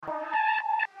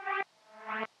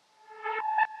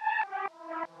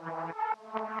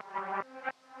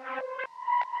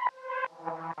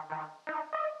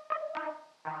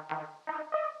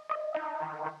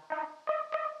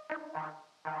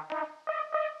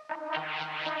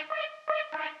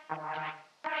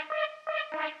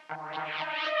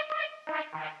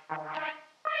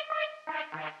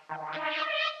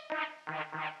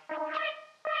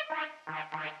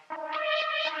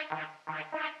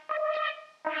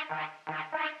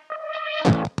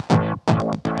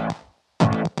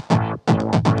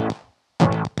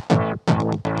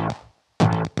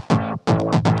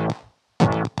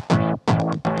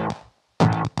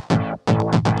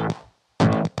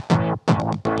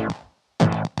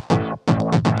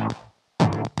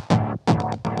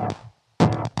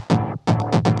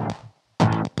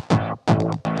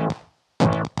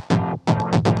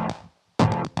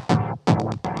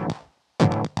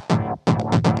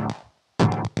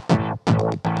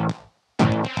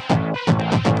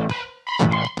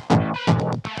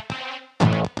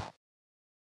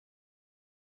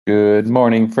Good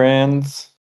morning, friends.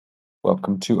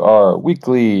 Welcome to our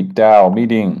weekly DAO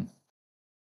meeting.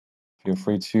 Feel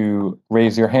free to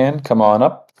raise your hand. Come on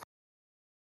up.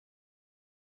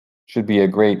 Should be a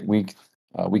great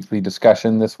weekly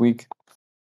discussion this week.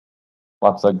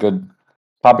 Lots of good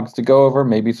topics to go over.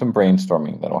 Maybe some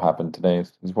brainstorming that'll happen today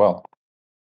as well.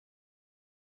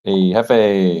 Hey,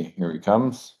 Hefe, here he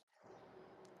comes.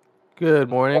 Good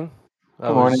morning.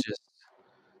 Good morning. Just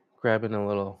grabbing a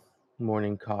little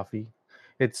morning coffee.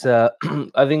 It's I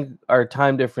think our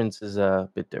time difference is a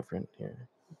bit different here.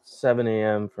 It's 7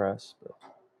 a.m. for us, but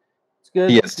it's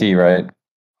good. PST, right?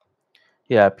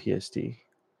 Yeah, PST.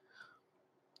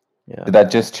 Yeah. Did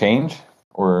that just change,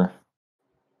 or?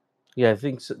 Yeah, I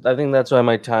think so. I think that's why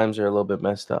my times are a little bit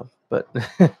messed up, but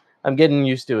I'm getting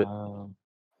used to it.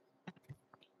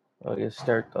 I'll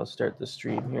start the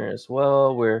stream here as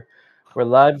well. We're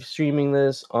live streaming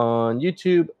this on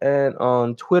YouTube and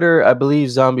on Twitter. I believe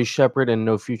Zombie Shepherd and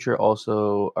No Future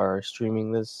also are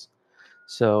streaming this.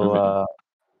 So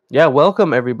yeah,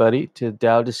 welcome everybody to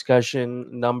DAO discussion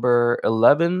number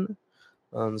 11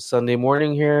 on Sunday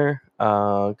morning here.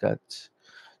 Got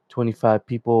 25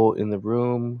 people in the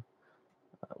room.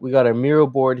 We got our Miro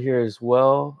board here as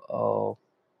well. I'll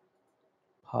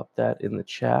pop that in the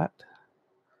chat.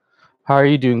 How are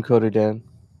you doing, Coda Dan?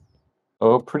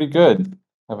 Oh, pretty good.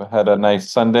 I've had a nice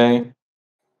Sunday.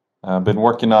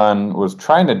 Was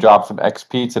trying to drop some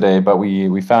XP today, but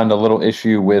we found a little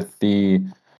issue with the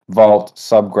Vault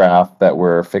subgraph that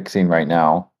we're fixing right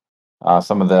now.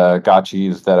 Some of the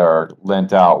gotchis that are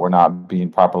lent out were not being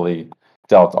properly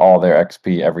dealt all their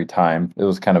XP every time. It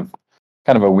was kind of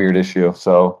a weird issue.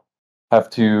 So have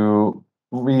to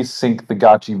resync the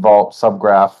gotchi Vault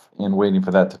subgraph and waiting for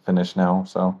that to finish now.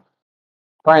 So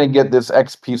trying to get this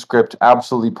XP script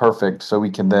absolutely perfect so we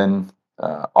can then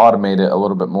automate it a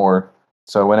little bit more.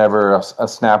 So whenever a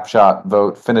snapshot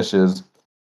vote finishes,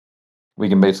 we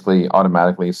can basically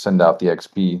automatically send out the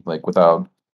XP, like without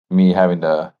me having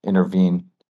to intervene.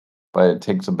 But it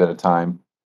takes a bit of time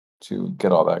to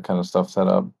get all that kind of stuff set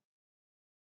up.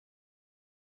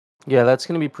 Yeah, that's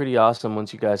going to be pretty awesome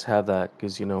once you guys have that,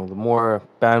 because the more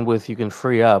bandwidth you can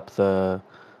free up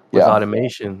with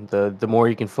automation, the more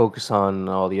you can focus on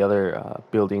all the other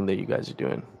building that you guys are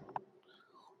doing.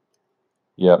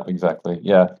 Yep, exactly.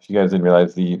 Yeah, if you guys didn't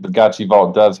realize, the Gotchi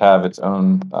Vault does have its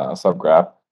own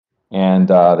subgraph, and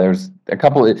there's a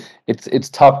couple. It's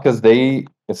tough because they,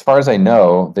 as far as I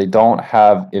know, they don't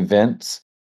have events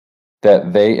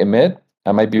that they emit.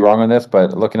 I might be wrong on this,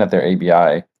 but looking at their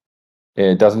ABI,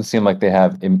 it doesn't seem like they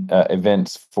have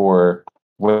events for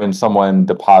when someone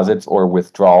deposits or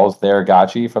withdraws their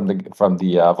Gotchi from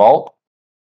the vault.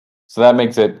 So that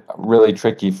makes it really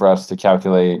tricky for us to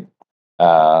calculate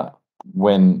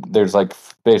when there's like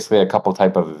basically a couple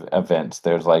type of events.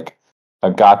 There's like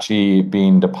a gotchi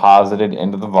being deposited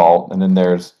into the vault, and then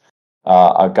there's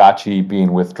a gotchi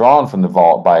being withdrawn from the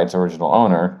vault by its original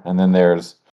owner, and then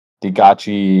there's the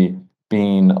gotchi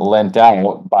being lent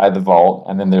out by the vault,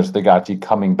 and then there's the gotchi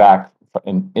coming back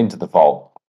into the vault.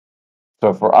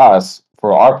 So for us,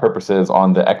 for our purposes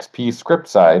on the XP script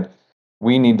side,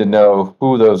 we need to know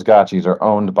who those gotchis are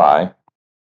owned by.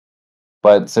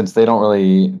 But since they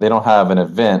don't have an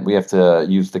event, we have to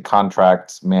use the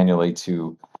contracts manually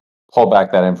to pull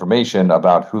back that information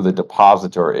about who the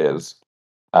depositor is.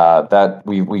 That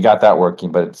we got that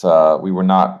working, but it's we were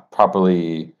not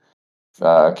properly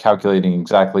calculating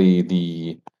exactly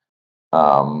the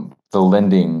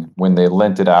lending when they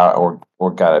lent it out or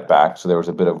got it back. So there was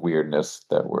a bit of weirdness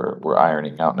that we're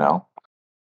ironing out now.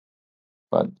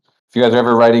 But if you guys are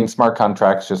ever writing smart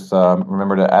contracts, just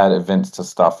remember to add events to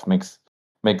stuff.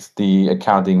 Makes the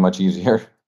accounting much easier.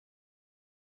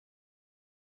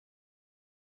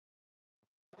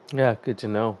 Yeah, good to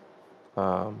know.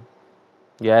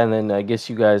 Yeah, and then I guess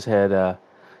you guys had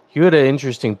you had an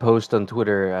interesting post on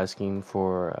Twitter asking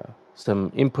for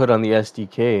some input on the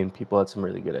SDK, and people had some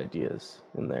really good ideas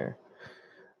in there.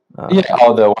 Yeah,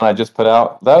 the one I just put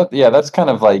out. That's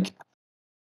kind of like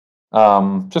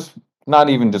just not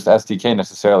even just SDK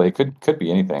necessarily. It could be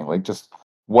anything. Like just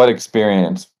what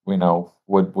experience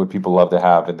would people love to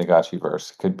have in the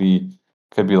Gotchiverse? Could be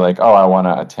like, oh, I want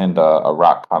to attend a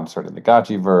rock concert in the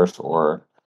Gotchiverse, or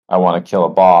I want to kill a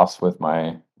boss with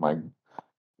my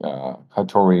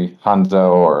Hattori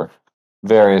Hanzo, or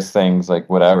various things, like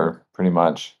whatever. Pretty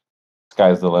much,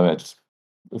 sky's the limit. Just,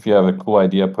 if you have a cool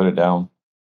idea, put it down.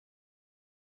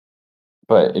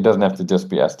 But it doesn't have to just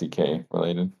be SDK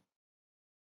related.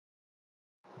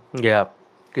 Yeah,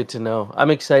 good to know.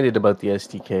 I'm excited about the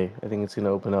SDK. I think it's going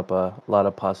to open up a lot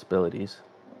of possibilities.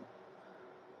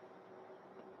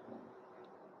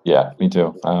 Yeah, me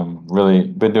too. Really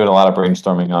been doing a lot of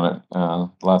brainstorming on it the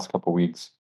last couple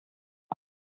weeks.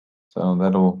 So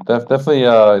that'll definitely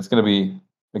it's going to be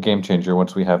a game changer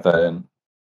once we have that in.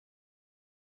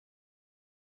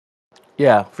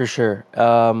 Yeah, for sure.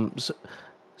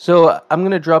 So I'm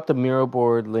gonna drop the Miro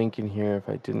board link in here if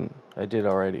I didn't. I did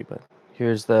already, but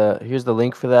here's the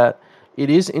link for that.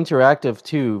 It is interactive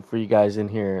too for you guys in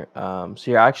here. So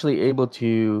you're actually able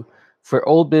to, for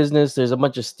old business, there's a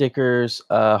bunch of stickers,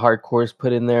 hardcores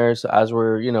put in there. So as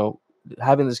we're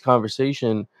having this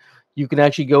conversation, you can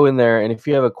actually go in there, and if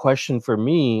you have a question for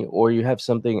me, or you have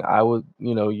something I would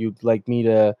you'd like me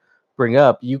to bring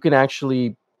up, you can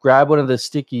actually grab one of the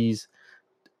stickies,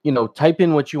 type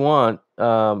in what you want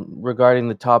regarding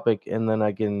the topic, and then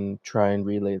I can try and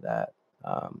relay that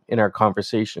in our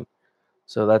conversation.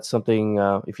 So that's something.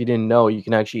 If you didn't know, you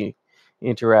can actually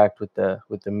interact with the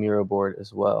Miro board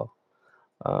as well.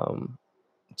 Um,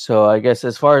 so I guess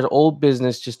as far as old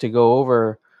business, just to go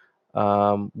over,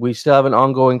 we still have an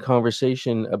ongoing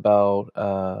conversation about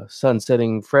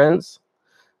sunsetting Friends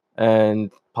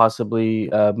and possibly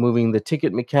moving the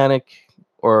ticket mechanic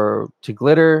or to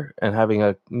glitter and having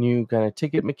a new kind of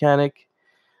ticket mechanic.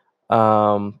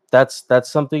 That's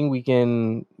something we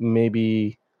can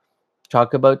maybe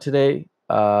talk about today.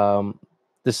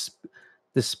 This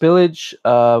the spillage,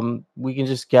 we can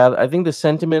just gather. I think the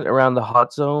sentiment around the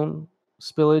hot zone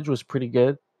spillage was pretty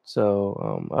good,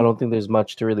 so I don't think there's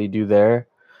much to really do there.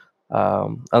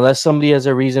 Unless somebody has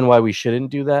a reason why we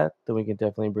shouldn't do that, then we can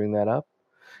definitely bring that up.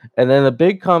 And then the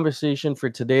big conversation for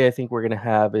today, I think we're going to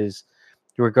have is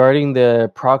regarding the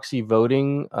proxy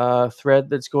voting thread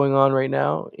that's going on right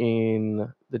now in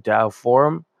the DAO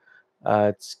forum.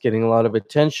 It's getting a lot of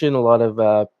attention, a lot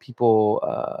of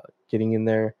people getting in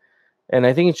there. And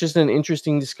I think it's just an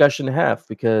interesting discussion to have,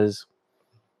 because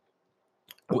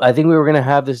I think we were going to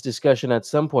have this discussion at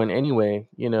some point anyway,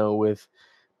 with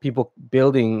people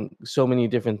building so many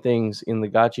different things in the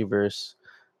Gotchiverse.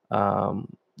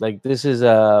 Like, this is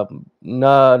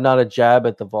not a jab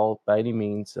at the vault by any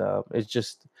means. It's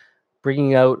just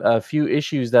bringing out a few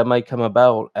issues that might come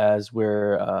about as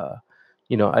we're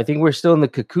I think we're still in the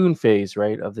cocoon phase,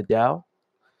 right, of the DAO.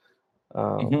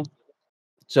 Mm-hmm.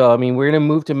 So I mean, we're going to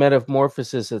move to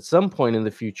metamorphosis at some point in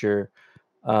the future,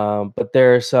 but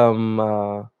there are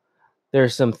some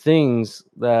things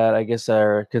that I guess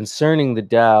are concerning the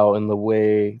DAO in the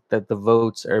way that the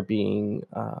votes are being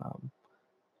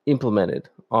implemented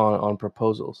on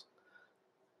proposals.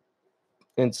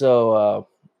 And so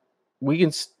we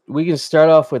can start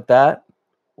off with that,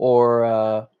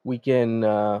 or we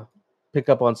can pick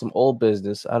up on some old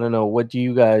business. I don't know. What do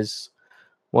you guys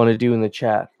want to do in the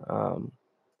chat?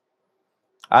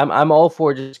 I'm all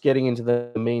for just getting into the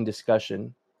main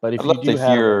discussion, but I'd if you love to do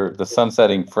have, hear the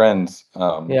sunsetting Friends.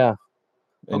 yeah,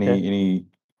 okay, Any?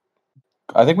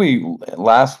 I think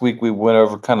last week we went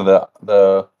over kind of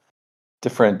the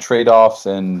different trade-offs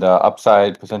and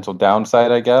upside, potential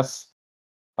downside, I guess.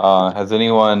 Has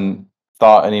anyone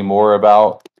thought any more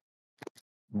about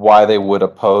why they would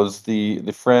oppose the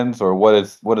Friends, or what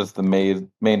is the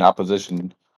main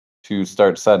opposition to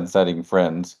start sunsetting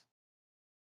Friends,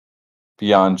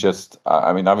 beyond just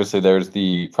I mean, obviously there's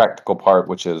the practical part,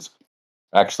 which is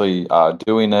actually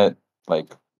doing it,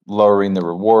 like lowering the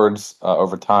rewards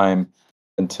over time,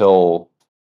 until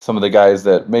some of the guys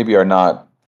that maybe are not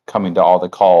coming to all the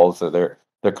calls, or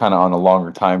they're kind of on a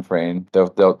longer time frame.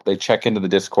 They check into the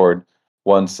Discord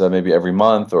once, maybe every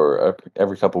month, or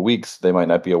every couple weeks. They might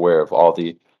not be aware of all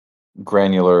the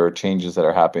granular changes that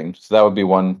are happening. So that would be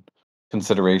one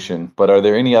consideration. But are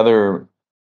there any other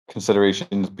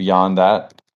considerations beyond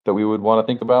that we would want to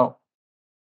think about?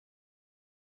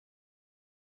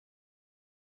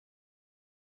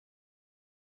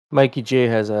 Mikey J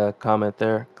has a comment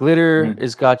there. Glitter Mhm.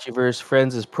 is Gotchiverse,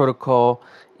 Friends is protocol.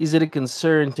 Is it a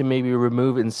concern to maybe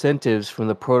remove incentives from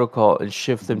the protocol and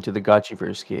shift them to the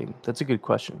Gotchiverse game? That's a good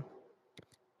question.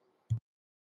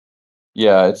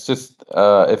 Yeah, it's just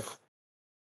if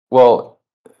well,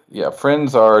 yeah,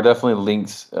 friends are definitely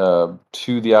linked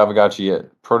to the Aavegotchi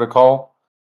protocol.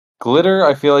 Glitter,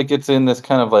 I feel like it's in this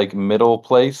kind of like middle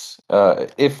place.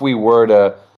 If we were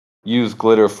to use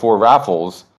glitter for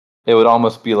raffles, it would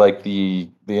almost be like the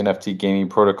NFT gaming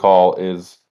protocol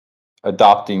is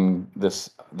adopting this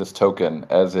token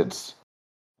as its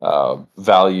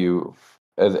value,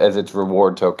 as its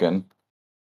reward token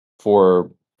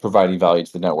for providing value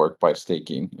to the network by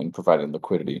staking and providing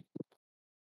liquidity.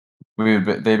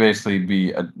 They basically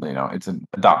be it's an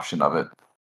adoption of it.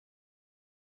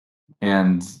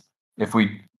 And if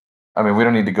we, I mean, we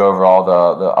don't need to go over all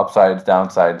the upsides,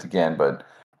 downsides again, but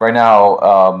right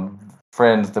now,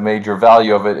 friends, the major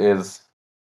value of it is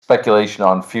speculation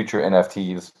on future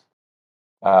NFTs,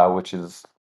 which is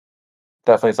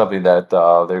definitely something that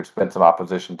there's been some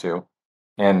opposition to,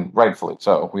 and rightfully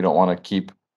so. We don't want to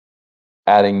keep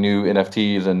adding new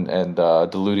NFTs and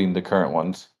diluting the current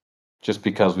ones just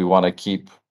because we want to keep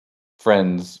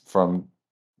friends from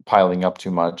piling up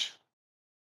too much.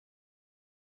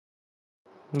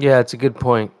 Yeah, it's a good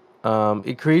point.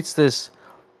 It creates this,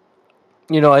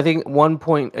 I think one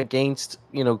point against,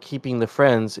 keeping the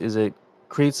friends is it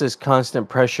creates this constant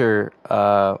pressure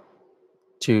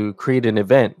to create an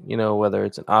event, whether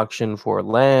it's an auction for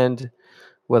land,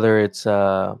 whether it's,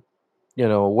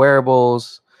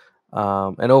 wearables.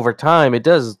 And over time, it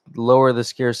does lower the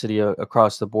scarcity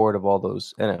across the board of all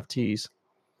those NFTs.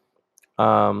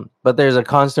 But there's a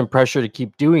constant pressure to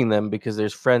keep doing them because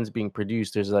there's friends being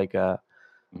produced. There's like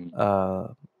Mm. uh,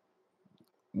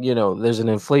 there's an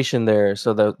inflation there,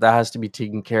 so that has to be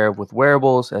taken care of with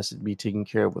wearables, has to be taken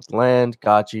care of with land,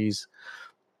 gotchis,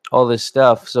 all this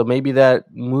stuff. So maybe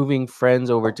that moving friends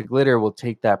over to glitter will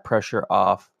take that pressure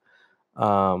off.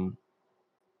 Um,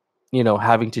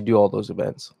 having to do all those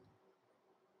events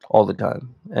all the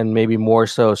time, and maybe more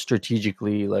so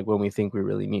strategically, like when we think we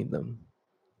really need them.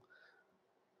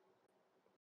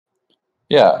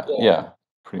 Yeah,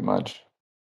 pretty much.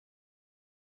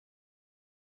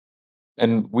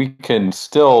 And we could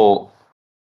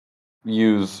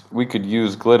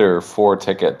use glitter for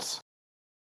tickets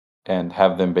and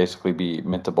have them basically be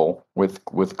mintable with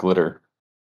glitter.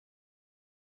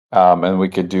 And we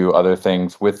could do other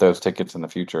things with those tickets in the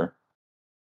future.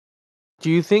 Do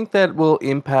you think that will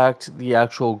impact the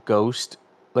actual ghost,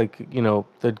 like,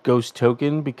 the ghost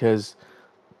token? Because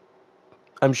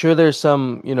I'm sure there's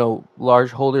some,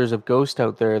 large holders of ghost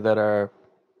out there that are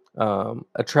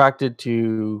attracted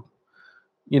to,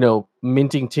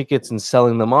 minting tickets and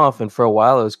selling them off. And for a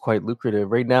while, it was quite lucrative.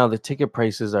 Right now, the ticket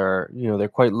prices are, they're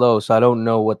quite low. So I don't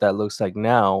know what that looks like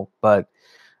now, but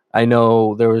I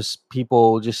know there was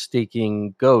people just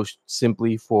staking Ghost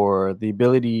simply for the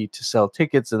ability to sell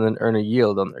tickets and then earn a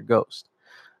yield on their Ghost.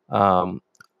 Um,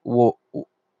 well,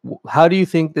 how do you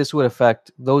think this would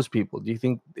affect those people? Do you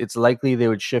think it's likely they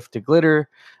would shift to Glitter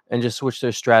and just switch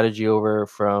their strategy over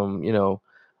from,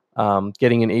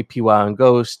 getting an APY on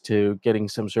Ghost to getting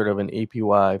some sort of an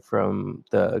APY from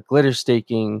the Glitter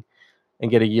staking and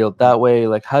get a yield that way?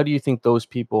 Like, how do you think those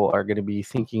people are going to be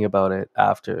thinking about it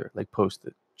after, like, post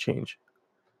the change?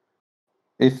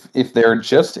 If they're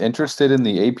just interested in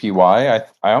the APY,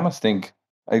 I almost think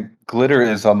Glitter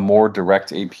is a more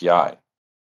direct API.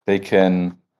 They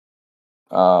can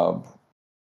uh,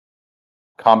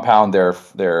 compound their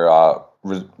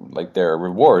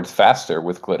rewards faster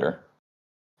with Glitter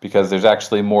because there's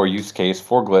actually more use case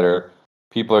for Glitter.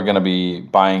 People are going to be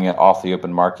buying it off the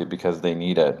open market because they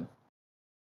need it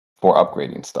for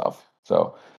upgrading stuff.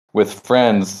 So with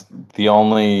friends, the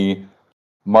only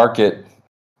market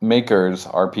makers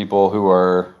are people who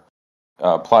are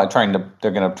they're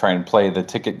going to try and play the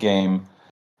ticket game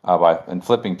by and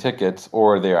flipping tickets,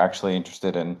 or they're actually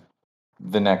interested in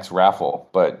the next raffle.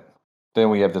 But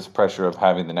then we have this pressure of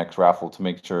having the next raffle to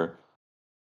make sure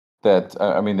that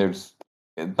I mean, there's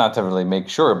not to really make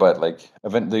sure, but like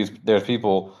eventually there's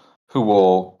people who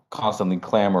will constantly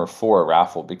clamor for a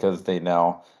raffle because they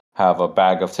now have a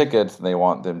bag of tickets and they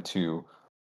want them to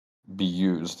be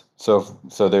used.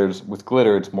 So there's with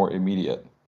glitter, it's more immediate.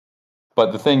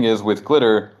 But the thing is with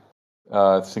glitter,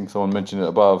 I think someone mentioned it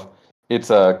above. It's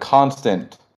a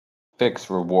constant fixed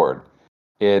reward.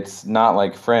 It's not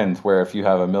like friends where if you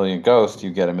have a million ghosts, you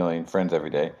get a million friends every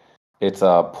day. It's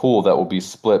a pool that will be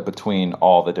split between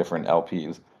all the different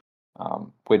LPs,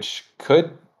 which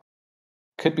could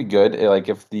be good. Like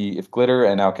if glitter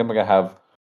and Alchemica have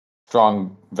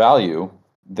strong value,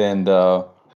 then the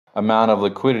amount of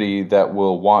liquidity that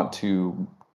will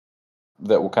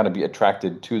kind of be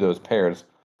attracted to those pairs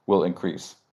will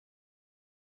increase.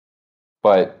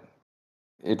 But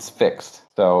it's fixed.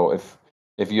 So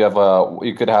If you have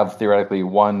you could have theoretically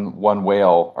one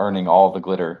whale earning all the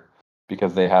glitter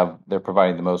because they're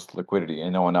providing the most liquidity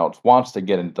and no one else wants to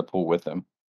get into the pool with them.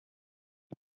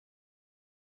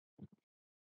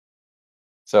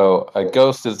 So a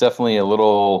ghost is definitely a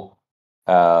little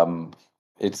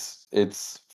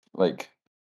it's like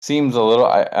seems a little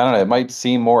I don't know, it might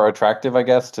seem more attractive, I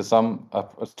guess, to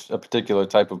a particular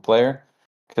type of player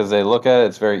because they look at it,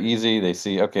 it's very easy. They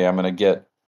see, okay, I'm gonna get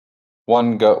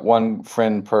one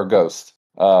friend per ghost.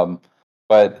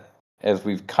 But as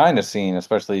we've kind of seen,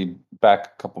 especially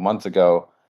back a couple months ago,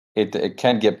 it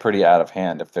can get pretty out of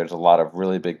hand if there's a lot of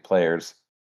really big players.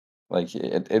 Like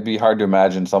it'd be hard to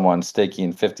imagine someone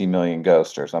staking 50 million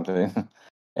ghosts or something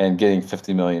and getting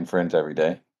 50 million friends every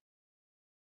day.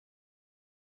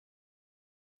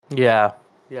 Yeah,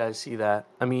 yeah, I see that.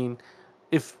 I mean,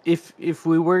 if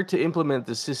we were to implement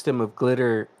the system of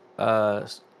glitter,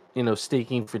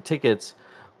 staking for tickets,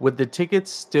 would the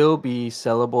tickets still be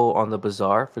sellable on the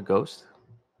bazaar for Ghost?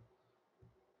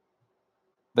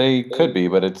 They could be,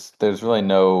 but there's really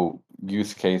no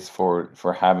use case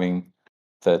for having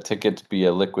the tickets be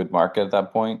a liquid market at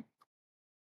that point.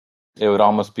 It would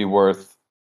almost be worth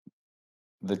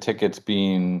the tickets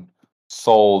being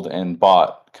sold and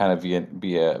bought kind of via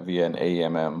an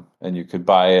AMM, and you could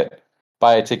buy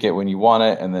a ticket when you want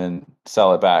it, and then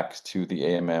sell it back to the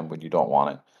AMM when you don't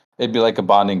want it. It'd be like a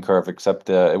bonding curve, except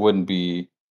it wouldn't be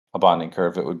a bonding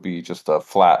curve. It would be just a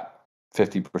flat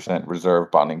 50%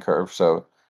 reserve bonding curve. So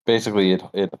basically,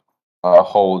 it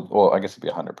hold well, I guess it'd be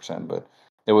 100%, but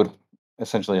it would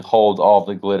essentially hold all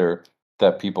the glitter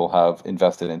that people have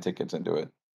invested in tickets into it.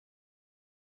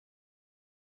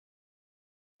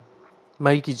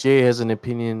 Mikey J has an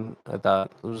opinion I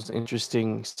thought was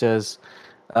interesting. He says,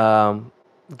 um,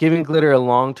 giving glitter a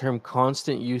long-term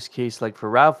constant use case like for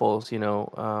raffles, we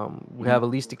have at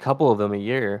least a couple of them a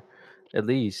year, at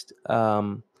least.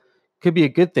 Could be a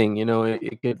good thing.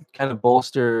 It could kind of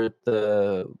bolster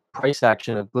the price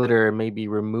action of glitter and maybe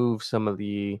remove some of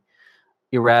the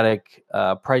erratic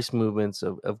price movements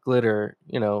of glitter.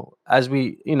 As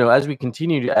we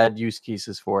continue to add use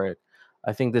cases for it,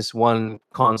 I think this one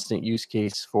constant use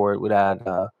case for it would add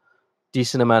a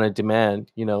decent amount of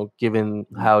demand, given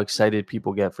how excited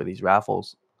people get for these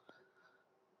raffles.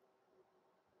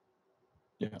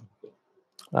 Yeah.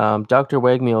 Dr.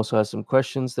 Wagme also has some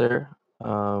questions there.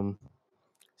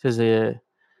 Says the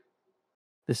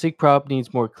SIG prop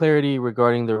needs more clarity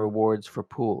regarding the rewards for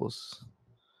pools.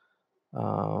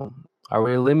 Are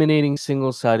we eliminating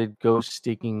single-sided ghost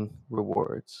staking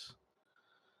rewards?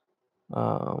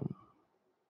 Um,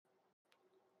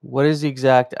 what is the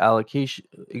exact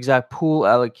pool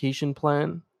allocation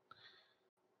plan?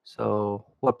 So,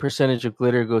 what percentage of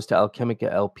glitter goes to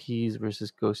Alchemica LPs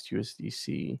versus Ghost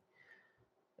USDC?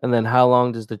 And then, how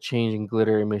long does the change in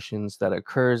glitter emissions that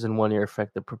occurs in 1 year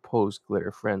affect the proposed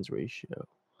glitter friends ratio?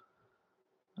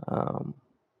 Um,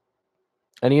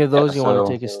 any of Yeah. those you want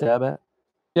to take a stab at?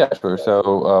 Yeah, sure.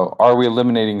 So, are we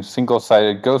eliminating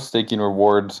single-sided ghost staking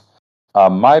rewards?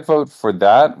 My vote for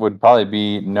that would probably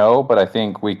be no, but I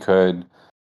think we could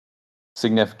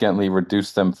significantly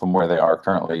reduce them from where they are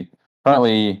currently.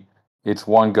 Currently, it's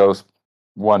one ghost,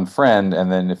 one friend,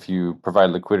 and then if you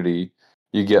provide liquidity,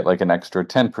 you get like an extra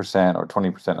 10% or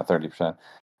 20% or 30%.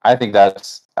 I think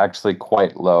that's actually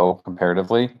quite low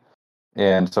comparatively.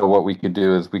 And so what we could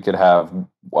do is we could have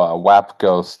WAP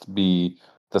Ghost be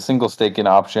the single staking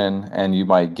option, and you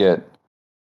might get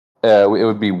it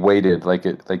would be weighted like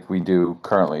we do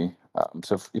currently.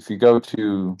 So if you go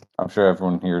to, I'm sure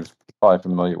everyone here is probably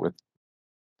familiar with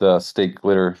the Stake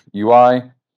Glitter UI.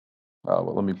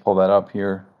 Well, let me pull that up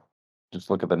here. Just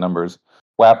look at the numbers.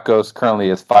 WAP Ghost currently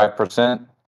is 5%.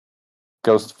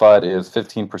 Ghost FUD is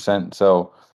 15%.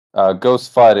 So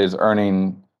Ghost FUD is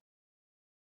earning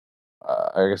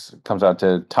I guess it comes out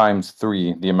to times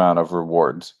 3 the amount of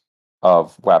rewards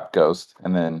of WAP Ghost,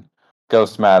 and then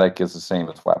Ghostmatic is the same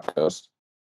as WAP Ghost.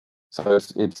 So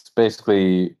it's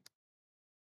basically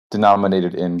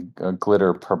denominated in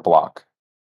glitter per block.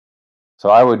 So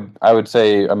I would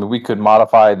say, I mean, we could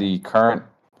modify the current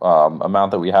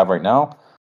amount that we have right now.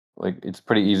 Like it's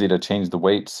pretty easy to change the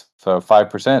weights. So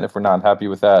 5%, if we're not happy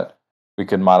with that, we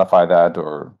could modify that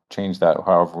or change that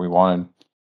however we wanted.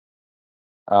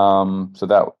 So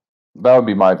that would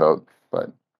be my vote.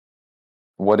 But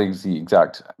what is the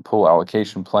exact pool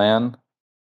allocation plan?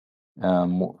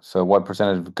 So what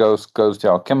percentage of Ghost goes to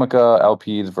Alchemica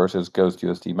LPs versus goes to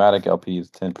USD Matic LPs?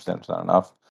 10% is not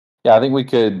enough. Yeah, I think we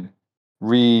could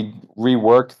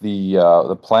rework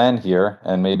the plan here,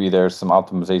 and maybe there's some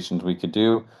optimizations we could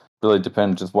do. Really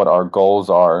depends just what our goals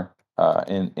are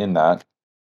in that.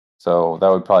 So that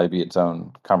would probably be its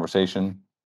own conversation.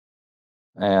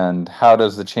 And how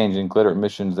does the change in glitter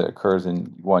emissions that occurs in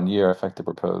 1 year affect the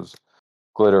proposed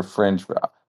glitter fringe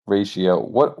ratio?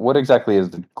 What exactly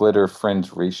is the glitter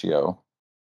fringe ratio?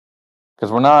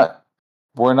 Because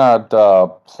we're not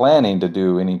planning to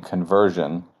do any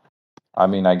conversion. I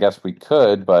mean, I guess we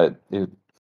could, but it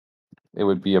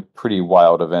would be a pretty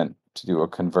wild event to do a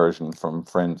conversion from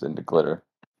fringe into glitter.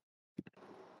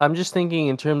 I'm just thinking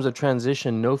in terms of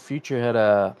transition. No Future had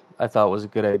I thought was a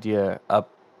good idea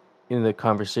up in the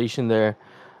conversation there.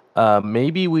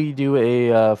 Maybe we do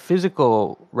a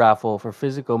physical raffle for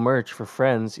physical merch for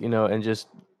friends, and just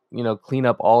clean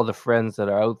up all the friends that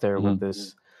are out there with Mhm.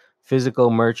 this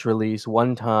physical merch release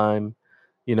one time.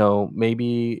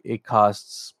 Maybe it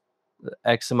costs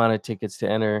X amount of tickets to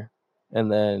enter,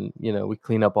 and then we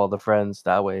clean up all the friends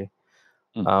that way,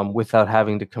 Mm. without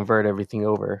having to convert everything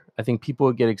over. I think people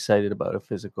would get excited about a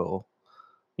physical,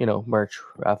 merch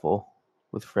raffle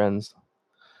with friends.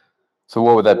 So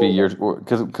what would that be?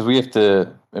 Because we have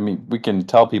to. I mean, we can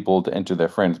tell people to enter their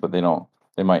friends, but they don't.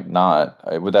 They might not.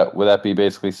 Would that be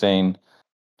basically saying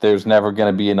there's never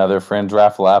going to be another friends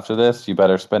raffle after this? You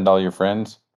better spend all your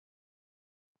friends.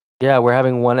 Yeah, we're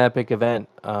having one epic event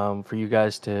for you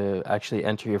guys to actually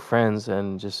enter your friends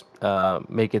and just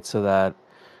make it so that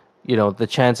the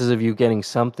chances of you getting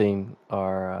something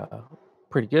are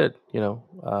pretty good.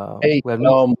 Hey, We have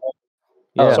new,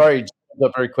 yeah. sorry, just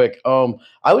up very quick.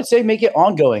 I would say make it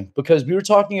ongoing because we were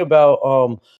talking about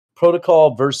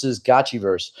protocol versus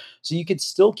Gotchiverse. So you could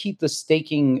still keep the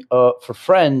staking for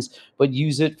friends, but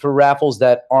use it for raffles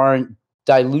that aren't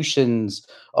dilutions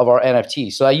of our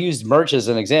NFT. So I used merch as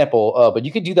an example, but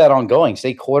you could do that ongoing.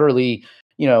 Say quarterly.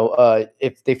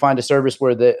 If they find a service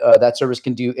where that service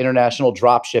can do international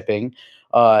drop shipping,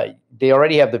 they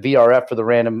already have the VRF for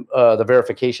the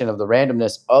verification of the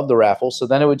randomness of the raffle. So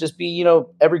then it would just be,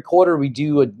 every quarter we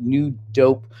do a new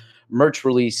dope merch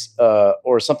release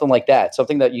or something like that,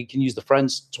 something that you can use the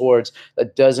friends towards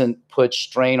that doesn't put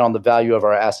strain on the value of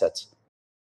our assets.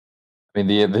 I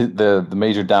mean, the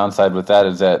major downside with that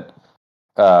is that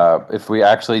if we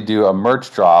actually do a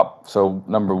merch drop, so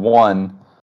number one,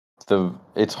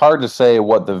 it's hard to say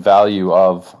what the value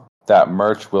of that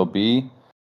merch will be.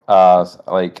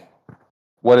 Like,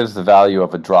 what is the value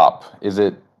of a drop? Does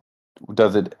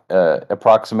it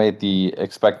approximate the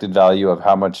expected value of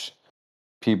how much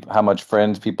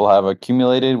friends people have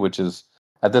accumulated? Which is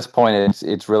at this point,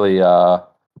 it's really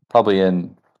probably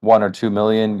in 1 or 2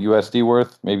 million USD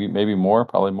worth, maybe more,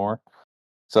 probably more.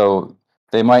 So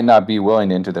they might not be willing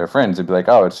to enter their friends. They'd be like,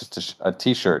 oh, it's just a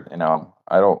T-shirt.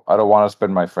 I don't want to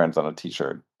spend my friends on a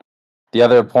T-shirt. The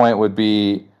other point would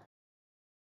be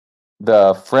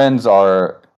the friends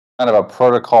are kind of a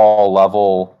protocol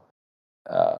level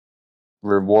uh,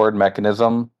 reward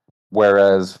mechanism,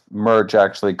 whereas merch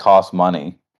actually costs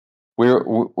money.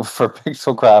 For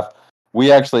Pixelcraft,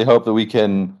 we actually hope that we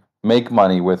can make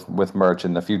money with merch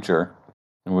in the future,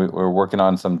 and we're working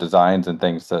on some designs and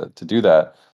things to do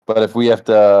that. But if we have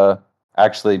to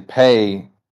actually pay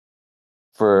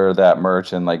for that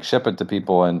merch and like ship it to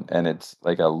people, and it's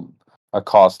like a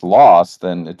cost loss,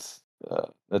 then it's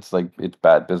like it's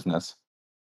bad business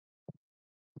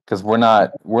because we're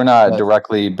not But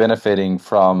directly benefiting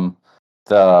from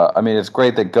the. I mean, it's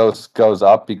great that Ghost goes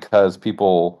up because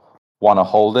people want to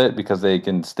hold it because they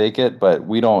can stake it, but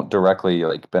we don't directly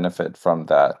like benefit from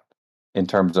that in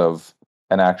terms of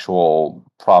an actual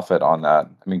profit on that.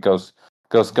 I mean, Ghost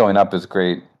going up is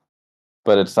great,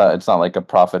 but it's not like a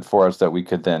profit for us that we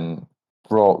could then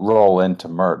roll into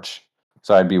merch.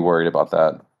 So I'd be worried about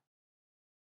that.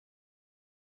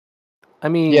 I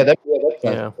mean, yeah, that's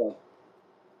yeah.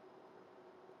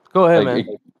 Go ahead, Like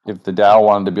man. if the DAO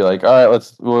wanted to be like, all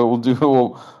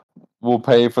right, we'll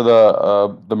pay for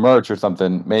the merch or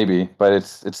something, maybe. But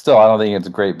it's still, I don't think it's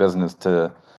great business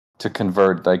to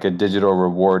convert like a digital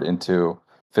reward into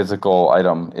physical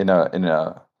item in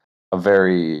a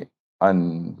very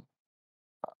un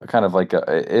kind of like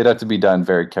it had to be done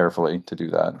very carefully to do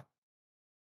that.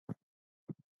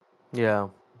 Yeah.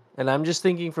 And I'm just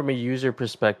thinking from a user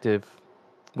perspective,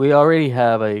 we already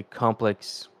have a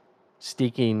complex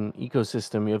staking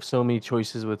ecosystem. You have so many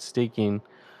choices with staking.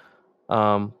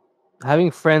 Um,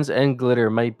 Having friends and glitter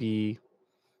might be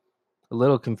a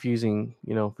little confusing,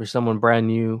 for someone brand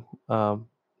new,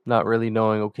 not really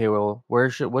knowing, okay, well,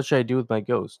 what should I do with my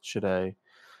ghost? Should I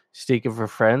stake it for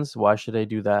friends? Why should I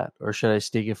do that? Or should I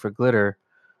stake it for glitter?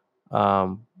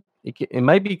 It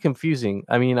might be confusing.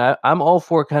 I mean, I'm all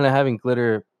for kind of having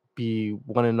glitter be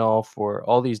one and all for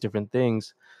all these different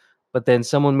things. But then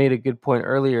someone made a good point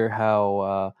earlier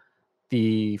how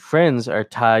the friends are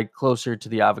tied closer to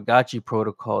the Aavegotchi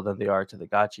protocol than they are to the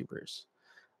Gotchiverse.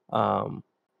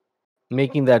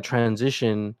 Making that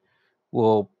transition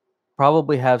will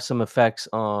probably have some effects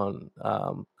on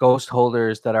ghost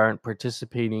holders that aren't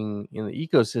participating in the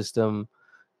ecosystem.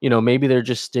 Maybe they're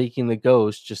just staking the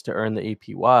ghost just to earn the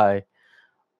APY.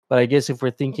 But I guess if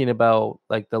we're thinking about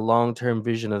like the long-term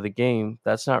vision of the game,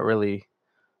 that's not really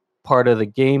part of the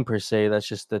game per se. That's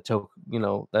just the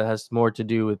that has more to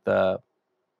do with the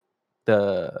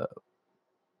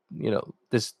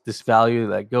this value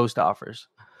that Ghost offers.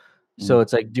 So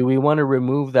it's like, do we want to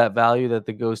remove that value that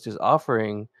the Ghost is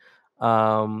offering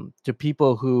to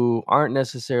people who aren't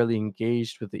necessarily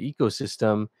engaged with the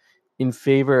ecosystem in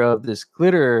favor of this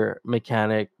glitter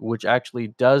mechanic, which actually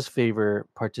does favor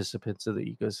participants of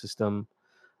the ecosystem?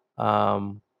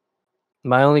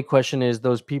 My only question is,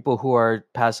 those people who are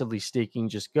passively staking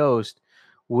just Ghost,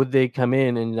 would they come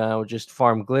in and now just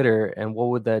farm glitter, and what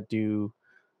would that do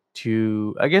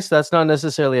to? I guess that's not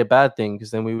necessarily a bad thing,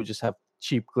 because then we would just have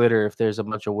cheap glitter if there's a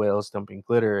bunch of whales dumping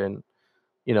glitter, and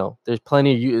there's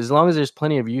plenty of as long as there's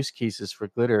plenty of use cases for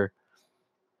glitter,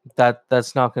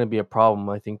 that's not going to be a problem.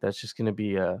 I think that's just going to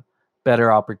be a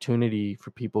better opportunity for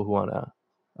people who want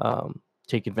to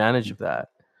take advantage of that.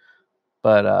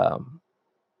 But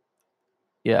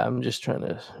yeah, I'm just trying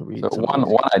to read. So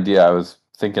one idea I was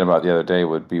thinking about the other day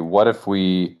would be, what if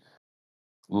we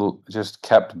just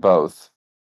kept both,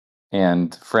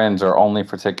 and friends are only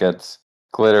for tickets,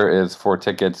 glitter is for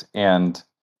tickets and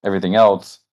everything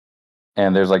else,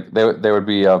 and there's like there would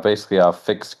be basically a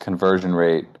fixed conversion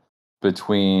rate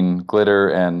between glitter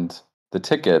and the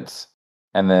tickets,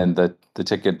 and then the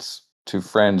tickets to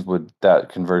friends, that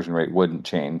conversion rate wouldn't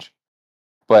change.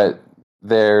 But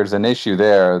there's an issue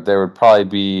there. There would probably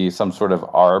be some sort of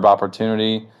ARB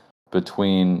opportunity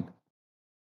between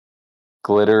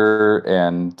glitter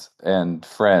and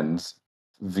friends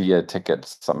via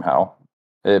tickets somehow.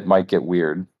 It might get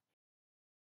weird.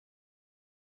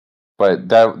 But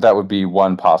that would be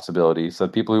one possibility. So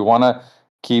people who want to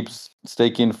keep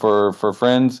staking for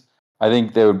friends, I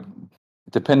think they would,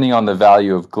 depending on the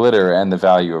value of glitter and the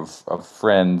value of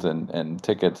friends and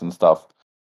tickets and stuff,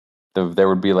 there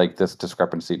would be like this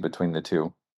discrepancy between the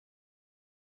two.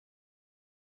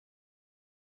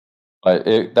 But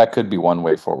that could be one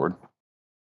way forward.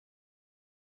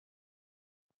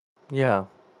 Yeah.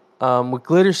 With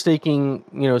glitter staking,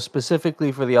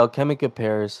 specifically for the Alchemica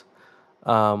pairs,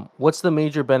 what's the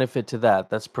major benefit to that?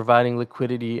 That's providing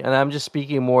liquidity. And I'm just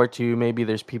speaking more to, maybe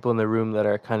there's people in the room that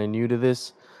are kind of new to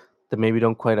this, that maybe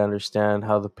don't quite understand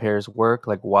how the pairs work.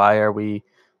 Like, why are we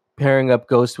pairing up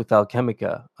Ghost with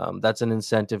Alchemica? That's an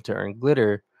incentive to earn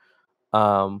glitter.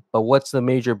 But what's the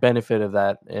major benefit of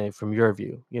that from your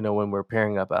view, when we're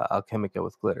pairing up Alchemica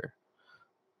with glitter?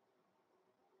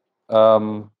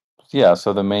 Yeah,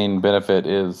 so the main benefit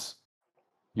is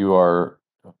you're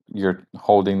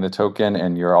holding the token,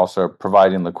 and you're also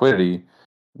providing liquidity,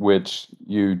 which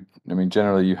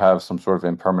generally you have some sort of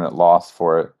impermanent loss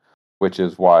for it, which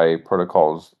is why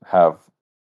protocols have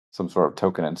some sort of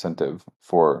token incentive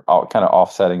for kind of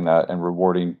offsetting that and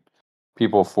rewarding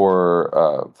people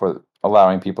for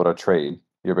allowing people to trade.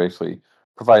 You're basically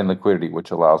providing liquidity,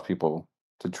 which allows people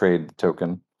to trade the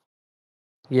token.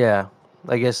 Yeah,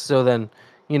 I guess so. Then,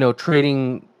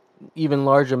 trading even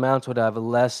large amounts would have a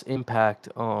less impact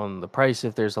on the price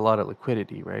if there's a lot of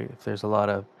liquidity, right? If there's a lot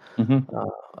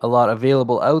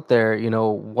available out there,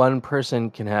 one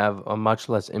person can have a much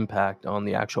less impact on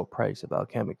the actual price of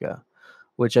Alchemica,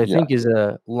 which I think is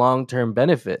a long-term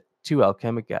benefit to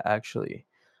Alchemica, actually,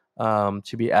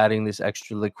 to be adding this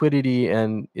extra liquidity,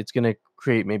 and it's going to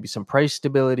create maybe some price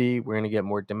stability. We're going to get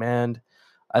more demand.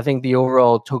 I think the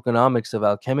overall tokenomics of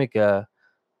Alchemica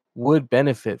would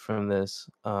benefit from this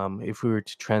if we were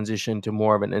to transition to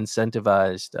more of an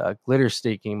incentivized glitter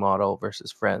staking model versus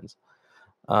friends.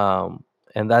 And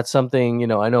that's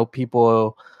something, I know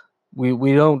people,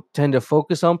 we don't tend to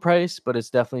focus on price, but it's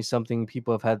definitely something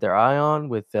people have had their eye on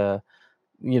with the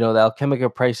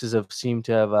Alchemica prices have seemed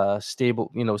to have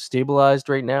stabilized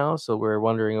right now. So we're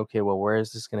wondering, okay, well, where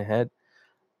is this going to head,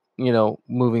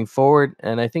 moving forward?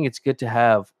 And I think it's good to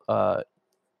have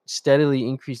steadily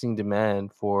increasing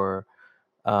demand for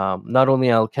not only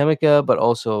Alchemica but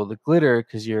also the glitter,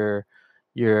 because you're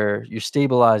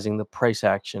stabilizing the price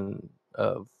action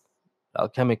of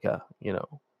Alchemica.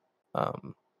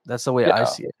 That's the way I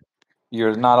see it.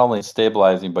 You're not only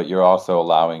stabilizing, but you're also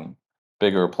allowing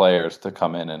bigger players to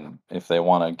come in, and if they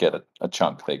want to get a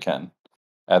chunk, they can.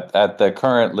 At the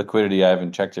current liquidity, I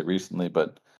haven't checked it recently,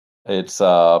 but it's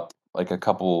like a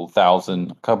couple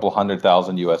hundred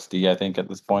thousand USD, I think, at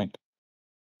this point.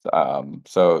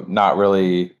 So not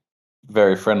really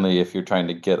very friendly if you're trying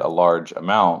to get a large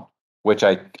amount, which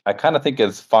I kind of think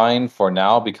is fine for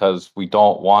now because we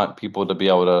don't want people to be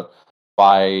able to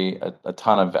buy a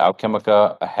ton of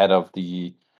Alchemica ahead of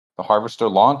the harvester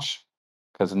launch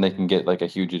because then they can get like a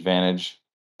huge advantage.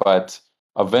 But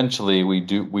eventually we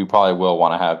probably will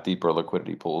want to have deeper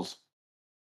liquidity pools.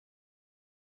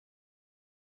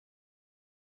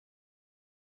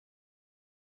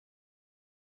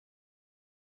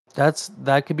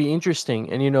 That could be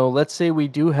interesting. And let's say we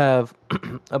do have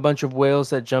a bunch of whales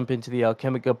that jump into the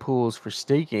Alchemica pools for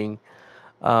staking,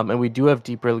 and we do have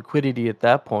deeper liquidity at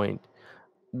that point.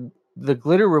 The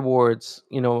glitter rewards,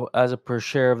 as a per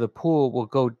share of the pool, will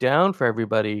go down for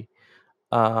everybody.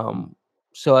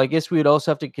 So I guess we would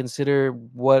also have to consider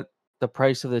what the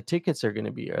price of the tickets are going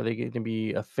to be. Are they going to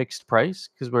be a fixed price?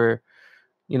 Because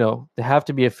they have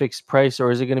to be a fixed price, or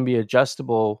is it going to be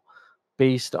adjustable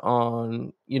based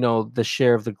on the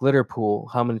share of the glitter pool,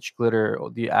 how much glitter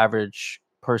the average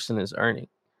person is earning?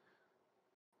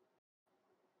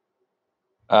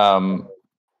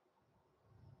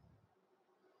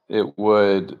 It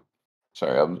would.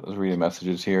 Sorry, I was reading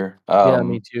messages here. Yeah,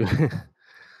 me too.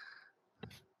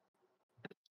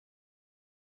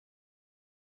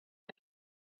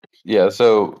 Yeah.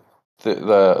 So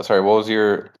sorry, what was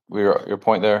your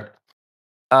point there?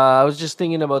 I was just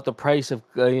thinking about the price of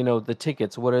the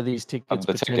tickets. What are these tickets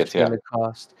The tickets, potentially yeah. going to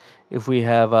cost if we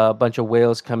have a bunch of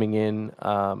whales coming in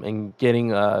and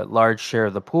getting a large share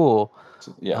of the pool?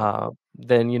 Yeah.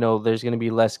 Then there's going to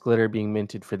be less glitter being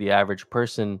minted for the average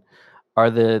person. Are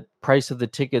the price of the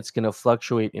tickets going to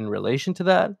fluctuate in relation to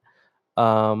that,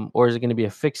 or is it going to be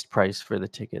a fixed price for the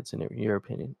tickets? In your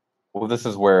opinion? Well, this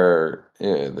is where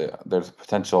there's a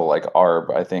potential like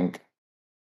arb, I think.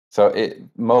 So it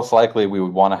most likely we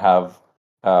would want to have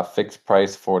a fixed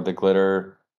price for the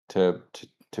glitter to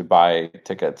buy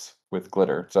tickets with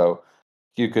glitter. So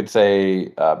you could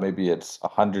say maybe it's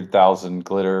 100,000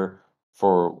 glitter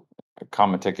for a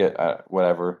common ticket,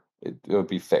 whatever. It would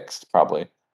be fixed probably.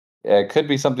 It could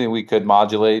be something we could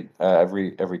modulate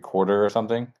every quarter or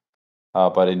something.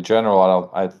 But in general,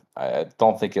 I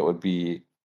don't think it would be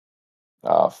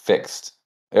fixed.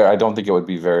 I don't think it would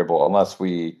be variable unless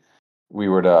we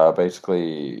were to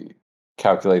basically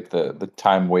calculate the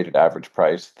time weighted average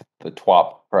price, the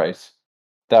TWAP price.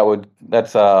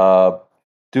 That's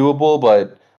doable,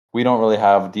 but we don't really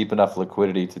have deep enough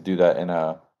liquidity to do that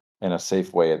in a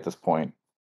safe way at this point.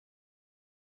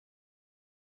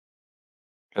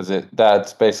 Because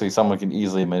that's basically someone can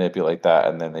easily manipulate that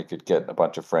and then they could get a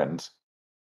bunch of friends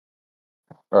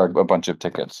or a bunch of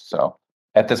tickets. So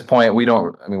at this point,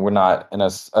 we're not in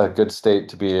a good state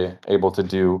to be able to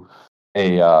do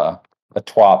a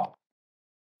TWAP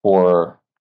for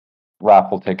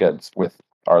raffle tickets with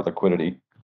our liquidity.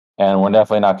 And we're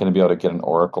definitely not going to be able to get an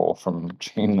oracle from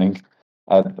Chainlink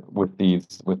with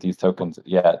these tokens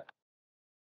yet.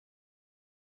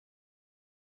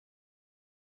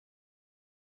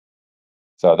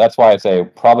 So that's why I say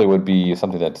probably would be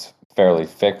something that's fairly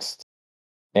fixed.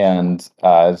 And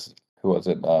as who was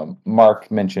it? Mark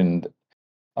mentioned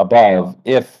above,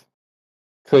 if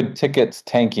could tickets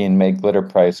tanking make glitter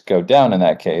price go down in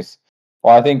that case?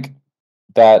 Well, I think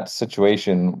that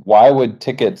situation, why would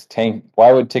tickets tank?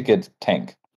 Why would tickets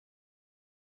tank?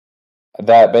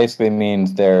 That basically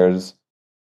means there's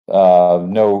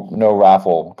no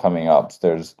raffle coming up.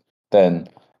 Then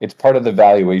it's part of the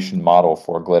valuation model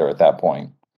for glitter at that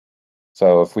point.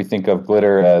 So if we think of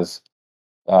glitter as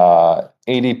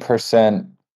 80%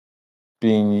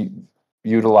 being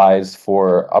utilized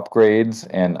for upgrades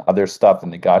and other stuff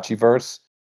in the Gotchiverse,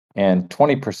 and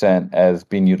 20% as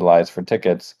being utilized for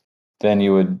tickets, then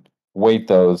you would weight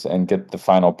those and get the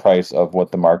final price of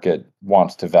what the market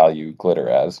wants to value glitter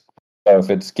as. So if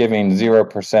it's giving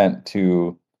 0%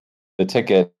 to the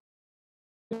ticket,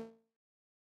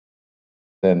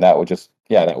 then that would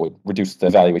reduce the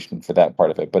valuation for that part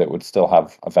of it, but it would still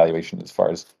have a valuation as far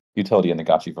as utility in the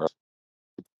Gotchiverse.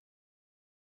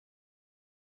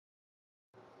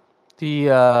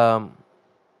 I'd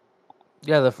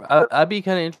be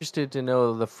kind of interested to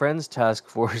know the Friends task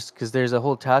force, because there's a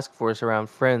whole task force around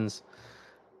Friends.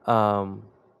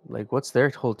 Like, what's their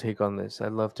whole take on this?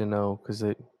 I'd love to know, because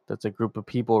that's a group of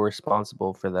people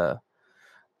responsible for the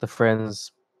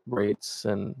Friends rates,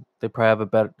 and they probably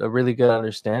have a really good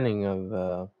understanding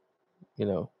of you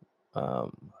know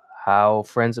um, how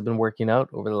Friends have been working out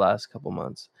over the last couple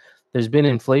months. There's been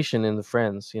inflation in the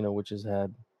Friends, which has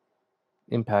had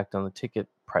impact on the ticket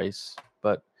price,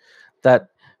 but that,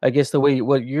 I guess, the way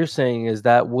what you're saying is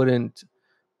that wouldn't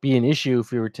be an issue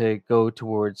if we were to go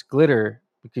towards glitter,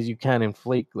 because you can't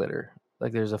inflate glitter.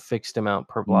 Like there's a fixed amount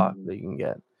per block that you can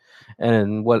get.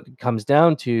 And what it comes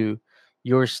down to,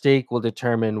 your stake will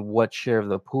determine what share of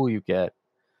the pool you get,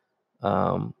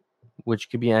 which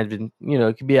could be it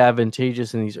could be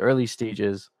advantageous in these early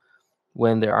stages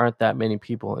when there aren't that many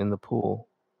people in the pool.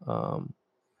 I'm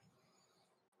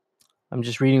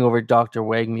just reading over Dr.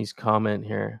 Wagme's comment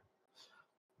here.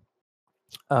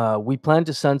 We plan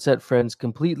to sunset Friends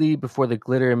completely before the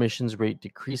glitter emissions rate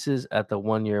decreases at the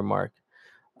 1-year mark.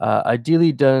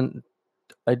 Ideally, don't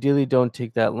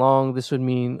take that long. This would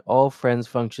mean all Friends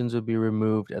functions would be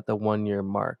removed at the 1-year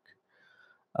mark.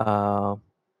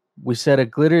 We set a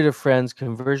glitter to Friends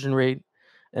conversion rate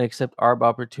and accept ARB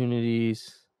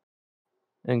opportunities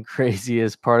and crazy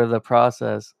as part of the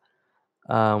process.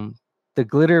 The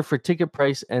glitter for ticket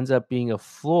price ends up being a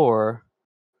floor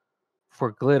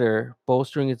for glitter,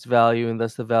 bolstering its value and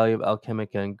thus the value of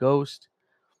Alchemica and Ghost.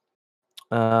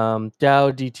 DAO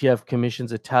DTF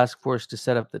commissions a task force to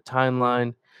set up the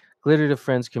timeline, glitter to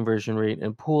Friends conversion rate,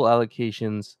 and pool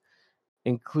allocations.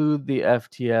 Include the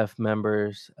FTF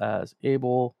members as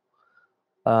able.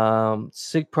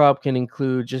 SIGPROP can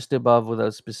include just above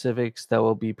without specifics that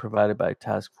will be provided by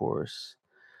task force.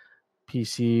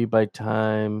 PC by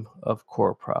time of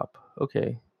core prop.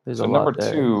 Okay, there's So a number lot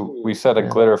there. 2, we set a Yeah.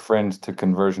 glitter Friends to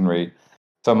conversion rate.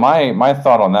 So my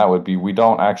thought on that would be we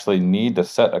don't actually need to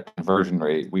set a conversion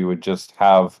rate. We would just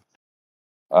have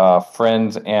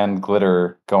Friends and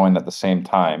glitter going at the same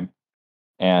time,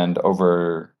 and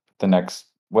over the next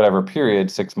whatever period,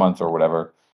 6 months or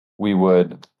whatever, we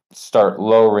would start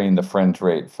lowering the Friends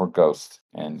rate for Ghost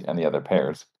and the other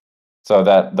pairs, so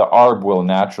that the ARB will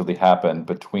naturally happen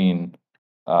between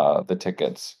the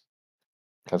tickets.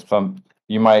 Because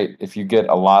you might, if you get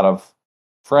a lot of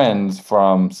Friends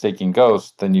from staking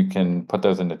Ghost, then you can put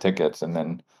those into tickets, and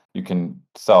then you can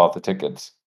sell out the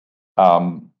tickets.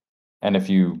 And if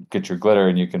you get your glitter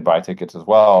and you can buy tickets as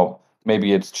well,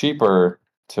 maybe it's cheaper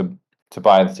to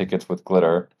buy the tickets with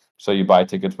glitter. So you buy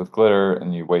tickets with glitter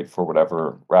and you wait for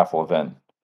whatever raffle event.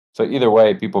 So either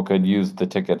way, people could use the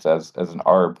tickets as an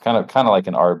ARB, kind of like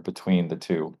an ARB between the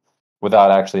two,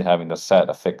 without actually having to set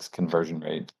a fixed conversion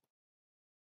rate.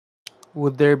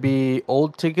 Would there be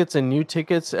old tickets and new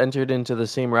tickets entered into the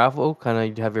same raffle? Kind of,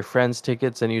 you'd have your Friends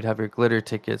tickets and you'd have your glitter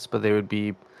tickets, but they would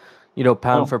be,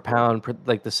 pound for pound,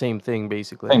 like the same thing,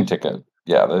 basically. Same ticket.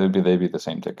 Yeah, they'd be the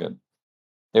same ticket.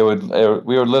 We would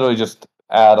literally just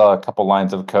add a couple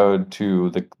lines of code to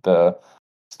the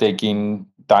staking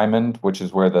diamond, which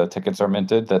is where the tickets are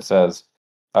minted, that says,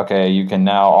 okay, you can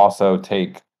now also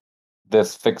take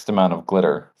this fixed amount of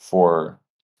glitter for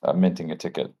minting a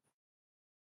ticket.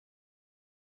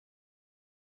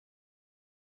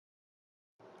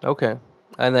 Okay.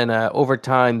 And then over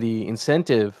time, the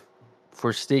incentive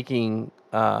for staking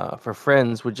for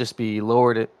Friends would just be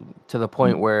lowered to the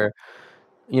point where,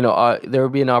 there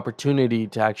would be an opportunity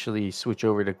to actually switch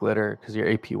over to glitter because your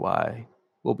APY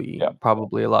will be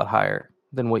probably a lot higher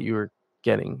than what you were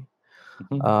getting.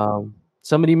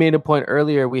 Somebody made a point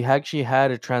earlier. We actually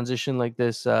had a transition like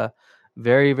this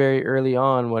very, very early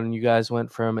on when you guys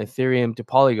went from Ethereum to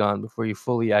Polygon before you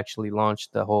fully actually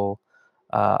launched the whole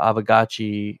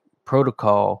Aavegotchi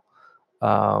protocol.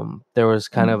 There was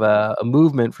kind of a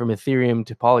movement from Ethereum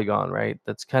to Polygon, right?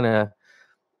 That's kind of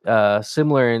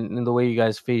similar in the way you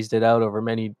guys phased it out over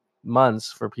many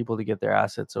months for people to get their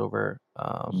assets over.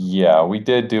 Yeah,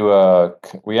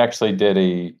 we actually did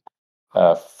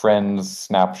a Friends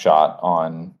snapshot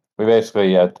on. We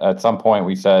basically at some point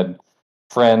we said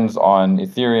Friends on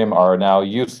Ethereum are now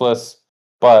useless,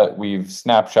 but we've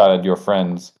snapshotted your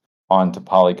Friends onto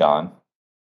Polygon.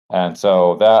 And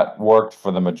so that worked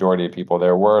for the majority of people.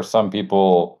 There were some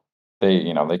people,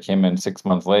 they came in 6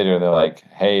 months later, they're like,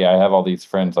 hey, I have all these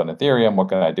Friends on Ethereum, what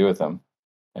can I do with them?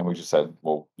 And we just said,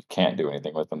 well, you can't do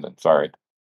anything with them then, sorry.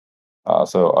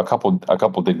 So a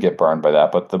couple did get burned by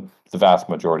that, but the vast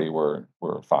majority were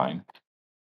fine.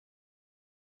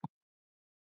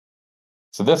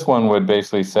 So this one would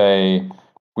basically say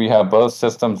we have both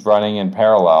systems running in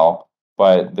parallel,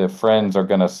 but the Friends are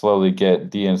going to slowly get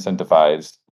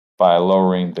de-incentivized by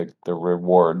lowering the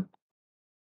reward.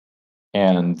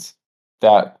 And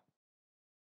that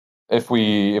if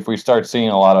we start seeing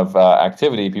a lot of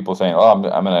activity, people saying, "Oh, I'm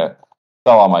going to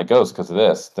sell all my ghosts because of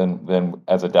this," then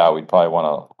as a DAO, we'd probably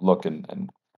want to look and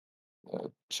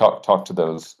talk to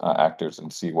those actors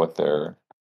and see what the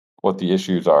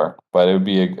issues are. But it would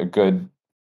be a good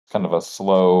kind of a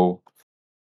slow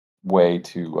way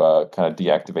to kind of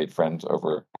deactivate Friends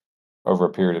over a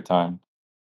period of time.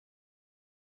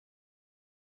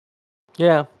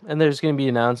 Yeah, and there's going to be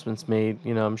announcements made.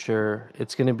 I'm sure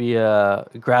it's going to be a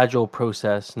gradual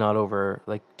process, not over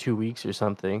like 2 weeks or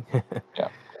something. Yeah.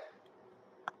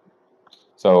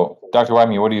 So, Dr.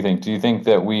 Wyman, what do you think? Do you think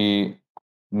that we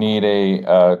need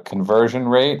a conversion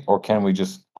rate, or can we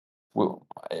just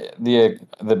the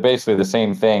basically the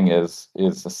same thing is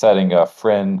setting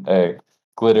a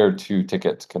glitter to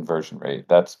tickets conversion rate?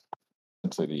 That's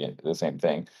essentially the same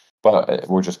thing, but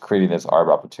we're just creating this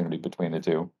arb opportunity between the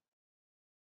two.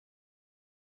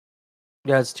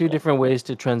 Yeah, it's two different ways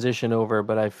to transition over,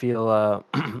 but I feel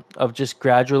of just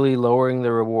gradually lowering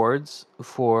the rewards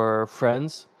for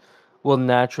friends will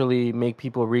naturally make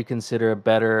people reconsider a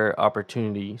better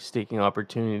opportunity, staking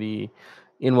opportunity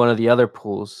in one of the other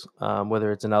pools,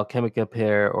 whether it's an Alchemica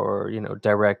pair or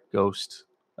direct Ghost,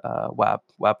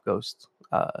 WAP Ghost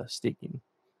staking.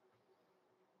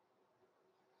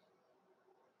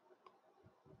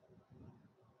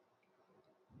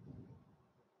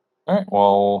 All right.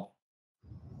 Well,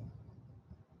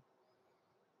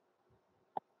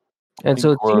 And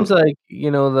so it we're seems like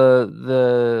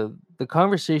the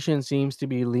conversation seems to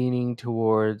be leaning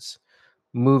towards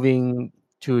moving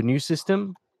to a new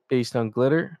system based on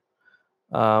glitter.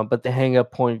 But the hang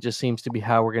up point just seems to be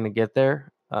how we're going to get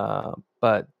there.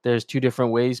 But there's two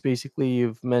different ways, basically,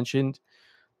 you've mentioned.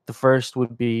 The first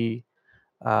would be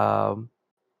um,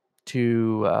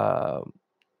 to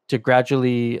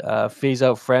gradually phase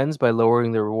out friends by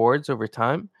lowering the rewards over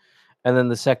time. And then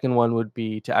the second one would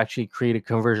be to actually create a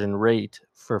conversion rate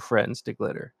for friends to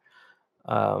glitter.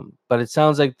 But it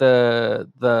sounds like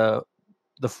the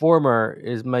former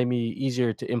is maybe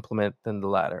easier to implement than the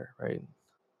latter, right?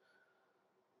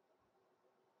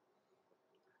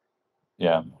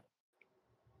 yeah.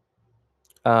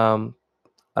 Um,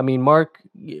 I mean, Mark,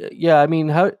 yeah, I mean,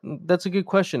 how that's a good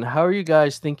question. How are you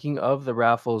guys thinking of the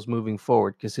raffles moving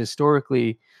forward? Because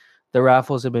historically, the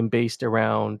raffles have been based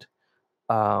around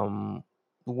um,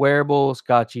 wearables,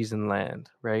 gotchis, and land,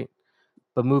 right?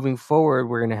 But moving forward,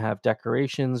 we're going to have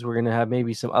decorations. We're going to have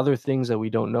maybe some other things that we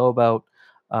don't know about.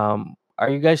 Are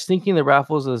you guys thinking the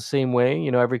raffles are the same way?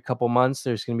 Every couple months,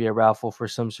 there's going to be a raffle for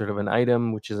some sort of an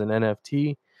item, which is an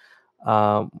NFT.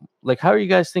 Like, how are you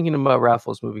guys thinking about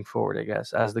raffles moving forward, I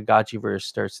guess, as the Gotchiverse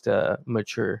starts to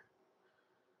mature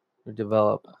or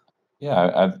develop?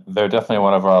 Yeah, they're definitely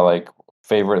one of our like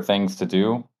favorite things to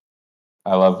do.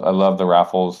 I love the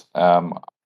raffles.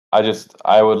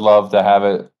 I would love to have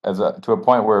it to a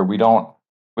point where we don't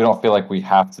feel like we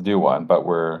have to do one, but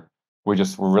we're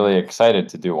really excited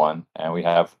to do one, and we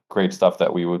have great stuff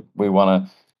that we want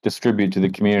to distribute to the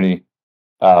community,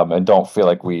 and don't feel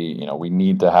like we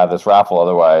need to have this raffle,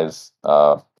 otherwise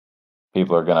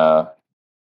people are gonna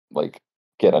like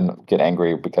get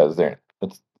angry because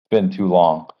it's been too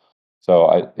long.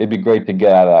 So it'd be great to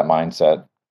get out of that mindset.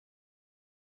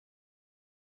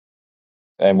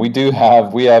 And we're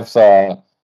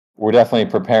definitely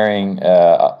preparing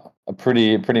a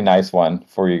pretty nice one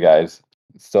for you guys.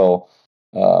 Still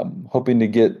hoping to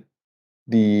get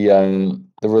the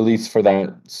release for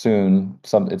that soon.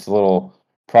 It's a little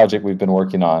project we've been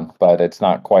working on, but it's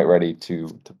not quite ready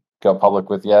to go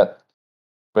public with yet.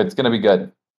 But it's going to be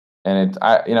good. And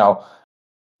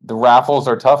the raffles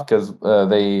are tough because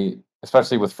they,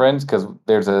 especially with friends, because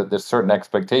there's certain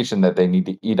expectation that they need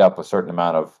to eat up a certain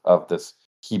amount of this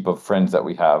heap of friends that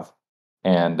we have,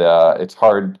 and it's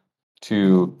hard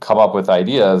to come up with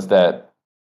ideas that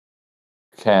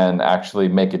can actually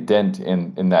make a dent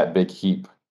in that big heap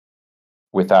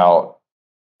without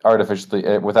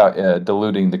without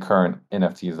diluting the current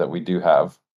NFTs that we do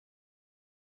have.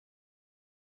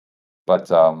 But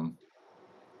That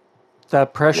yeah,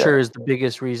 pressure is the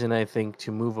biggest reason I think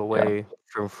to move yeah, away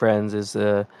from friends is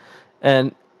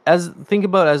and as think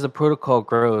about as the protocol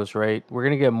grows, right? We're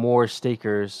gonna get more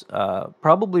stakers,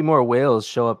 probably more whales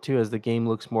show up too as the game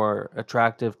looks more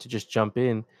attractive to just jump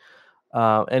in.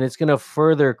 And it's going to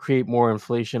further create more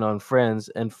inflation on friends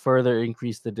and further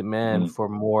increase the demand mhm, for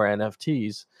more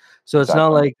NFTs. So it's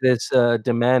not exactly. like this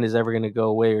demand is ever going to go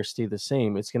away or stay the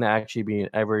same. It's going to actually be an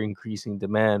ever increasing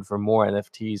demand for more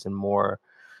NFTs and more,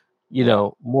 Yeah.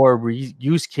 more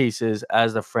use cases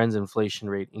as the friends inflation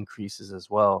rate increases as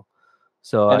well.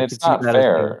 So And I it's could see not that as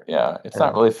being, fair. Yeah, it's yeah.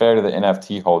 not really fair to the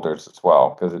NFT holders as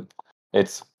well, because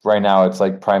it's right now it's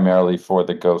like primarily for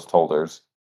the ghost holders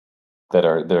that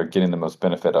are getting the most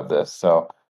benefit of this. So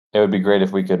it would be great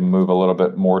if we could move a little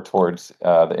bit more towards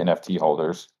the NFT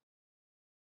holders.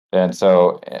 And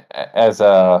so as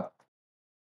a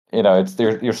it's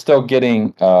you're still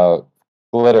getting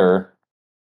glitter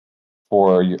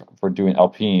for doing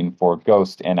Alpine for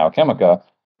Ghost and Alchemica,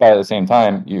 but at the same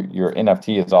time, your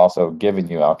NFT is also giving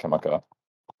you Alchemica.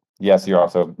 yes, you're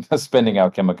also spending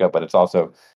Alchemica, but it's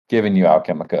also giving you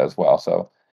Alchemica as well. So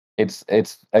it's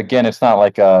again, it's not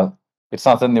like it's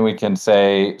not something we can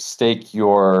say stake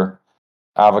your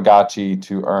Aavegotchi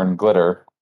to earn glitter.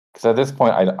 Because at this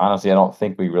point, I don't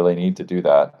think we really need to do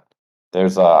that. I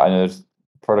know there's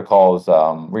protocols.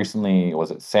 Recently,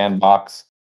 was it Sandbox?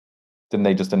 Didn't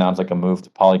they just announce like a move to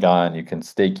Polygon? You can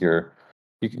stake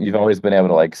you've always been able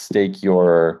to like stake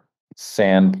your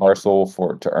sand parcel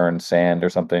to earn sand or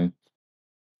something.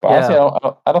 But honestly,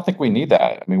 Yeah. I don't think we need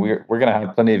that. I mean, we're gonna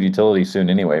have plenty of utility soon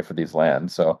anyway for these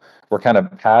lands, so we're kind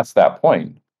of past that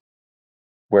point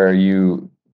where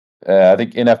I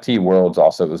think NFT Worlds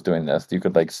also was doing this. You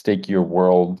could like stake your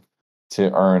world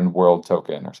to earn world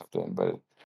token or something. But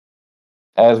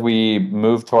as we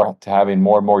move to having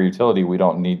more and more utility, we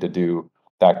don't need to do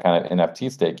that kind of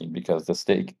NFT staking because the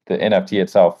NFT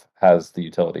itself has the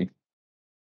utility.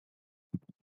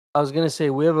 I was gonna say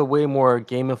we have a way more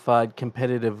gamified,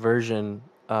 competitive version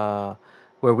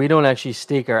where we don't actually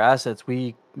stake our assets.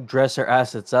 We dress our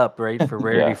assets up, right, for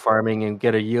rarity Yeah. farming and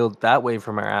get a yield that way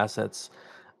from our assets.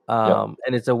 Yep.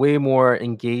 And it's a way more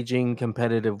engaging,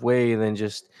 competitive way than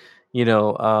just,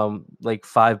 like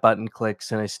 5 button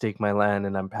clicks and I stake my land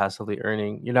and I'm passively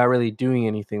earning. You're not really doing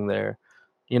anything there.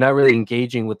 You're not really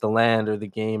engaging with the land or the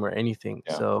game or anything.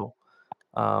 Yeah. So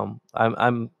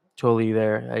I'm totally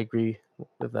there. I agree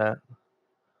with that.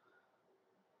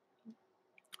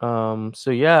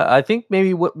 So yeah, I think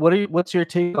maybe what's your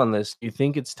take on this? Do you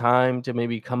think it's time to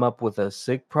maybe come up with a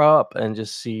sig prop and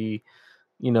just see,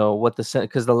 what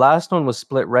because the last one was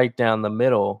split right down the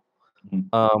middle.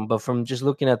 Mhm. But from just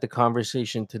looking at the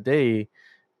conversation today,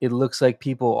 it looks like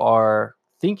people are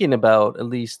thinking about at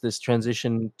least this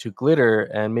transition to glitter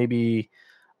and maybe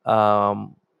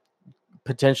um,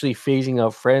 potentially phasing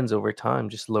out friends over time,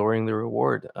 just lowering the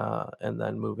reward and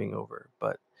then moving over.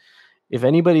 But if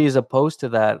anybody is opposed to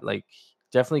that, like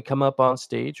definitely come up on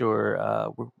stage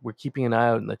or we're keeping an eye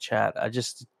out in the chat.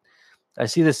 I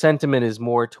see the sentiment is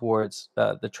more towards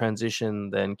the transition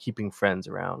than keeping friends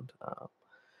around.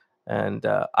 And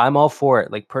I'm all for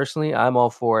it. Like personally, I'm all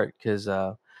for it because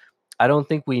I don't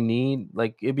think we need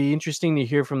like it'd be interesting to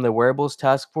hear from the wearables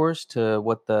task force to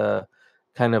what the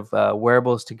kind of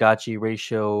wearables to gachi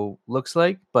ratio looks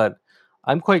like. But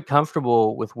I'm quite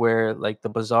comfortable with where like the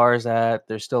bazaar is at.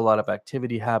 There's still a lot of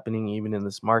activity happening even in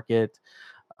this market.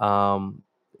 Um,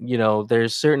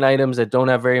 there's certain items that don't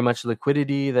have very much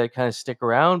liquidity that kind of stick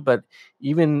around, but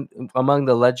even among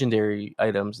the legendary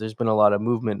items, there's been a lot of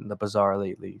movement in the bazaar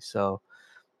lately. So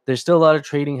there's still a lot of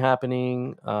trading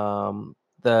happening.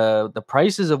 The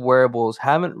prices of wearables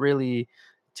haven't really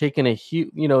taken a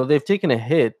huge, they've taken a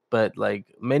hit, but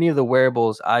like many of the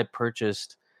wearables I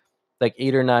purchased like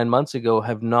 8 or 9 months ago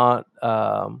have not.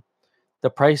 The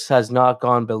price has not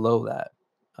gone below that.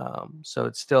 So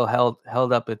it's still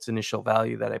held up its initial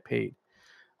value that I paid.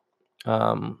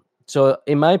 So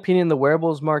in my opinion, the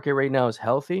wearables market right now is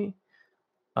healthy.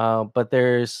 But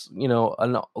there's,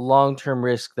 a long-term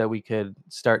risk that we could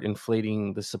start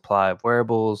inflating the supply of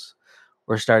wearables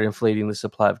or start inflating the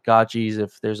supply of gotchis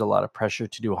if there's a lot of pressure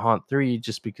to do Haunt 3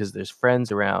 just because there's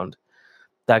friends around.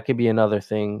 That could be another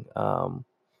thing.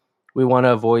 We want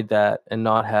to avoid that and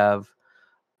not have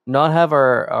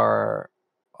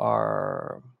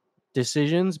our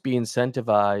decisions be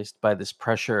incentivized by this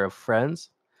pressure of friends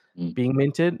Mm. being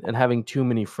minted and having too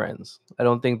many friends. I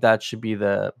don't think that should be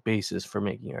the basis for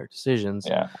making our decisions,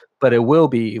 Yeah. but it will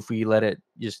be if we let it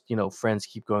just, friends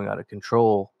keep going out of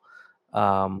control.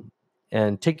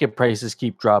 And ticket prices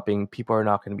keep dropping. People are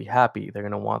not going to be happy. They're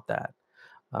going to want that.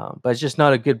 But it's just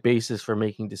not a good basis for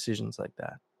making decisions like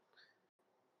that.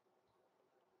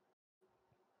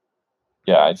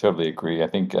 Yeah, I totally agree. I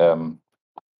think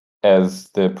as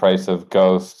the price of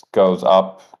Ghost goes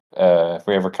up, if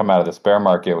we ever come out of this bear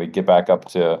market, we get back up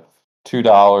to $2,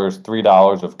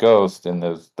 $3 of Ghost, and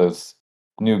those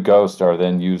new Ghosts are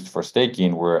then used for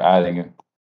staking. We're adding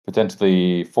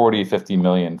potentially 40, 50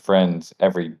 million friends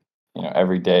every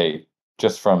day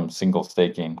just from single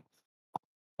staking.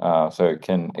 So it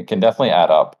can definitely add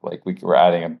up. Like we're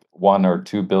adding 1 or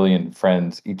 2 billion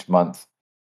friends each month,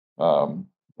 um,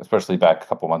 especially back a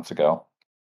couple months ago.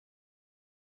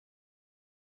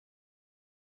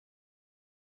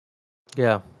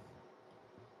 Yeah.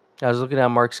 I was looking at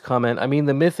Mark's comment. I mean,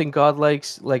 the myth and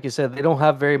godlikes, like you said, they don't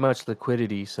have very much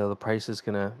liquidity, so the price is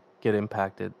gonna get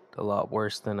impacted a lot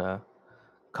worse than a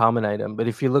common item. But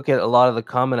if you look at a lot of the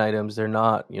common items, they're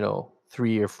not,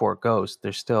 3 or 4 ghosts.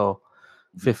 They're still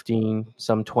 15,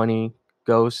 some 20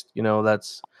 ghosts.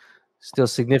 That's still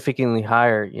significantly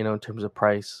higher, in terms of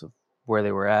price of where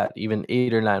they were at even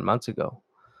 8 or 9 months ago.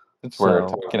 Since we're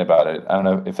So talking about it, I don't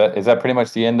know if that is that pretty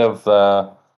much the end of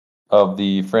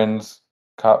the Friends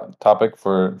topic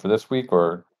for this week,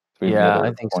 or do we have any yeah, I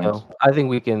other think points? so. I think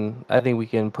we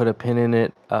can put a pin in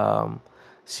it.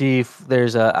 See if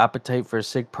there's a appetite for a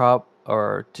sig prop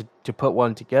or to put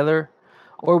one together,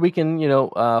 or we can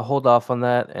hold off on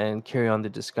that and carry on the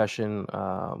discussion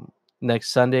next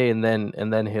Sunday, and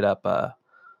then hit up a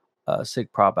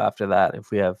sig prop after that if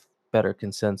we have better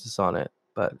consensus on it.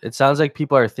 But it sounds like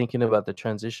people are thinking about the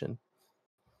transition.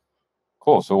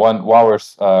 Cool. So while we're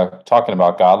talking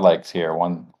about godlikes here,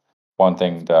 one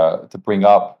thing to bring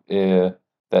up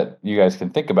that you guys can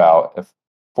think about if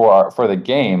for the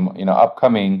game,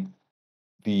 upcoming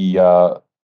the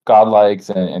godlikes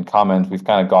and commons, we've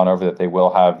kind of gone over that they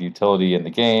will have utility in the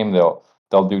game.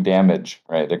 They'll do damage,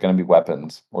 right? They're going to be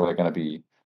weapons, or they're going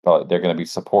to be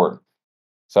support.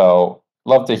 So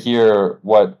love to hear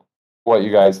what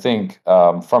you guys think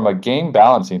from a game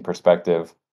balancing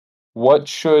perspective. What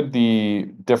should the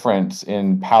difference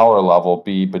in power level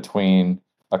be between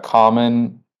a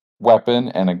common weapon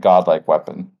and a godlike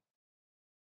weapon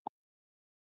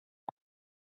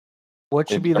What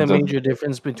in should be the terms of major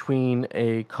difference between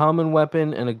a common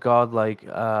weapon and a godlike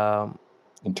weapon?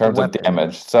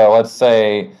 damage? So let's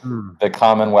say Hmm. the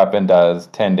common weapon does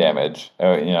 10 damage.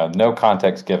 No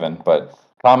context given, but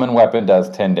common weapon does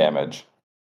 10 damage.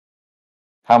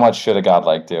 How much should a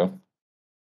godlike do?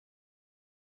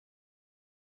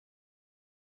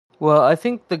 Well, I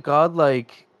think the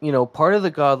godlike, part of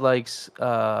the godlike's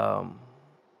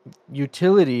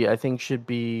utility, I think, should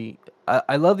be.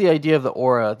 I love the idea of the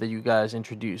aura that you guys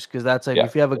introduced, because that's like, Yeah.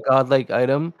 if you have a godlike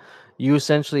item, you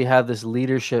essentially have this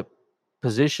leadership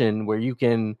position where you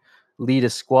can lead a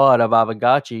squad of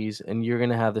Avagachis, and you're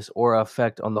gonna have this aura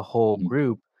effect on the whole Mhm.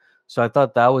 group. So I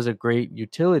thought that was a great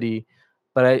utility.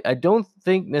 But I don't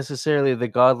think necessarily the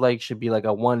godlike should be like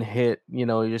a one hit, you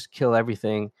just kill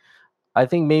everything. I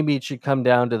think maybe it should come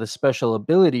down to the special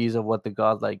abilities of what the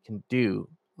godlike can do.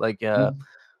 Like Mhm.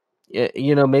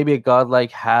 maybe a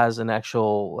godlike has an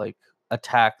actual like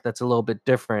attack that's a little bit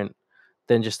different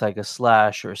than just like a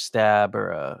slash or a stab,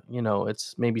 or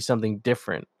it's maybe something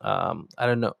different. I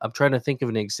don't know. I'm trying to think of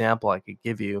an example I could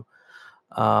give you.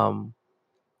 Um,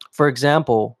 for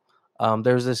example,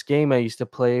 there's this game I used to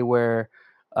play where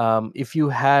if you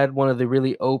had one of the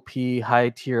really OP high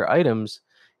tier items,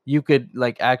 you could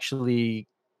like actually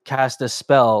cast a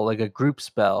spell, like a group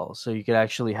spell. So you could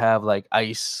actually have like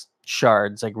ice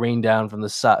shards like rain down from the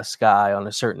sky on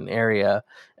a certain area,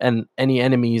 and any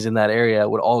enemies in that area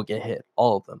would all get hit,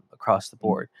 all of them across the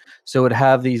board. So it would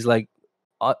have these like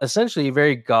essentially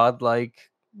very godlike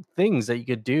things that you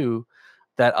could do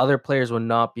that other players would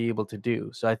not be able to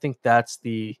do. So I think that's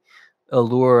the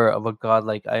allure of a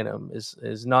godlike item,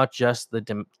 is not just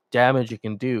the damage it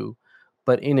can do,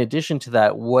 but in addition to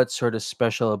that, what sort of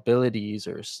special abilities,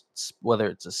 or whether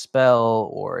it's a spell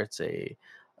or it's a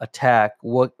attack,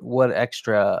 what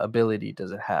extra ability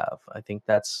does it have? I think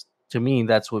that's, to me,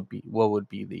 that's what would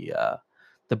be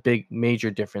the big major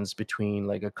difference between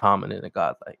like a common and a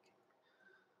godlike.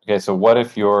 Okay, so what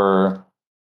if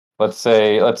let's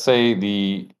say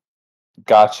the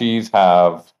gotchis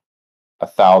have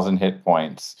 1,000 hit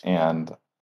points, and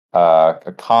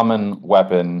a common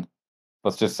weapon,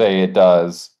 let's just say it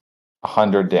does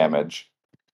 100 damage.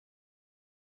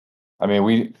 I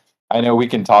mean, I know we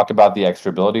can talk about the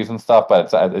extra abilities and stuff,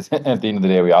 but at the end of the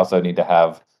day, we also need to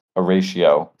have a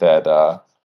ratio that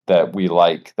we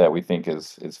like, that we think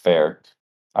is fair.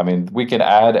 I mean, we can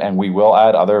add, and we will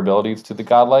add other abilities to the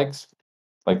godlikes,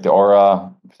 like the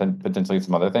aura, potentially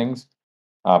some other things.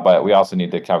 But we also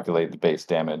need to calculate the base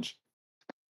damage.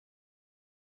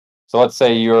 So let's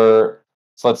say you're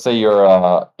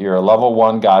a level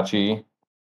 1 gotchi.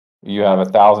 You have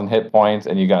 1,000 hit points,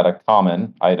 and you got a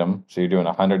common item, so you're doing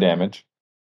 100 damage.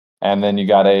 And then you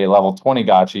got a level 20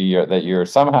 gotchi that you're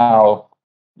somehow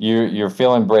you're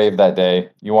feeling brave that day.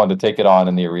 You wanted to take it on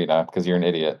in the arena because you're an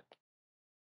idiot.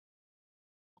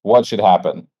 What should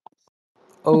happen?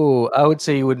 Oh, I would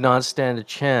say you would not stand a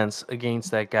chance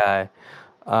against that guy.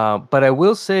 But I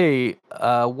will say,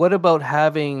 what about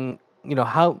having,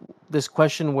 how this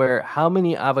question where how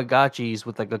many Avagachis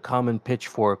with like a common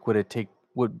pitchfork would it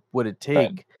Right.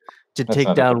 take to That's take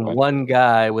another good down point. one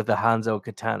guy with a Hanzo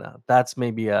katana? That's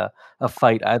maybe a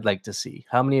fight I'd like to see.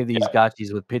 How many of these Yeah.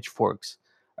 gachis with pitchforks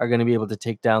are going to be able to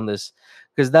take down this?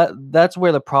 Because that's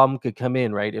where the problem could come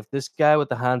in, right? If this guy with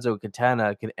the Hanzo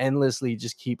katana can endlessly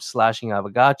just keep slashing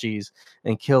Avagachis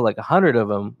and kill like 100 of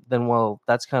them, then, well,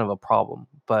 that's kind of a problem.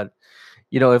 But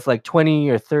if like 20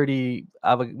 or 30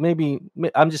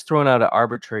 I'm just throwing out an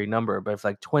arbitrary number, but if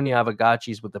like 20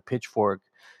 Avagachis with a pitchfork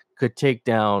could take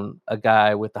down a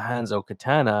guy with the Hanzo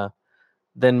Katana,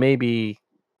 then maybe,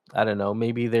 I don't know,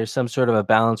 maybe there's some sort of a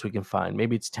balance we can find.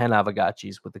 Maybe it's 10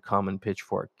 Avagachis with the common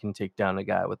pitchfork can take down a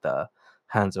guy with the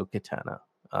Hanzo Katana.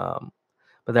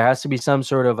 But there has to be some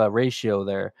sort of a ratio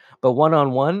there. But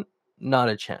one-on-one, not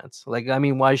a chance. Like, I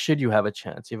mean, why should you have a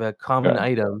chance? You have a common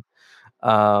item,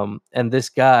 and this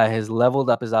guy has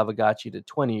leveled up his Avagachi to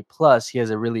 20, plus he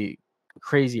has a really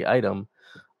crazy item.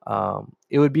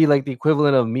 It would be like the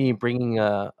equivalent of me bringing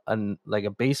like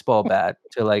a baseball bat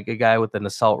to like a guy with an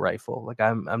assault rifle. Like,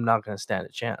 I'm not going to stand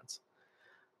a chance.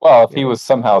 Well, if he was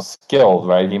somehow skilled,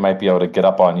 right, he might be able to get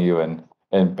up on you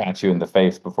and bat you in the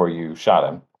face before you shot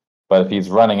him. But if he's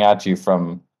running at you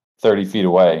from 30 feet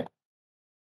away,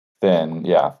 then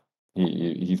yeah,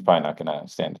 he's probably not going to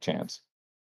stand a chance.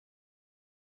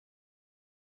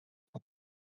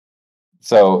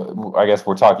 So I guess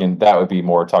that would be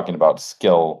more talking about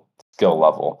skill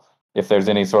level. If there's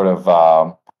any sort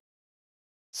of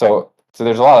so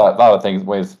there's a lot of things,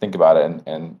 ways to think about it,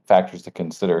 and factors to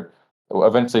consider.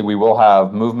 Eventually, we will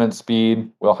have movement speed,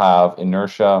 we'll have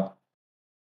inertia,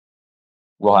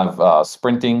 we'll have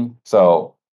sprinting.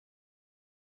 So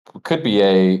could be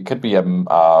a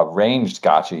ranged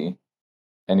Gachi,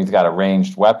 and he's got a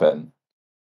ranged weapon,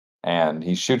 and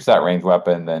he shoots that ranged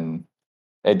weapon, then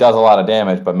it does a lot of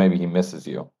damage, but maybe he misses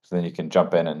you. So then you can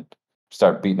jump in and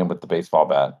start beating him with the baseball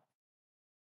bat.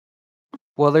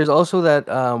 Well, there's also that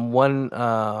one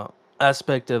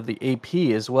aspect of the AP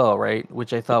as well, right?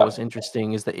 Which I thought was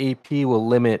interesting, is the AP will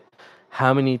limit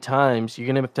how many times you're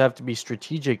gonna have to be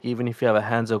strategic. Even if you have a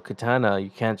Hanzo Katana, you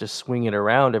can't just swing it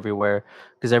around everywhere,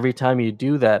 because every time you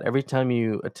do that, every time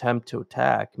you attempt to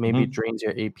attack, maybe it drains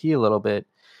your AP a little bit,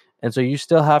 and so you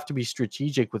still have to be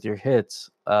strategic with your hits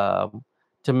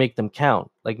to make them count.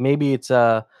 Like, maybe it's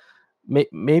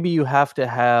maybe you have to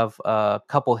have a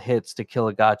couple hits to kill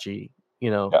a Gachi,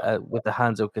 with the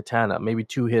Hanzo Katana, maybe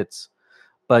 2 hits,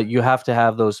 but you have to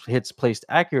have those hits placed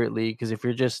accurately, because if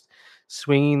you're just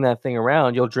swinging that thing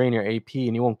around, you'll drain your AP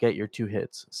and you won't get your 2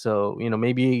 hits. So,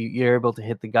 maybe you're able to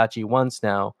hit the Gachi once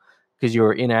now because you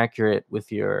were inaccurate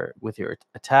with your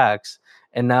attacks,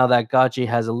 and now that Gachi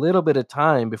has a little bit of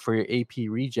time before your AP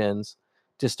regens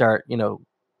to start,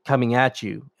 coming at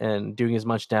you and doing as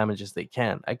much damage as they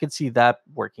can. I could see that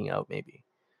working out maybe.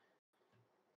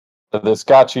 This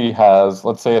Gachi has,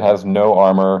 let's say it has no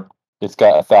armor, it's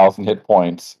got 1,000 hit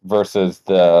points versus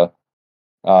the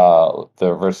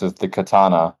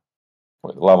katana,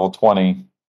 level 20.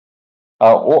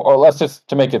 Or let's just,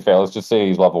 to make it fair, let's just say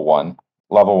he's level 1.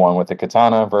 Level 1 with the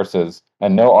katana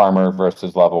and no armor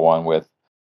versus level 1 with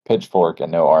pitchfork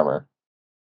and no armor.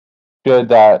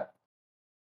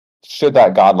 Should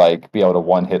that godlike be able to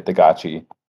one hit the Gachi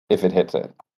if it hits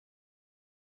it?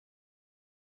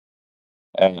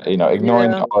 And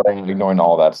ignoring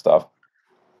all that stuff.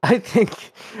 I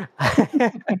think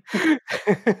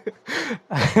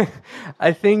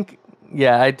I think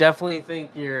yeah, I definitely think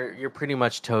you're pretty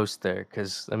much toast there,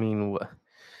 cuz I mean,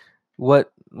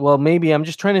 well, maybe I'm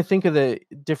just trying to think of the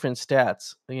different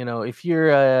stats. If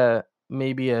you're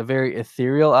maybe a very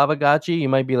ethereal Avagachi, you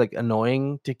might be like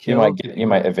annoying to kill. You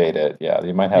might evade it. Yeah,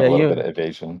 you might have a little bit of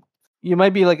evasion. You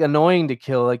might be like annoying to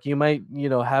kill. Like, you might,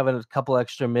 have a couple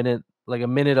extra minute, like a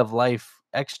minute of life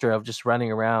extra of just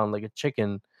running around like a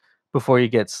chicken before you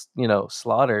get,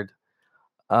 slaughtered.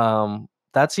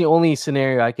 That's the only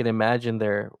scenario I can imagine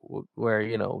there where,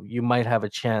 you might have a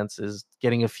chance, is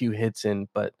getting a few hits in.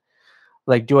 But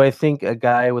like, do I think a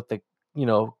guy with the,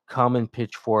 common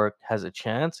pitchfork has a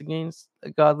chance against a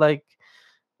godlike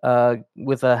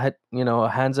with a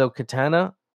Hanzo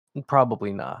Katana?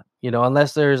 Probably not.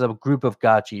 Unless there's a group of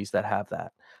gachis that have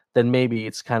that, then maybe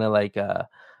it's kind of like a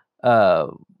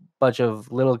bunch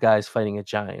of little guys fighting a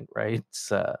giant, right?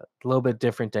 It's a little bit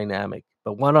different dynamic.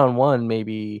 But one-on-one,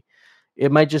 maybe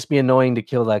it might just be annoying to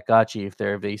kill that gachi if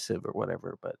they're evasive or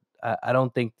whatever. But I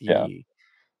don't think I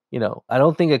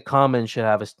don't think a common should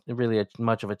have really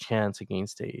much of a chance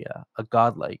against a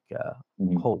godlike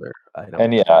holder item.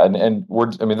 And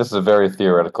this is a very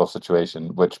theoretical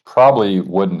situation, which probably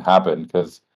wouldn't happen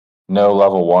because no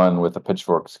level 1 with a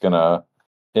pitchfork is gonna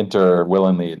enter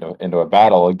willingly into a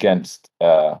battle against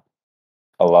a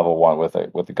level 1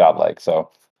 with a godlike.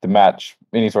 So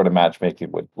any sort of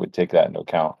matchmaking would take that into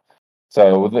account.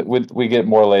 So we get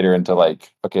more later into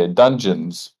like, okay,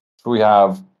 dungeons. So we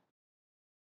have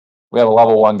a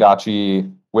level 1 gachi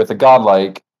with a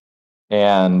godlike,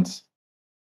 and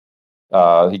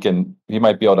he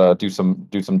might be able to do some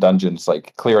dungeons,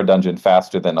 like clear a dungeon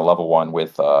faster than a level 1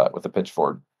 with a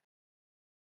pitchfork.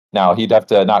 Now he'd have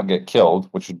to not get killed,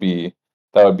 which would be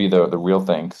the real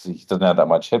thing, because he doesn't have that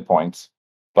much hit points.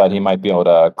 but he might be able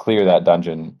to clear that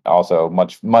dungeon also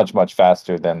much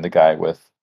faster than the guy with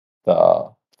the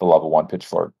level 1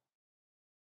 pitchfork.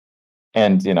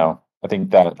 And I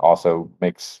think that also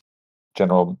makes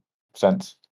general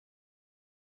sense.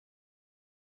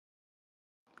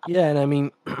 Yeah, and I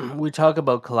mean, we talk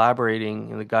about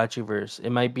collaborating in the Gotchiverse. It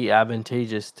might be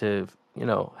advantageous to,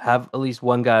 have at least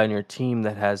one guy on your team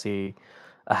that has a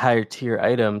higher tier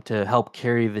item to help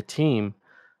carry the team,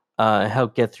 and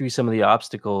help get through some of the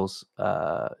obstacles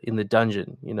in the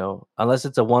dungeon. Unless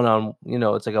it's a one on,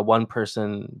 it's like a one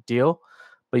person deal.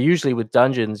 But usually with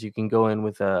dungeons, you can go in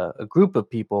with a group of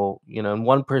people, and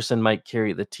one person might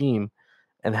carry the team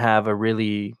and have a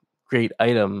really great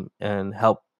item and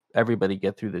help everybody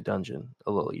get through the dungeon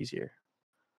a little easier.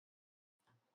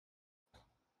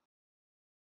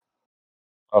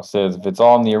 Says if it's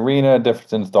all in the arena,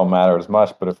 differences don't matter as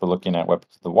much. But if we're looking at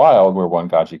Weapons of the Wild, where one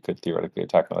Gachi could theoretically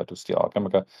attack an Electro Steel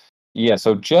Alchemica, yeah.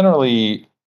 So generally,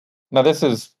 now this.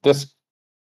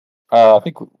 I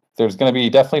think there's going to be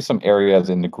definitely some areas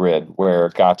in the grid where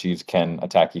Gachis can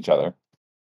attack each other.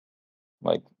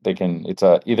 Like they can.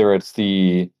 Either it's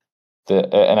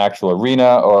an actual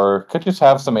arena, or could just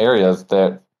have some areas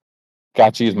that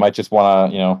Gachis might just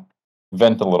want to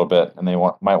vent a little bit, and they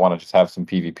might want to just have some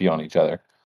PvP on each other.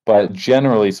 But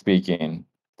generally speaking,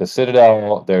 the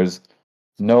Citadel, there's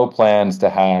no plans to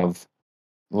have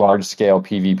large scale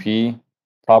PvP.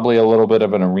 Probably a little bit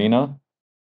of an arena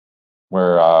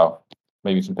where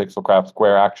maybe some pixel craft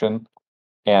square action.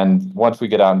 And once we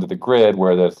get out into the grid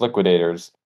where there's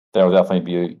liquidators, there will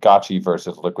definitely be Gachi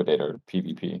versus liquidator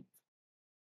PvP.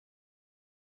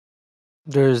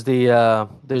 There's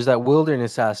there's that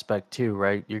wilderness aspect too,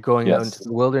 right? You're going out into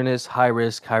the wilderness, high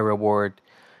risk, high reward.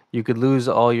 You could lose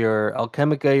all your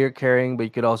Alchemica you're carrying, but you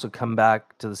could also come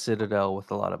back to the Citadel with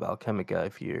a lot of Alchemica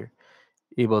if you're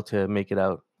able to make it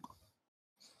out.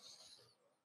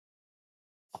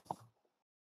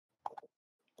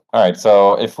 All right,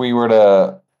 so if we were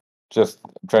to just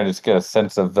try to just get a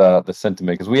sense of the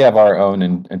sentiment, because we have our own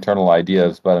internal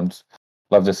ideas, but I'm just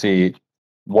love to see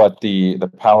what the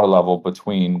power level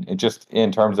between just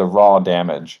in terms of raw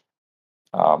damage,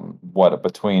 what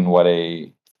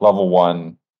a level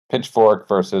 1 pitchfork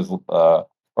versus or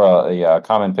a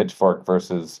common pitchfork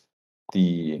versus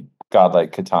the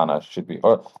godlike katana should be.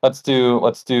 Or let's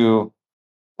do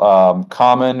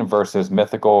common versus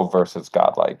mythical versus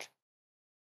godlike.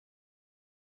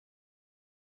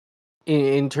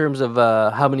 In terms of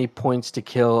how many points to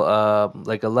kill,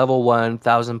 like a level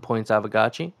 1,000 points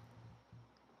Avagachi?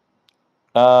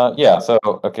 Yeah. So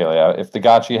okay, yeah. If the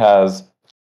Gachi has,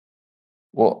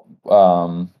 well,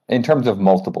 in terms of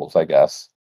multiples, I guess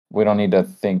we don't need to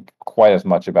think quite as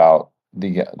much about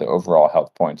the overall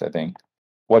health points. I think.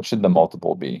 What should the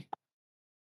multiple be?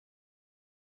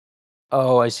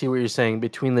 Oh, I see what you're saying.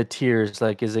 Between the tiers,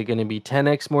 like, is it going to be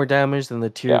 10x more damage than the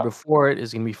tier before it?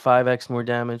 Is it going to be 5x more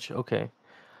damage? Okay.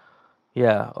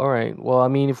 Yeah. All right. Well, I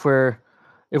mean, if we're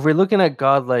looking at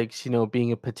godlikes,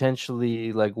 being a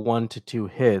potentially like 1 to 2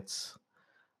 hits,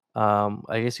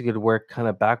 I guess you could work kind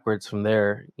of backwards from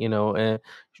there. And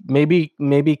maybe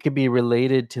it could be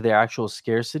related to the actual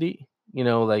scarcity.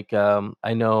 Like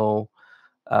I know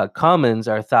commons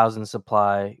are 1,000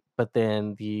 supply, but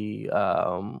then the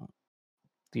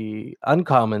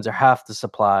uncommons are half the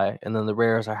supply, and then the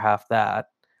rares are half that.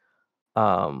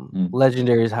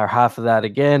 Legendaries are half of that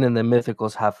again, and the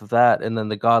mythicals half of that, and then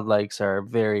the godlikes are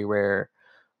very rare,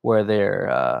 where they're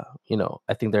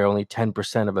I think they're only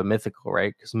 10% of a mythical,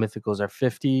 right? Because mythicals are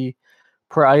 50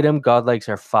 per item, godlikes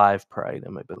are 5 per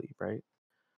item, I believe, right?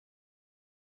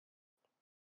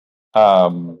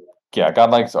 Yeah,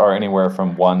 godlikes are anywhere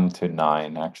from 1 to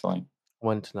 9, actually.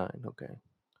 1 to 9, okay.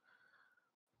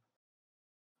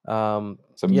 So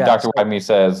Dr. Wagme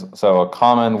says, so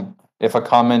if a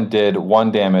common did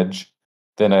 1 damage,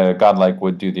 then a godlike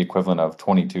would do the equivalent of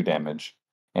 22 damage,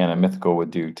 and a mythical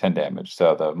would do 10 damage.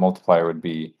 So the multiplier would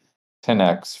be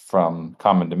 10x from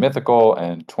common to mythical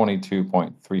and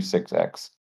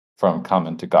 22.36x from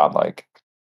common to godlike.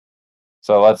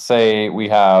 So let's say we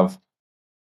have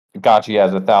Gachi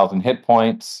has 1,000 hit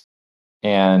points,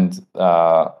 and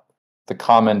the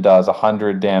common does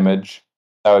 100 damage.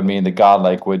 That would mean the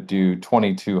godlike would do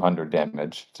 2,200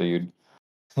 damage. So you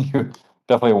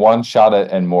definitely one shot it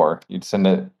and more. You'd send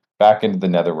it back into the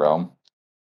nether realm.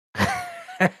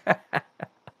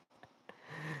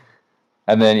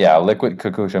 And then Liquid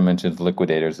Kakusha mentions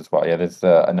liquidators as well. Yeah, that's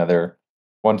another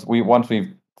once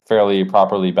we've fairly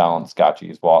properly balanced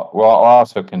Gachis, we're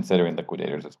also considering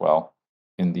liquidators as well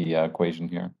in the equation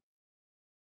here.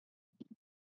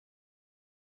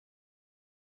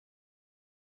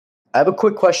 I have a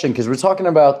quick question because we're talking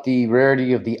about the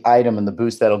rarity of the item and the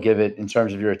boost that'll give it in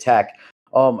terms of your attack.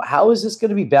 How is this going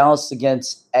to be balanced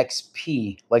against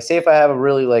XP? Like, say if I have a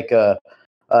really like a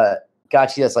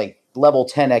gotcha that's like level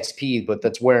 10 XP, but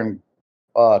that's wearing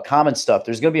common stuff.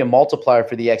 There's going to be a multiplier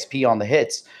for the XP on the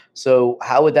hits. So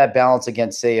how would that balance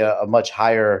against, say, a much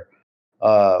higher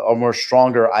or more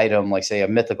stronger item, like say a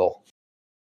mythical?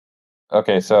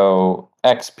 Okay, so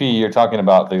XP, you're talking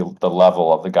about the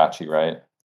level of the gachi, right?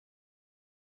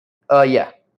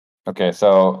 Yeah. Okay,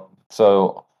 so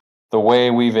the way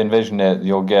we've envisioned it,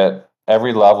 you'll get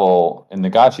every level in the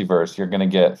Gachiverse, you're gonna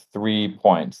get 3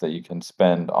 points that you can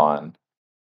spend on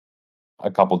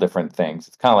a couple different things.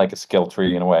 It's kind of like a skill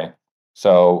tree in a way.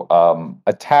 So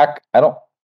attack, I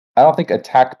don't think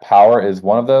attack power is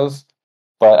one of those,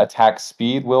 but attack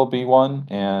speed will be one.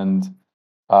 And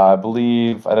I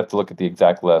believe I'd have to look at the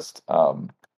exact list.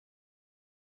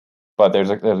 But there's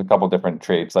a couple different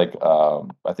traits like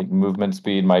I think movement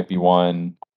speed might be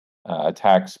one,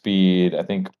 attack speed. I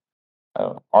think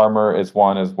armor is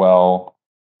one as well.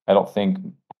 I don't think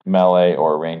melee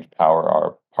or range power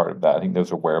are part of that. I think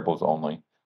those are wearables only.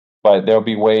 But there'll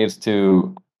be ways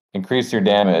to increase your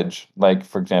damage, like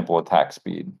for example, attack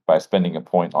speed by spending a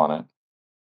point on it.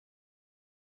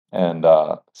 And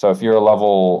so if you're a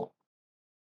level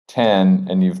 10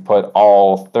 and you've put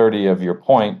all 30 of your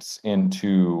points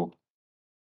into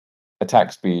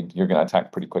attack speed, you're going to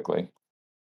attack pretty quickly.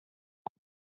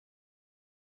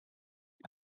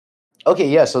 Okay,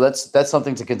 yeah. So that's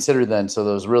something to consider then. So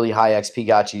those really high XP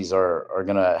gachis are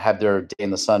gonna have their day in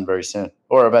the sun very soon,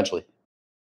 or eventually.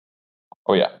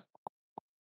 Oh yeah.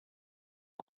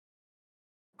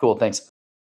 Cool. Thanks.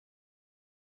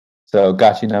 So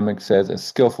Gachinomics says a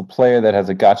skillful player that has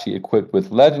a gachi equipped with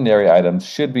legendary items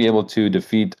should be able to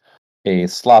defeat a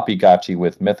sloppy gachi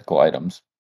with mythical items.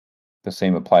 The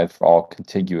same applies for all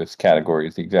contiguous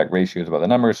categories. The exact ratios about the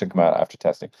numbers should come out after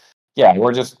testing. Yeah,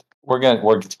 we're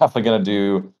definitely gonna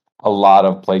do a lot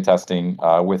of play testing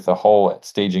with the whole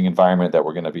staging environment that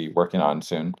we're gonna be working on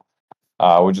soon.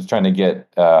 We're just trying to get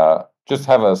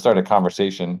start a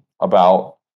conversation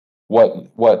about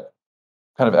what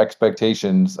kind of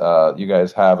expectations you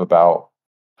guys have about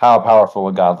how powerful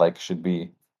a godlike should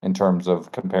be in terms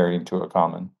of comparing to a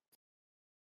common.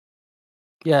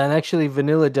 Yeah, and actually,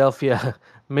 Vanilla Delphia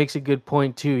makes a good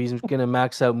point too. He's gonna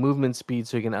max out movement speed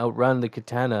so he can outrun the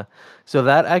katana. So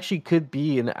that actually could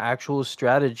be an actual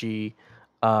strategy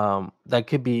that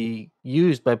could be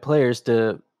used by players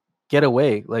to get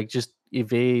away, like just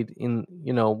evade.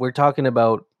 We're talking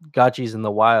about gachis in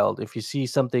the wild. If you see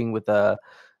something with a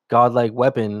godlike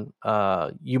weapon,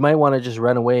 you might want to just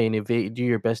run away and evade. Do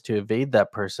your best to evade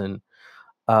that person,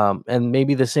 and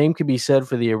maybe the same could be said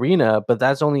for the arena, but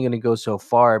that's only going to go so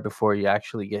far before you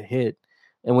actually get hit.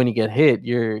 And when you get hit,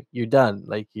 you're done.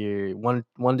 Like you're one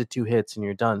to two hits and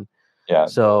you're done. Yeah.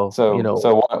 So So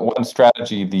one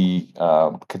strategy the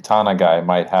katana guy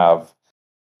might have,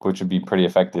 which would be pretty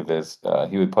effective, is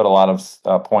he would put a lot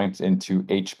of points into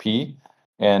HP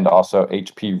and also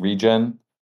HP regen.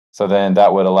 So then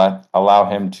that would allow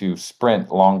him to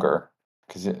sprint longer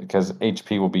because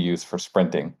HP will be used for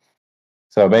sprinting.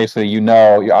 So basically, I'm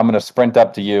going to sprint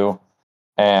up to you,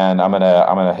 and I'm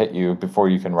gonna hit you before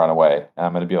you can run away. And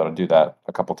I'm going to be able to do that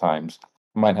a couple times.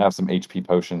 I might have some HP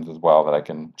potions as well that I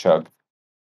can chug.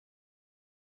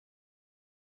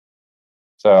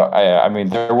 So I mean,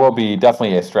 there will be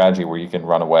definitely a strategy where you can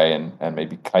run away and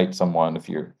maybe kite someone if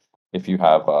you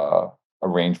have a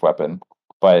ranged weapon,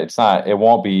 but it's not. It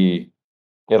won't be.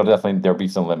 There'll be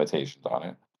some limitations on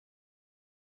it.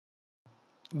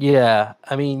 yeah,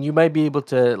 I mean, you might be able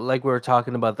to, like we were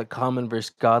talking about the common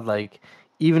versus godlike,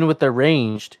 even with the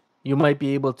ranged, you might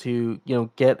be able to,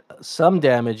 get some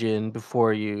damage in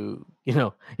before you're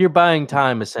buying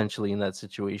time essentially in that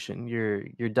situation.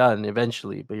 You're done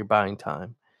eventually, but you're buying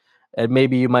time. And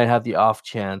maybe you might have the off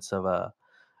chance of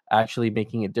actually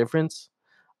making a difference.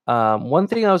 One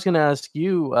thing I was going to ask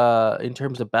you in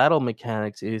terms of battle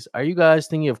mechanics is, are you guys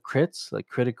thinking of crits, like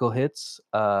critical hits,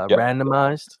 Yep.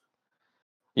 randomized?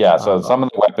 Yeah. So some of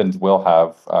the weapons will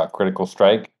have critical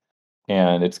strike,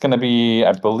 and it's going to be,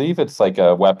 I believe, it's like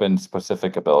a weapon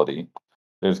specific ability.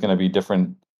 There's going to be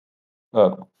different.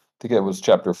 I think it was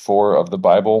chapter 4 of the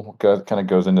Bible. Kind of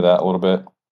goes into that a little bit.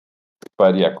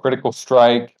 But yeah, critical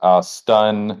strike,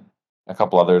 stun, a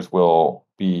couple others will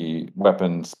be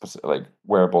weapon specific, like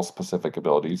wearable specific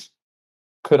abilities.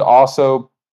 Could also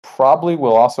Probably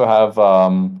will also have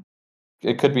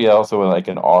it could be also like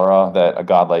an aura that a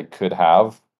godlike could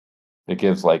have. It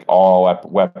gives like all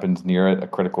weapons near it a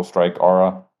critical strike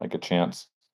aura, like a chance.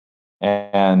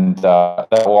 And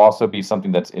that will also be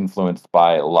something that's influenced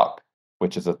by luck.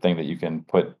 which is a thing that you can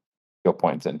put skill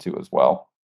points into as well.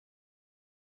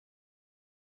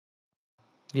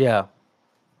 Yeah.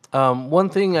 One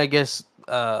thing I guess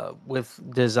with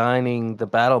designing the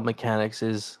battle mechanics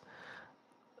is,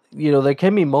 there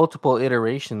can be multiple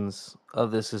iterations of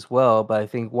this as well. But I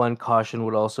think one caution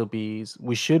would also be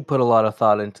we should put a lot of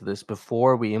thought into this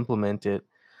before we implement it.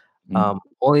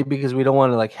 Only because we don't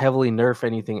want to like heavily nerf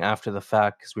anything after the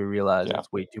fact because we realize Yeah.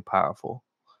 it's way too powerful.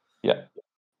 Yeah.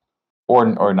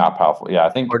 Or not powerful. Yeah, I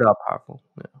think Or not powerful.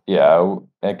 yeah,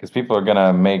 because people are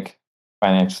gonna make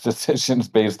financial decisions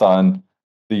based on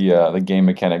the game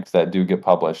mechanics that do get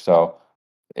published. So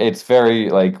it's very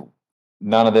like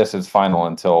none of this is final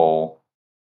until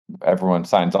everyone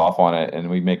signs off on it and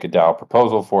we make a DAO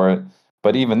proposal for it.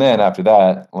 But even then, after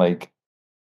that, like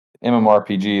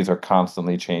MMORPGs are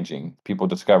constantly changing. People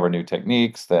discover new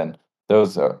techniques, then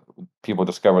people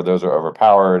discover those are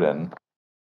overpowered, and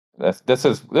this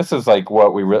is like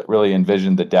what we really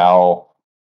envisioned the DAO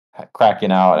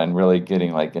cracking out and really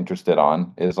getting like interested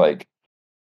on is like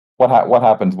what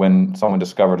happens when someone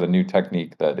discovers a new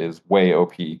technique that is way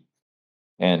OP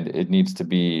and it needs to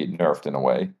be nerfed in a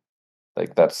way.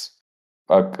 Like that's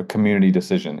a community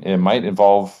decision. It might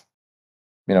involve,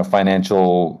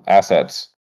 financial assets.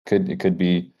 It could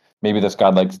be maybe this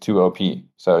god likes too OP,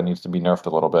 so it needs to be nerfed a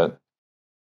little bit.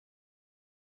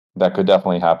 That could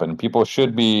definitely happen. People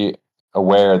should be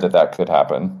aware that that could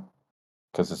happen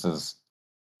because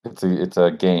it's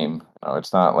a game.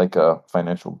 It's not like a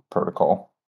financial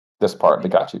protocol. This part, the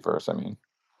Gachiverse, I mean.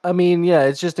 I mean, yeah,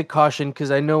 it's just a caution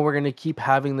because I know we're gonna keep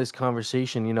having this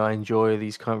conversation. I enjoy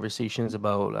these conversations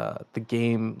about the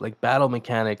game, like battle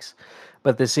mechanics,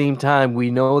 but at the same time, we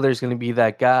know there's gonna be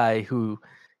that guy who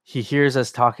he hears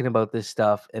us talking about this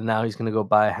stuff, and now he's gonna go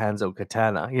buy a Hanzo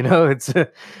katana. It's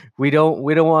we don't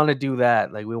want to do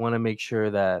that. Like we want to make sure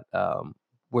that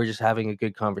we're just having a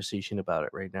good conversation about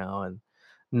it right now and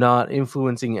not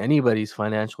influencing anybody's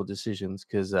financial decisions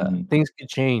because things could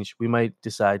change. We might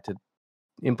decide to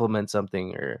implement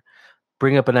something or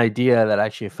bring up an idea that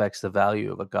actually affects the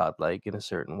value of a god like in a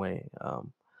certain way,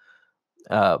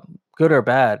 uh, good or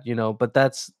bad, but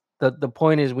that's the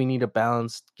point is we need a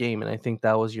balanced game. And I think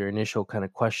that was your initial kind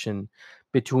of question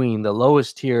between the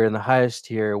lowest tier and the highest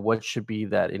tier. What should be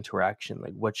that interaction,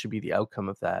 like what should be the outcome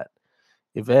of that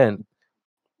event?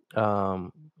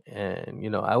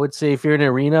 And I would say if you're in an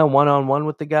arena one-on-one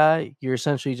with the guy, you're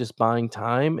essentially just buying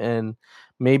time and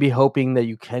maybe hoping that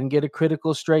you can get a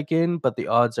critical strike in, but the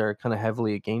odds are kind of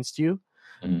heavily against you.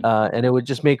 And it would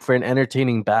just make for an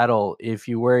entertaining battle if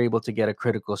you were able to get a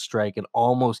critical strike and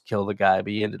almost kill the guy,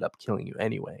 but he ended up killing you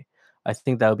anyway. I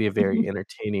think that would be a very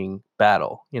entertaining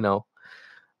battle.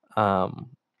 Um,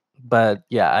 but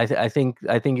yeah, I think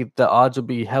the odds will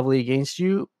be heavily against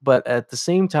you. But at the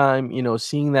same time,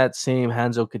 seeing that same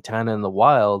Hanzo katana in the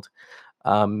wild,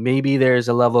 maybe there's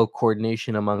a level of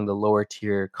coordination among the lower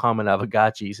tier common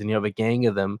Avagachis, and you have a gang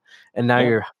of them, and now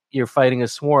Yeah. you're fighting a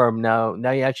swarm. Now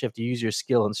you actually have to use your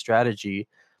skill and strategy.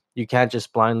 You can't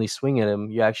just blindly swing at him.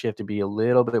 You actually have to be a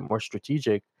little bit more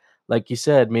strategic. Like you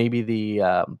said, maybe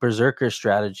the berserker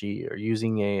strategy or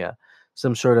using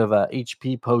some sort of a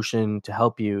HP potion to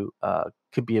help you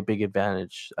could be a big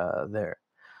advantage there.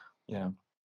 Yeah.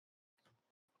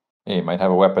 Yeah, you might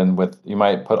have a weapon you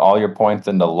might put all your points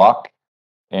into luck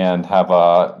and have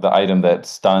the item that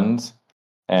stuns,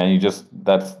 and you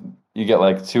get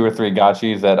like 2 or 3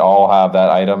 gachis that all have that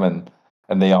item, and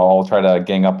they all try to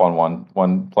gang up on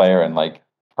one player and like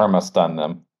perma stun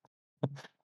them.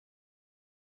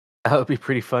 That would be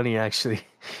pretty funny, actually.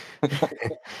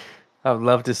 I would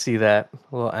love to see that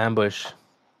a little ambush.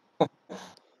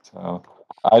 So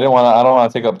I don't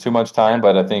want to take up too much time,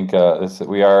 but I think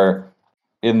we're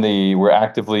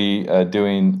actively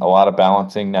doing a lot of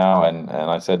balancing now, and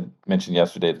I mentioned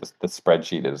yesterday the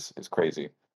spreadsheet is crazy,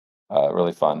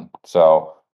 really fun.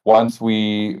 So once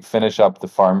we finish up the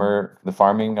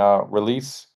farming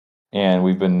release, and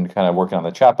we've been kind of working on the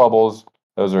chat bubbles,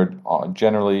 those are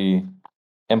generally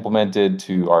implemented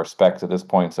to our specs at this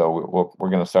point. So we're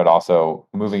going to start also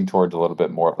moving towards a little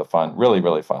bit more of the fun, really,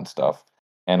 really fun stuff,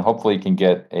 and hopefully can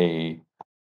get a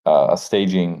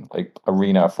staging like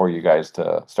arena for you guys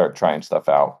to start trying stuff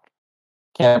out.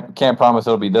 Can't promise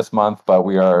it'll be this month, but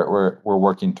we're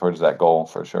working towards that goal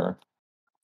for sure.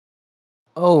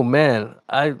 Oh man,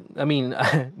 I mean,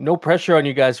 no pressure on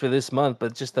you guys for this month,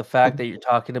 but just the fact that you're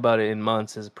talking about it in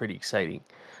months is pretty exciting.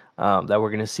 That we're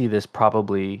going to see this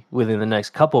probably within the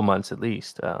next couple months at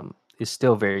least is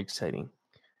still very exciting.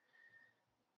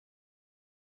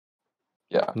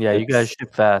 Yeah, Yeah, you guys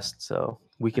ship fast, so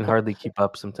we can hardly keep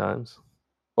up sometimes.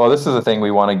 Well, this is the thing,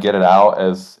 we want to get it out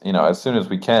as as soon as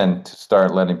we can to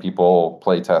start letting people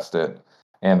play test it,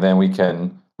 and then we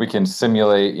can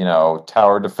simulate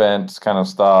tower defense kind of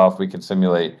stuff. We can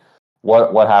simulate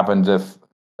what happens if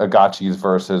a gotchis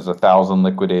versus 1,000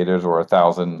 liquidators or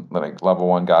 1,000 like level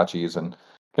one gotchis, and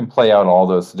can play out all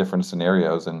those different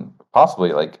scenarios, and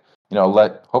possibly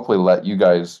hopefully let you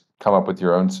guys come up with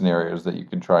your own scenarios that you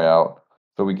can try out,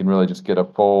 so we can really just get a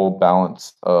full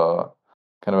balanced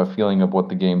kind of a feeling of what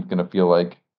the game's going to feel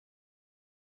like.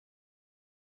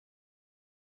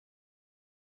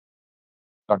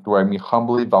 Dr. Wagme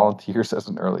humbly volunteers as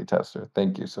an early tester.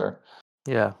 Thank you, sir.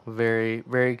 Yeah, very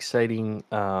very exciting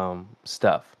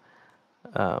stuff.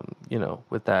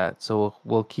 With that. So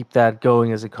we'll keep that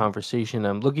going as a conversation.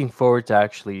 I'm looking forward to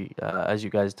actually, as you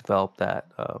guys develop that,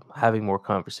 having more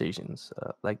conversations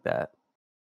like that.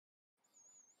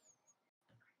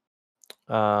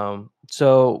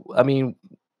 So I mean,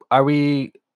 are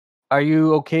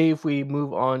you okay if we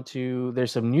move on to?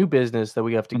 There's some new business that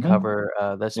we have to Mhm.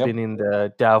 cover that's Yep. been in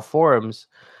the DAO forums,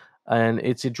 and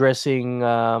it's addressing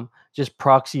just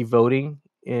proxy voting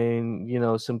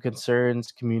and some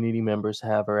concerns community members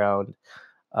have around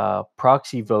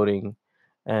proxy voting.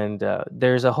 And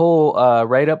there's a whole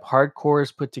write-up hard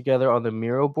course put together on the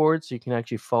Miro board, so you can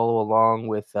actually follow along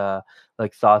with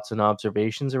like thoughts and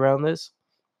observations around this.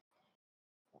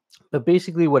 But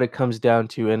basically, what it comes down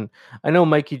to, and I know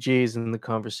Mikey J is in the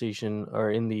conversation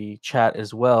or in the chat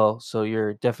as well, so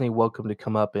you're definitely welcome to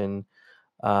come up and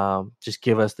just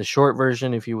give us the short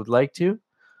version if you would like to.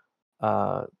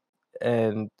 Uh,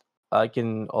 and I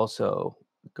can also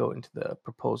go into the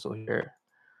proposal here.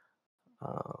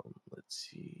 Let's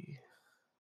see.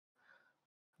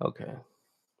 Okay.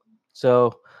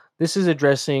 So this is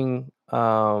addressing,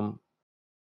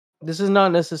 this is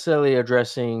not necessarily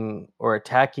addressing or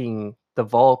attacking the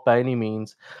vault by any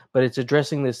means, but it's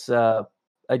addressing this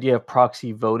idea of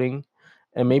proxy voting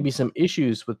and maybe some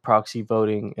issues with proxy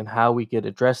voting and how we could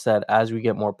address that as we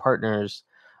get more partners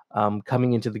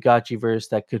coming into the Gotchiverse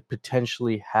that could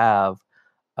potentially have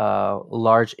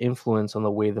large influence on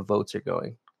the way the votes are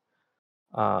going.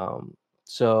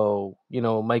 So,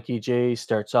 Mikey J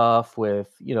starts off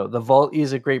with, the Vault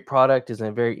is a great product, is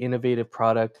a very innovative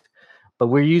product, but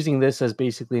we're using this as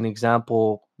basically an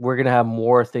example. We're going to have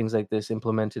more things like this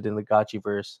implemented in the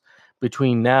Gotchiverse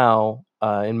between now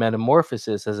in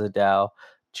Metamorphosis as a DAO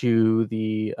to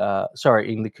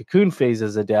in the Cocoon phase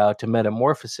as a DAO to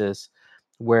Metamorphosis,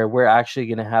 where we're actually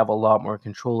going to have a lot more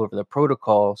control over the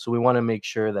protocol. So we want to make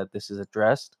sure that this is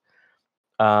addressed,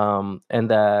 and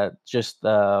that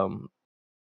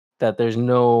there's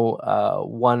no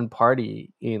one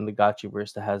party in the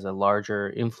Gotchiverse that has a larger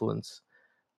influence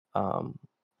um,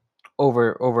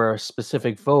 over a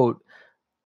specific vote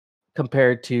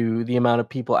compared to the amount of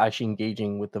people actually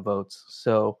engaging with the votes.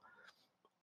 So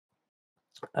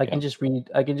I Yeah. can just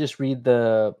read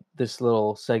this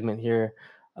little segment here.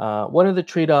 One of the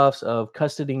trade-offs of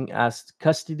custodying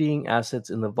assets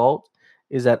in the vault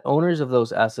is that owners of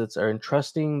those assets are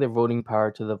entrusting their voting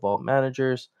power to the vault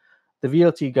managers. The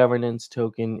VLT governance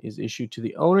token is issued to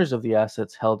the owners of the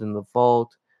assets held in the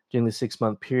vault during the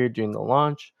 6-month period during the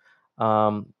launch.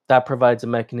 That provides a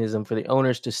mechanism for the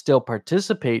owners to still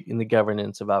participate in the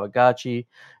governance of Aavegotchi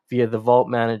via the vault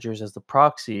managers as the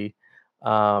proxy,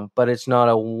 but it's not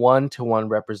a one-to-one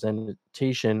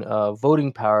representation of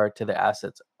voting power to the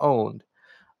assets owned.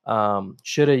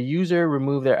 Should a user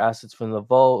remove their assets from the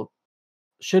vault,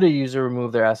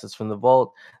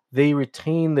 they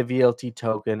retain the VLT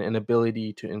token and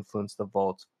ability to influence the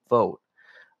vault's vote.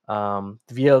 The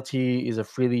VLT is a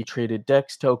freely traded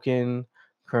DEX token.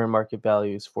 Current market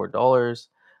value is $4.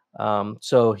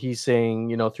 So he's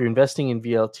saying, through investing in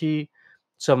VLT,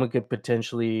 someone could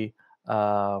potentially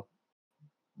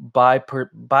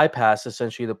bypass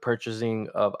essentially the purchasing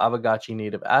of Aavegotchi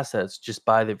native assets just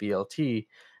by the VLT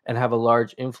and have a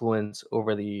large influence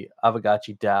over the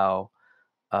Aavegotchi DAO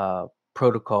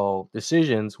protocol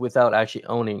decisions without actually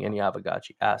owning any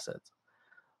Aavegotchi assets.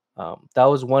 That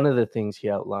was one of the things he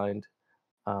outlined.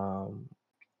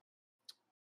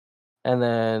 And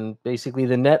then basically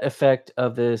the net effect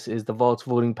of this is the vault's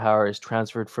voting power is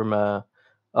transferred from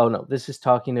this is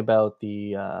talking about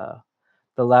the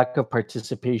lack of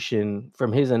participation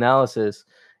from his analysis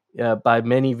by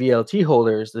many VLT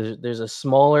holders. There's a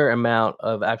smaller amount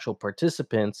of actual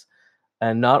participants,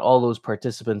 and not all those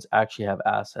participants actually have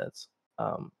assets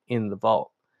in the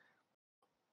vault.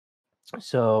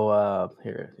 So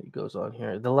here it goes on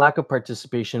here. The lack of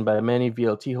participation by many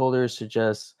VLT holders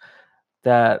suggests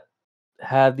that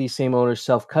had these same owners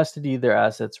self-custody their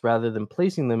assets rather than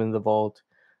placing them in the vault,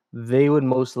 they would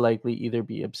most likely either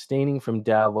be abstaining from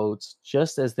DAO votes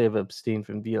just as they've abstained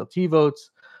from VLT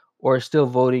votes, or still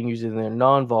voting using their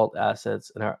non-vault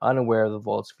assets and are unaware of the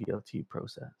vault's VLT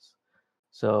process.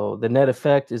 So the net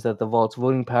effect is that the vault's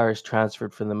voting power is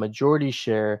transferred from the majority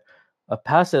share of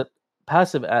passive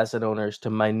asset owners to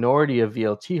minority of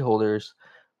VLT holders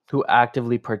who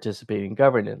actively participate in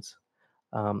governance.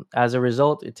 As a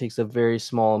result, it takes a very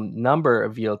small number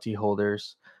of VLT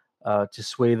holders to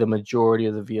sway the majority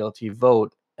of the VLT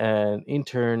vote, and in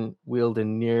turn wield a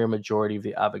near majority of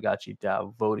the Aavegotchi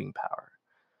DAO voting power.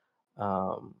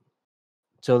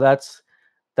 So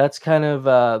that's kind of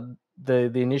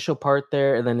the initial part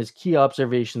there, and then his key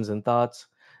observations and thoughts.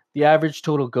 The average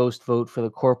total ghost vote for the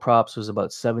core props was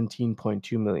about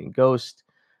 17.2 million ghost.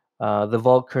 The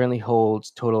vault currently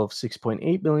holds total of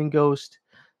 6.8 million ghost,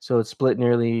 so it's split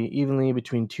nearly evenly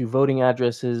between two voting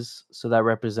addresses. So that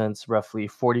represents roughly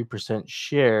 40%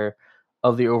 share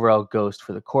of the overall ghost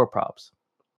for the core props.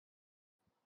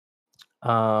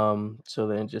 So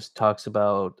then it just talks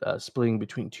about splitting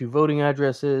between two voting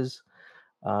addresses.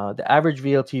 The average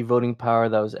VLT voting power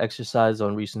that was exercised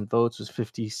on recent votes was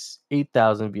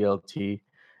 58,000 VLT,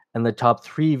 and the top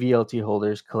three VLT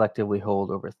holders collectively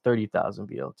hold over 30,000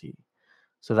 VLT.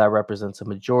 So that represents a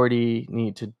majority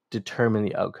need to determine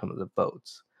the outcome of the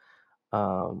votes.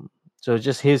 So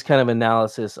just his kind of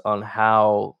analysis on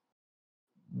how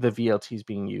the VLT is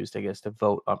being used, I guess, to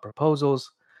vote on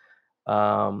proposals.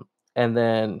 And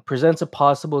then presents a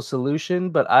possible solution.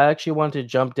 But I actually want to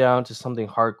jump down to something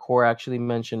Hardcore actually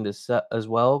mentioned as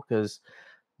well, because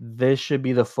this should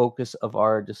be the focus of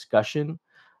our discussion.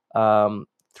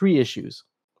 3 issues.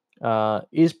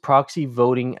 Is proxy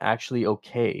voting actually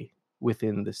okay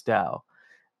within this DAO?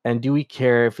 And do we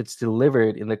care if it's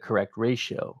delivered in the correct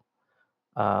ratio?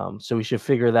 So we should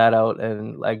figure that out.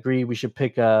 And I agree we should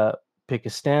pick a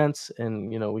stance, and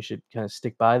we should kind of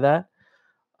stick by that.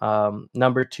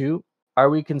 Number 2, are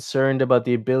we concerned about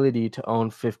the ability to own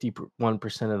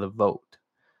 51% of the vote?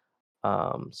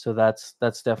 So that's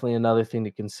definitely another thing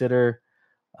to consider.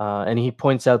 And he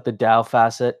points out the DAO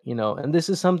facet, and this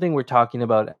is something we're talking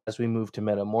about as we move to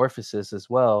metamorphosis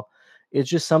as well. It's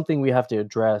just something we have to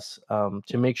address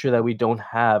to make sure that we don't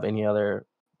have any other,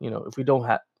 if we don't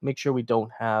have, make sure we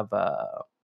don't have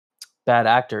bad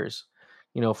actors,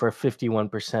 for a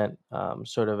 51%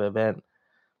 sort of event.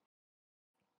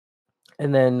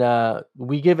 And then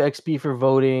we give XP for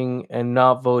voting, and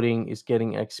not voting is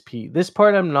getting XP. This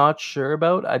part I'm not sure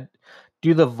about.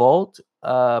 Do the vault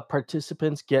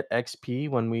participants get XP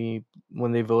when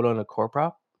they vote on a core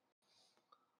prop?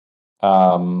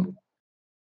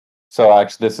 So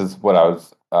actually, this is what I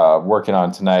was working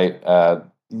on tonight.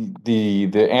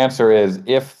 The answer is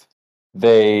if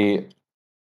they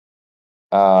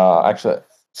actually.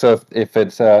 So if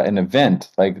it's an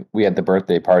event, like we had the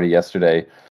birthday party yesterday,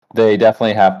 they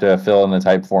definitely have to fill in the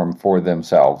type form for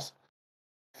themselves.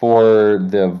 For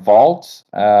the vault,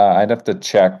 I'd have to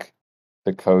check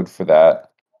the code for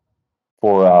that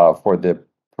for the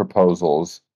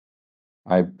proposals.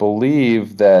 I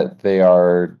believe that they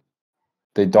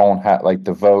don't have, like,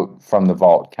 the vote from the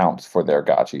vault counts for their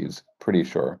gotchis. Pretty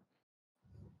sure,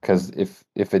 because if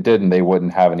it didn't, they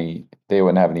wouldn't have any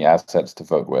assets to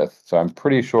vote with. So I'm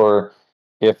pretty sure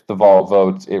if the vault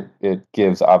votes, it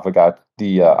gives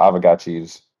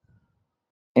Aavegotchis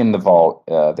in the vault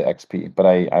the XP. But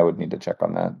I would need to check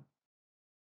on that.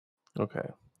 Okay.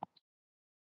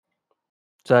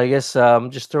 So I guess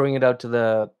just throwing it out to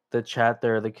the chat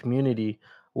there, the community.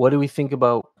 What do we think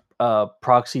about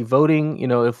proxy voting?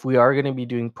 If we are going to be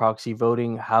doing proxy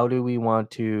voting, how do we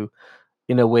want to,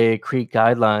 in a way, create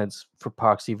guidelines for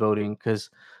proxy voting?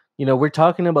 Because we're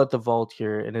talking about the vault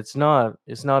here, and it's not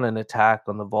an attack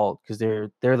on the vault, because they're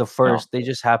the first. No. They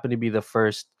just happen to be the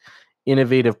first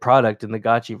innovative product in the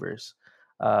Gotchiverse.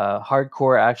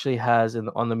 Hardcore actually has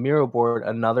on the Miro board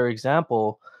another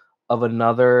example of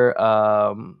another,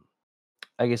 I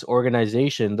guess,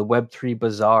 organization, the Web3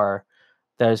 Bazaar,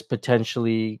 that is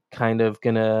potentially kind of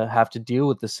gonna have to deal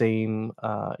with the same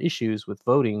issues with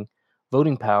voting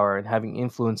power and having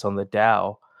influence on the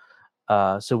DAO.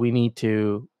 So we need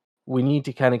to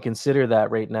kind of consider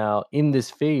that right now in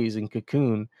this phase in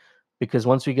Cocoon, because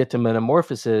once we get to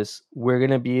Metamorphosis, we're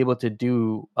gonna be able to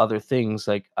do other things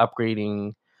like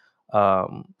upgrading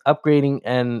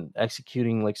and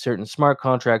executing like certain smart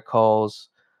contract calls,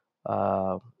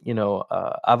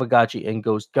 Aavegotchi and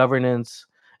Ghost governance.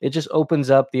 It just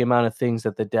opens up the amount of things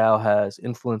that the DAO has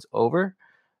influence over.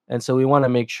 And so we want to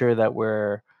make sure that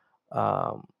we're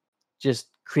just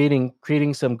creating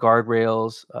some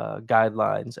guardrails,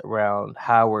 guidelines around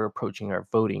how we're approaching our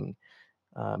voting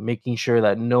making sure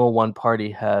that no one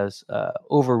party has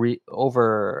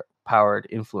overpowered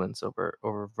influence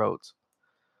over votes.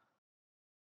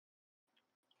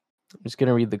 I'm just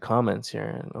gonna read the comments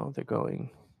here. I know they're going.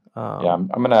 Yeah, I'm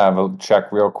gonna have a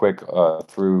check real quick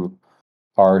through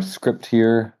our script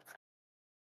here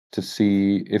to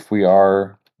see if we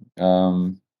are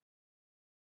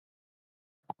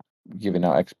giving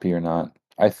out XP or not.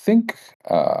 I think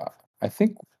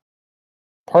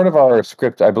part of our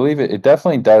script, I believe it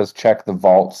definitely does check the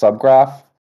vault subgraph,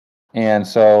 and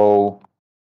so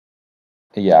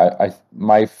yeah,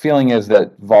 my feeling is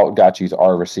that vault gotchis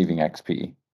are receiving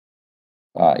XP,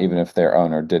 even if their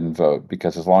owner didn't vote,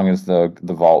 because as long as the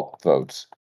vault votes,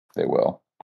 they will.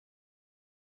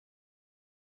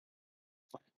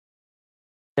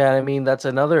 Yeah, I mean that's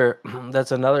another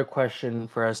that's another question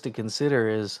for us to consider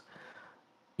is,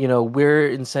 we're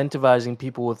incentivizing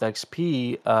people with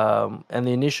XP, and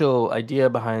the initial idea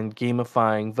behind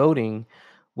gamifying voting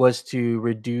was to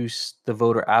reduce the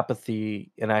voter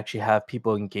apathy and actually have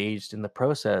people engaged in the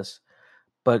process.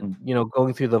 But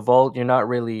going through the vault, you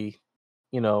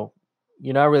know,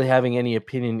 you're not really having any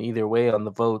opinion either way on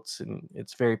the votes, and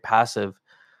it's very passive.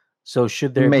 So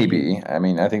should there be? Maybe. I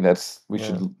mean, I think that's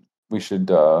Yeah. we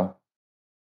should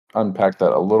unpack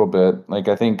that a little bit. Like,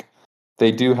 I think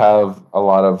they do have a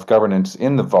lot of governance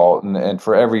in the vault, and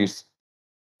for every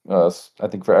I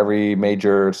think for every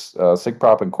major sig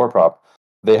prop and core prop,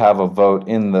 they have a vote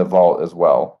in the vault as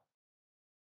well.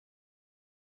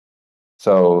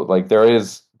 So like there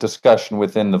is discussion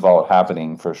within the vault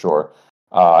happening for sure.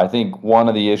 I think one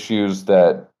of the issues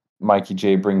that Mikey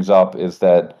J brings up is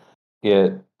that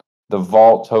the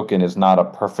vault token is not a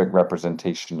perfect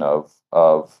representation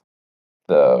of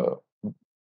the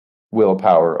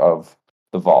willpower of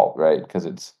the vault, right? Because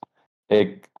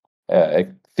it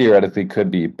theoretically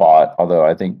could be bought, although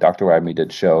I think Dr. Wagme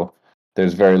did show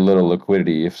there's very little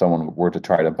liquidity if someone were to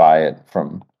try to buy it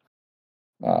from.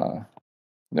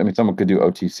 I mean, someone could do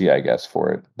OTC, I guess, for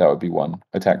it. That would be one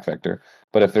attack vector.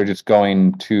 But if they're just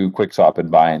going to QuickSwap and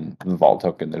buying the vault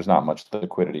token, there's not much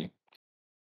liquidity.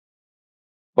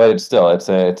 But it's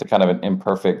a kind of an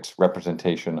imperfect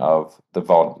representation of the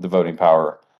voting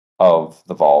power of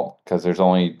the vault, because they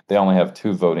only have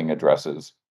 2 voting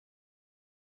addresses.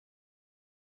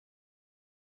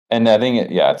 And I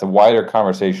think it's a wider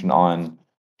conversation on,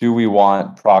 do we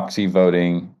want proxy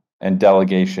voting and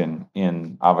delegation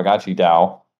in Aavegotchi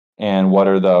DAO, and what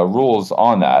are the rules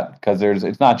on that? Because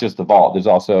it's not just the vault. There's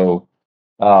also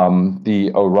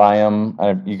the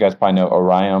Orium. You guys probably know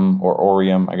Orium or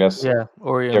Orium, I guess. Yeah,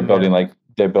 Orium.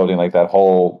 They're building like that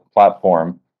whole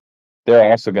platform.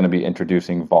 They're also going to be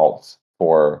introducing vaults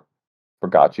for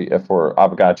Aavegotchi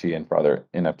and for other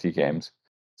NFT games.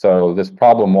 So this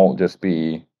problem won't just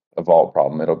be a vault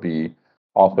problem. It'll be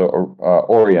also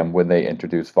Orium when they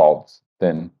introduce vaults.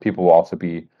 Then people will also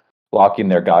be locking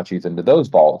their gotchis into those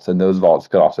vaults, and those vaults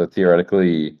could also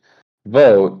theoretically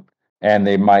vote, and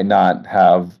they might not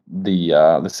have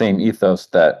the same ethos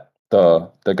that the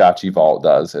gotchi vault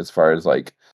does, as far as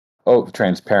like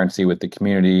transparency with the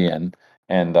community and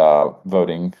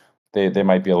voting. They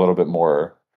might be a little bit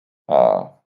more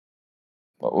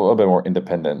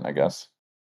independent, I guess.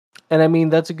 And I mean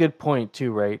that's a good point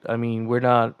too, right? I mean we're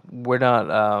not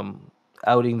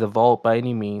outing the vault by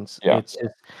any means. Yeah. It's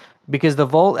just because the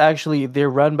vault actually they're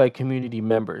run by community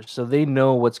members, so they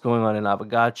know what's going on in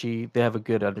Aavegotchi. They have a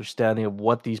good understanding of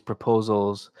what these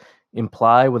proposals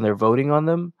imply when they're voting on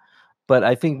them. But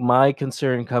I think my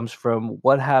concern comes from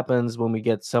what happens when we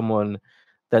get someone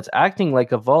that's acting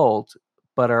like a vault,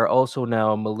 but are also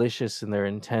now malicious in their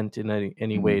intent in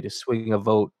any way to swing a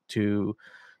vote to,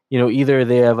 either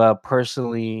they have a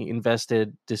personally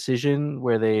invested decision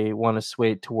where they want to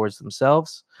sway it towards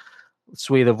themselves,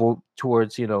 sway the vote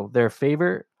towards, their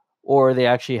favor, or they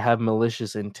actually have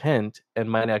malicious intent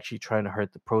and might actually trying to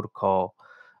hurt the protocol,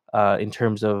 in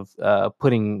terms of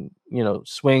putting,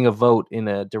 swaying a vote in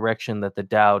a direction that the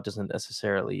DAO doesn't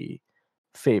necessarily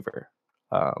favor.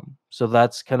 So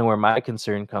that's kind of where my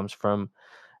concern comes from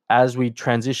as we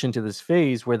transition to this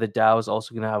phase where the DAO is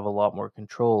also going to have a lot more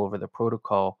control over the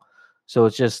protocol. So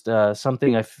it's just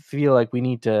something I feel like we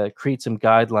need to create some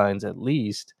guidelines at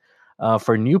least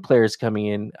for new players coming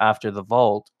in after the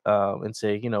vault, and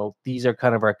say, these are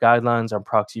kind of our guidelines on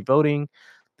proxy voting.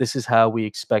 This is how we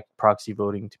expect proxy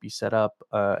voting to be set up,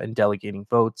 and delegating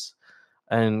votes,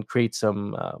 and create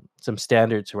some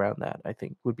standards around that. I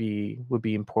think would be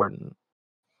important.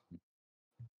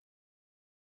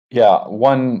 Yeah,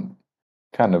 one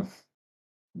kind of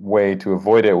way to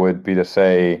avoid it would be to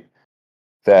say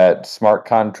that smart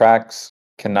contracts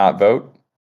cannot vote,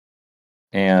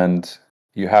 and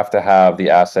you have to have the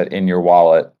asset in your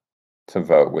wallet to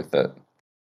vote with it.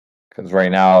 Because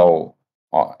right now,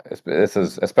 this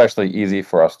is especially easy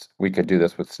for us. We could do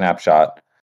this with Snapshot.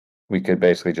 We could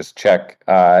basically just check.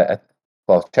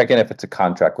 Well, check in if it's a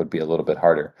contract would be a little bit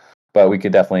harder, but we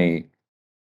could definitely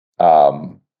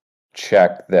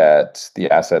check that the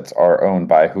assets are owned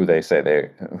by who they say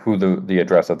who the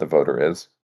address of the voter is.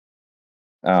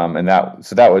 And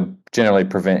that would generally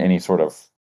prevent any sort of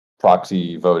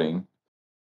proxy voting,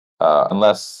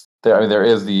 unless there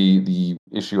is the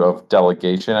issue of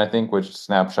delegation, I think, which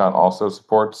Snapshot also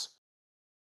supports.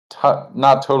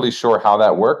 Not totally sure how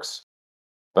that works,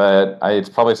 but it's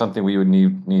probably something we would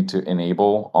need to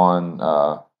enable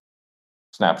on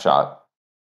Snapshot.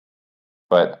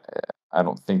 But I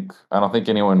don't think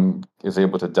anyone is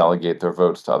able to delegate their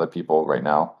votes to other people right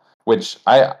now. Which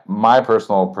my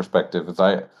personal perspective is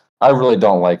I really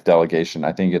don't like delegation.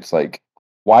 I think it's like,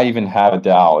 why even have a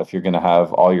DAO if you're going to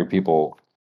have all your people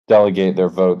delegate their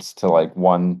votes to like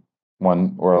one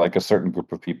or like a certain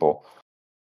group of people.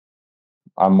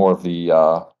 I'm more of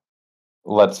the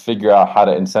let's figure out how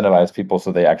to incentivize people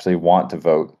so they actually want to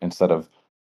vote, instead of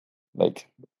like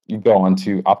you go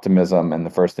onto Optimism and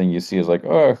the first thing you see is like,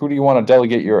 oh, who do you want to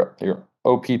delegate your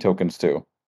OP tokens to?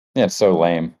 Yeah, it's so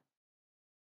lame.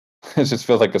 It just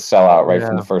feels like a sellout right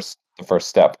from the first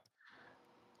step.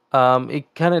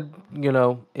 It kind of,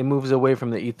 it moves away from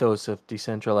the ethos of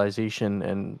decentralization.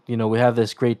 And, we have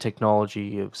this great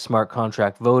technology of smart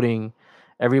contract voting.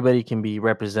 Everybody can be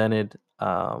represented.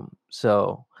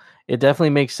 So it definitely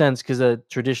makes sense, because the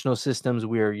traditional systems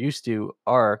we are used to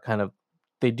are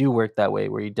they do work that way,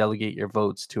 where you delegate your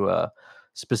votes to a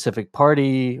specific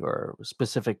party or a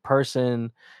specific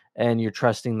person, and you're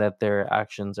trusting that their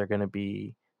actions are going to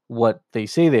be what they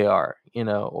say they are,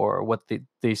 or what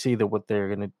they say that what they're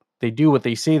going to they do what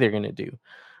they say they're going to do,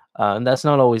 and that's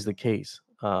not always the case.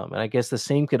 And I guess the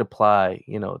same could apply,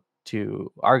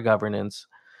 to our governance,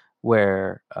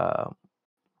 where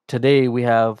today we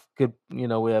have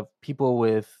we have people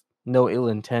with no ill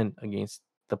intent against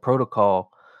the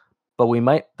protocol, but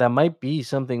that might be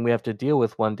something we have to deal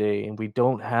with one day, and we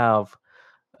don't have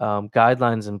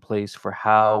guidelines in place for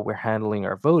how we're handling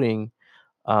our voting.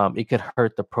 It could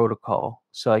hurt the protocol.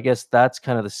 So I guess that's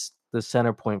kind of the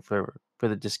center point for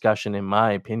the discussion, in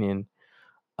my opinion,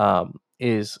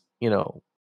 is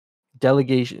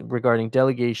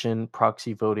delegation,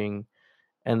 proxy voting,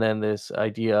 and then this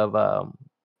idea of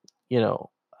you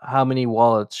know how many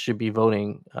wallets should be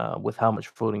voting with how much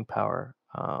voting power.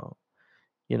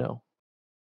 You know,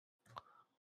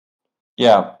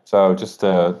 Yeah. So just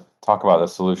to talk about the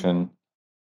solution,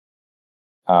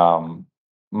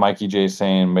 Mikey J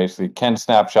saying basically, can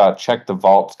Snapshot check the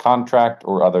vault's contract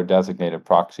or other designated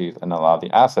proxies and allow the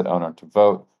asset owner to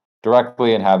vote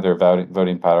directly and have their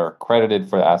voting power credited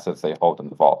for the assets they hold in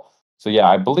the vault? So yeah,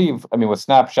 I mean, with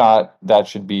Snapshot, that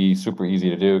should be super easy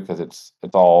to do because it's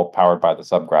all powered by the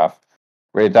subgraph.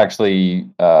 Where it's actually,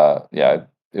 yeah,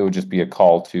 it would just be a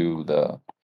call to the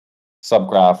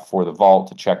subgraph for the vault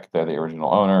to check they're the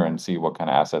original owner and see what kind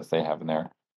of assets they have in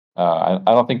there. I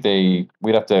don't think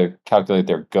we'd have to calculate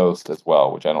their ghost as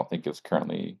well, which I don't think is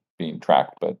currently being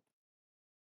tracked, but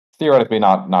theoretically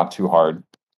not too hard.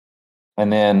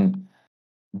 And then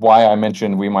why I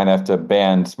mentioned we might have to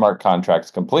ban smart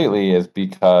contracts completely is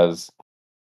because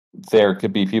there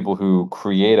could be people who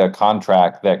create a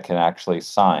contract that can actually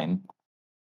sign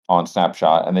on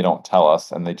Snapshot and they don't tell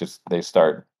us, and they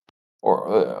start,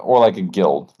 or like a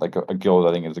guild, a guild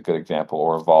I think is a good example,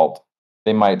 or a vault.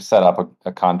 They might set up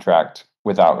a contract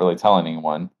without really telling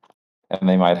anyone, and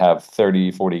they might have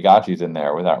 30, 40 gotchis in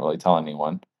there without really telling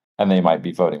anyone, and they might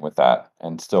be voting with that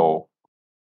and still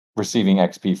receiving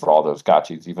XP for all those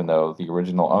gotchis, even though the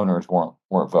original owners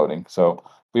weren't voting. So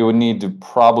we would need to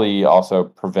probably also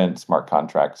prevent smart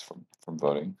contracts from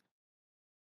voting.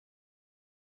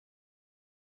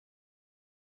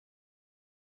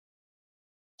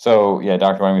 So yeah,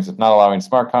 Dr. Wyman says not allowing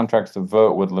smart contracts to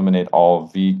vote would eliminate all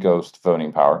vGhost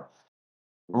voting power.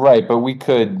 Right, but we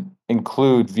could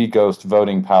include vGhost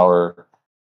voting power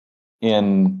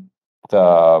in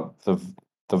the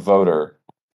voter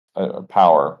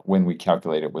power when we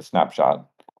calculate it with Snapshot.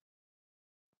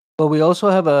 but we also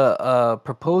have a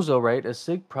proposal, right? A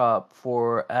SIG prop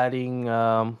for adding.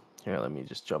 Here, let me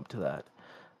just jump to that.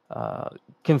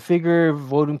 Configure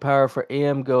voting power for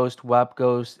AM Ghost, WAP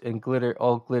Ghost, and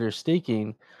Glitter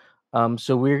staking.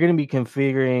 So we're going to be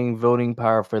configuring voting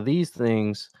power for these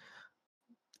things.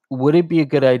 Would it be a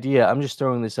good idea? I'm just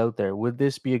throwing this out there. Would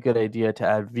this be a good idea to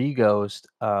add vGhost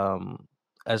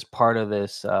as part of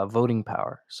this voting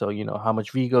power? So how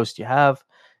much vGhost you have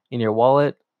in your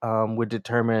wallet, would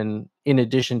determine, in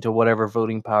addition to whatever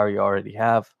voting power you already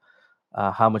have,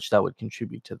 how much that would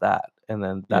contribute to that, and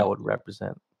then that Yeah. would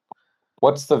represent.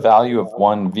 What's the value of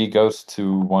one vGhost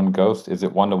to one ghost? Is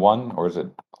it 1-to-1 or is it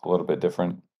a little bit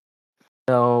different?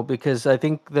 No, because I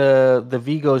think the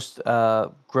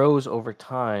vGhost grows over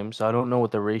time, so I don't know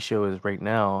what the ratio is right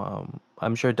now.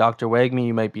 I'm sure Dr. Wagme,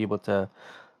 you might be able to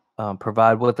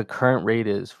provide what the current rate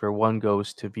is for one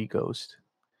ghost to vGhost.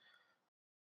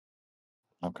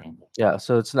 Okay. Yeah,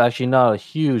 so it's actually not a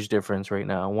huge difference right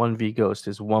now. One vGhost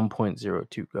is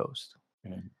 1.02 ghost.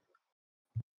 Okay.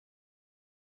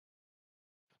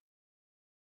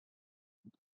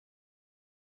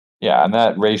 Yeah, and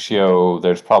that ratio,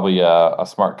 there's probably a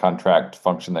smart contract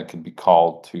function that could be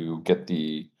called to get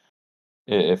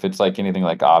if it's like anything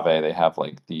like Aave, they have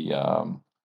like the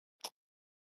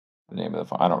name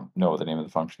of I don't know what the name of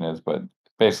the function is, but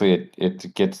basically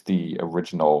it gets the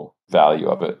original value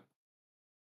of it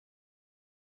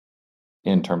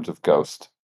in terms of ghost.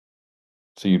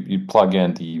 So you plug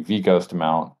in the vGhost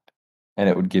amount and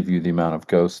it would give you the amount of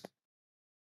ghost.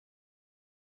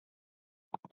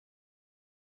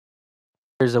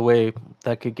 There's a way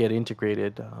that could get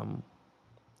integrated,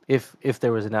 if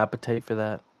there was an appetite for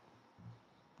that.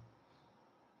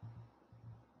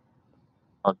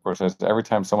 Hardcore says every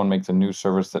time someone makes a new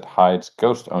service that hides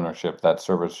ghost ownership, that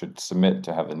service should submit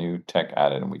to have the new tech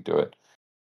added, and we do it.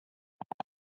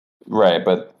 Right,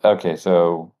 but okay,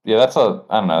 so yeah, I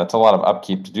don't know, that's a lot of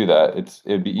upkeep to do that.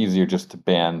 It'd be easier just to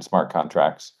ban smart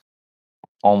contracts,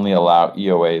 only allow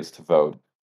EOAs to vote.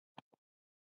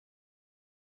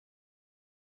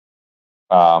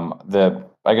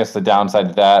 I guess the downside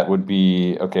to that would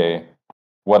be, okay,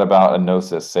 what about a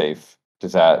Gnosis safe?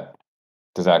 Does that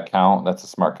count? That's a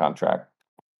smart contract.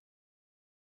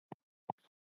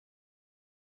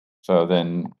 So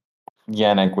then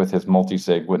Yannick with his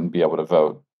multi-sig wouldn't be able to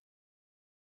vote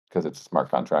because it's a smart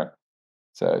contract.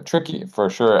 So tricky for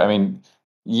sure. I mean,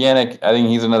 Yannick, I think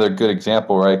he's another good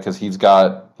example, right? Because he's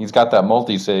got that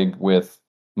multi-sig with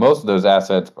most of those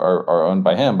assets are owned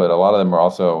by him, but a lot of them are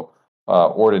also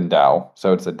Orden DAO.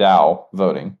 So it's a DAO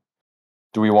voting.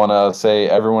 Do we want to say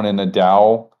everyone in a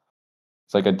DAO?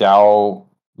 It's like a DAO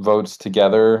votes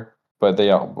together, but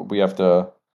we have to.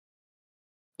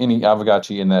 Any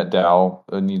Aavegotchi in that DAO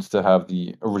needs to have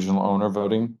the original owner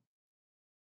voting.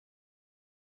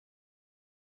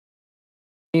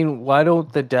 I mean, why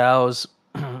don't the DAOs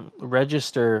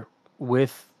register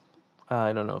with?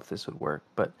 I don't know if this would work,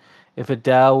 but if a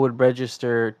DAO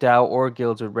or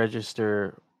guilds would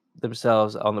register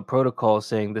themselves on the protocol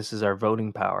saying this is our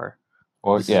voting power.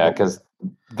 Well, This is yeah, what we- because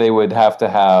they would have to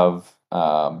have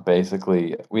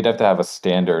basically we'd have to have a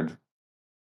standard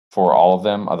for all of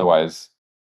them. Otherwise,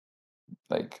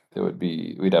 like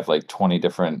we'd have like 20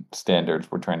 different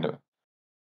standards. We're trying to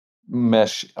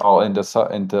mesh all into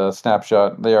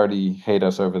Snapshot. They already hate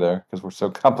us over there because we're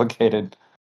so complicated.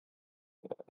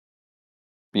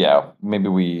 Yeah, maybe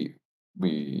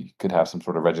we could have some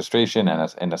sort of registration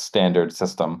and a standard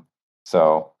system.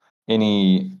 So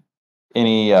any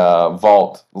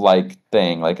vault like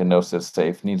thing, like a Gnosis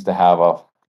safe, needs to have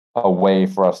a way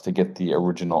for us to get the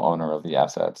original owner of the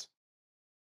assets.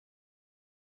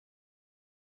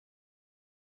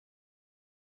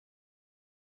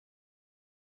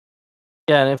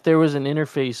 Yeah, and if there was an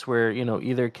interface where,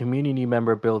 either a community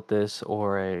member built this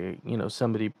or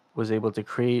somebody was able to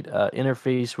create an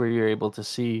interface where you're able to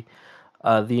see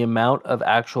the amount of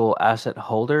actual asset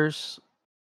holders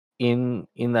in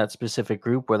that specific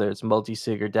group, whether it's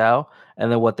multi-sig or DAO,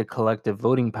 and then what the collective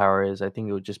voting power is, I think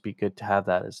it would just be good to have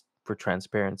that as for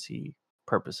transparency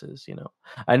purposes.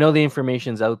 I know the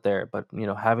information's out there, but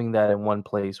having that in one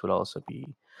place would also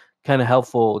be kind of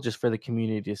helpful just for the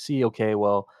community to see, okay,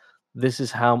 well, this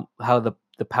is how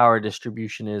the power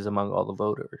distribution is among all the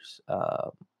voters,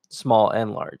 small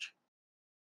and large.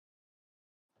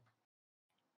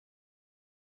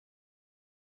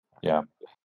 Yeah.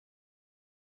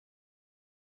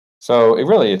 So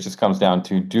it just comes down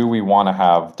to, do we want to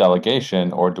have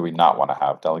delegation or do we not want to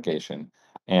have delegation?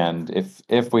 And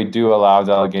if we do allow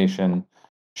delegation,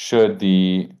 should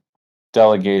the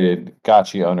delegated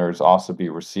gotchi owners also be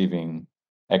receiving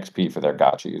XP for their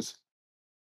gotchis?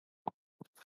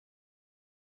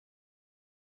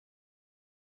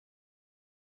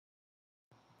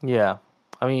 Yeah.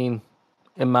 I mean,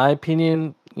 in my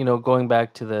opinion, going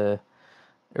back to the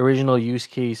original use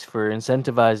case for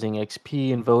incentivizing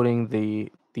XP and voting,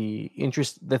 the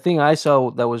thing I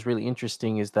saw that was really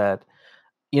interesting is that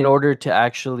in order to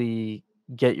actually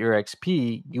get your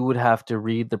XP, you would have to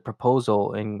read the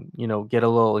proposal and get a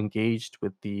little engaged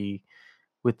with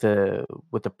with the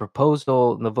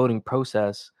proposal and the voting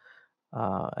process,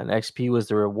 and XP was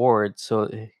the reward. So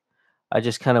I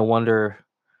just kind of wonder,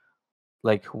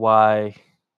 like, why,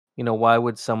 why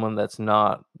would someone that's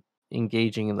not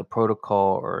engaging in the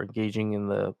protocol or engaging in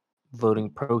the voting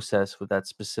process with that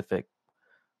specific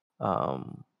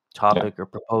um, Yeah, topic or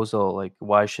proposal, like,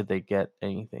 why should they get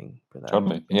anything for that?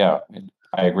 totally. Yeah,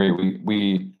 I agree.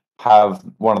 We have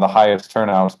one of the highest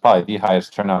turnouts, probably the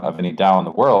highest turnout of any DAO in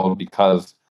the world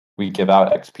because we give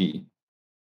out XP.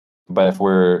 But if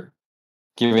we're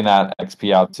giving that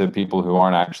XP out to people who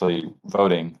aren't actually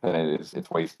voting, then it's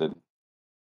wasted.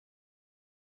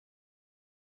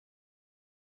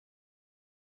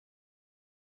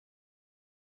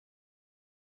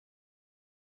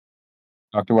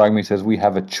 Dr. Wagme says we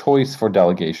have a choice for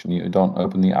delegation. You don't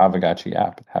open the Aavegotchi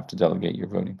app and have to delegate your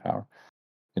voting power.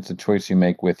 It's a choice you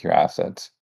make with your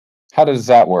assets. How does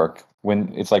that work?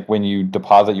 When it's like when you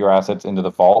deposit your assets into the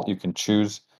vault, you can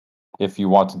choose if you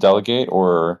want to delegate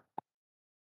or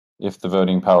if the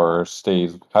voting power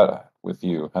stays with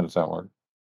you. How does that work?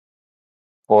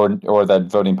 Or that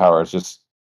voting power is just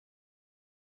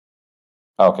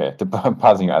okay.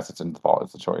 Depositing your assets into the vault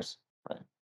is a choice, right?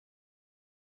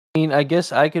 I mean, I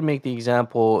guess I could make the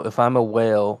example if I'm a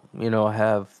whale, I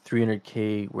have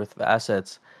 300K worth of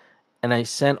assets, and I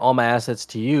sent all my assets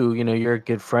to you. You're a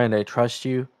good friend. I trust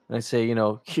you. And I say,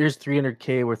 here's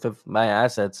 300K worth of my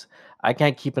assets. I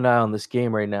can't keep an eye on this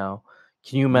game right now.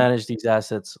 Can you manage these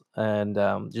assets and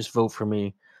just vote for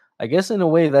me? I guess in a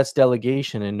way that's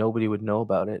delegation, and nobody would know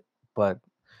about it. But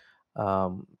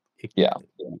um, it, Yeah.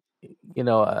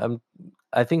 I'm.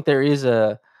 I think there is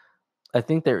a. I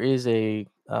think there is a.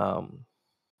 Oh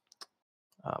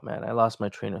man, I lost my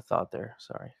train of thought there.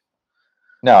 Sorry.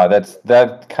 No,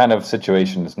 that kind of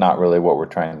situation is not really what we're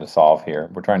trying to solve here.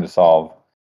 We're trying to solve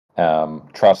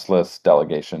trustless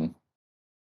delegation.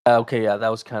 Okay, yeah, that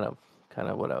was kind of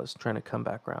what I was trying to come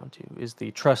back around to, is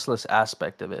the trustless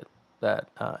aspect of it. That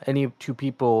any two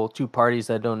people, two parties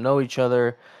that don't know each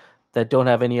other, that don't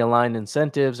have any aligned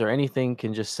incentives or anything,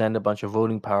 can just send a bunch of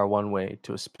voting power one way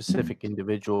to a specific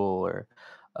individual or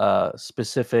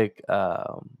specific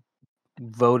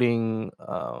voting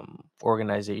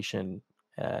organization,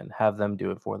 and have them do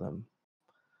it for them,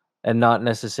 and not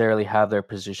necessarily have their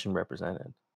position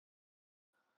represented.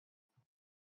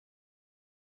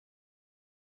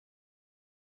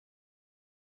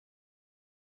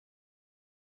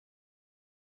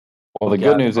 Well, the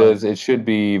good Yeah, news but is it should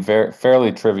be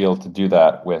fairly trivial to do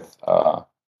that with the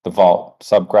Vault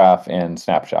subgraph and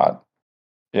snapshot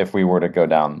if we were to go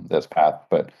down this path.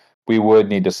 But we would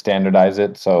need to standardize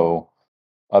it so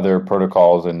other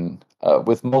protocols and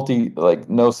with like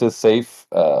Gnosis Safe,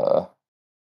 that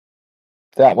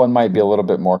one might be a little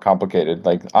bit more complicated.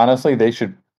 Like honestly, they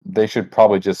should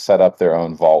probably just set up their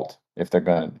own vault if they're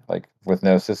going to like with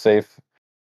Gnosis Safe.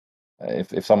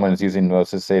 If someone is using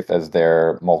Gnosis Safe as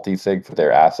their multi-sig for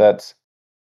their assets,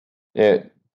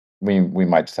 it we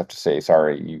might just have to say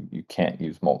sorry, you can't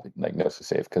use like Gnosis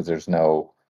Safe because there's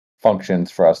no functions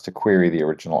for us to query the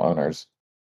original owners.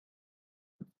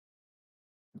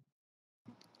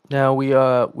 now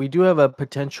we do have a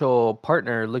potential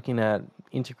partner looking at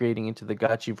integrating into the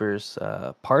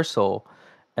Gotchiverse parcel,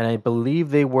 and I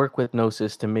believe they work with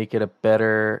Gnosis to make it a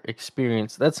better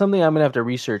experience. That's something I'm gonna have to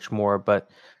research more, but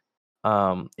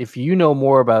if you know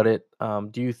more about it,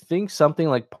 do you think something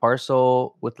like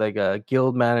Parcel with like a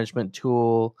guild management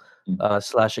tool Mm.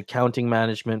 slash accounting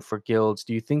management for guilds,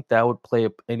 do you think that would play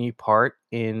any part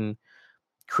in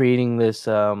creating these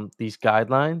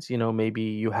guidelines? Maybe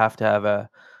you have to have a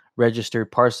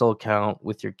registered Parcel account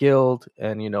with your guild,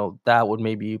 and that would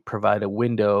maybe provide a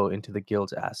window into the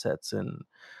guild's assets, and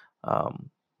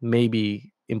um,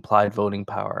 maybe implied voting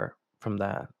power from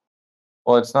that.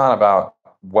 Well, it's not about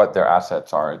what their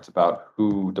assets are, it's about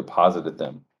who deposited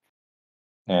them.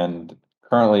 And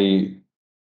currently,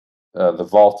 the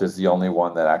Vault is the only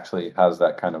one that actually has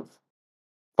that kind of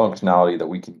functionality that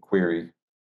we can query.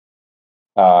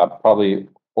 Probably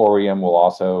Orium will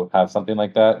also have something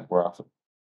like that.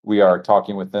 We are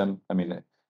talking with them. I mean,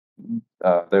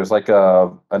 there's like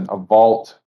a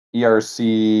Vault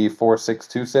ERC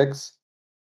 4626.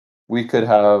 We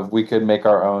could make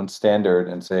our own standard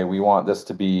and say we want this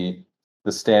to be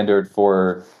the standard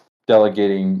for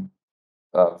delegating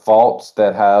vaults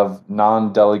that have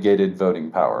non-delegated voting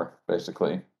power,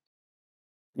 basically.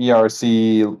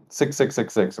 ERC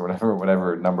 6666 or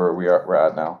whatever number we're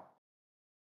at now.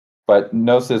 But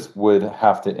Gnosis would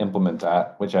have to implement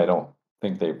that, which I don't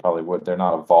think they probably would. They're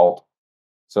not a vault.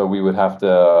 So we would have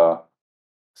to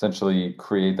essentially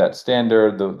create that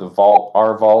standard. The vault,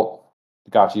 our vault,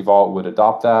 Gotchi Vault would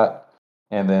adopt that.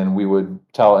 And then we would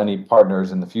tell any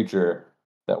partners in the future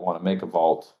that want to make a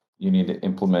vault, you need to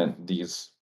implement these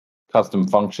custom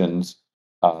functions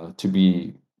to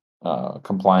be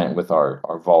compliant with our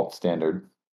vault standard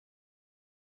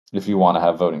if you want to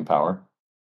have voting power.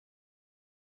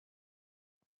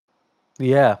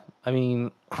 Yeah, I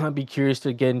mean, I'd be curious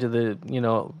to get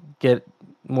into get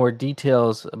more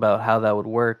details about how that would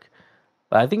work.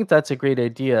 But I think that's a great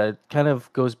idea. It kind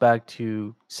of goes back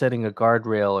to setting a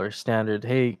guardrail or standard.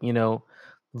 Hey,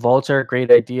 vaults are a great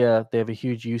idea. They have a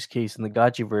huge use case in the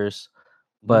Gotchiverse,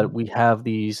 but we have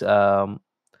these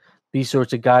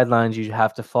sorts of guidelines you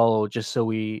have to follow just so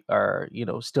we are,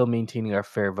 still maintaining our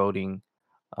fair voting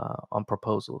on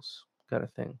proposals, kind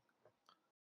of thing.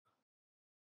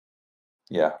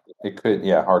 Yeah, it could.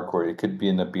 Yeah, hardcore. It could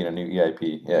end up being a new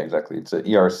EIP. Yeah, exactly. It's an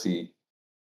ERC.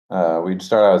 We'd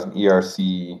start out as an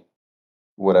ERC,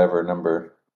 whatever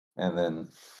number, and then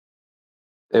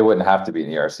it wouldn't have to be an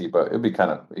ERC, but it'd be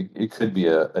kind of. It could be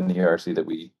an ERC that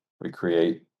we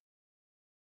create.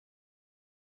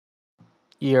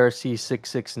 ERC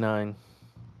 669.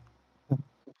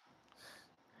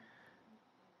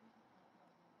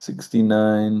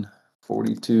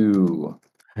 6942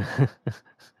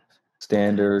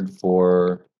 standard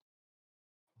for,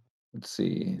 let's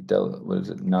see, what is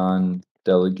it?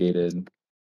 Non-delegated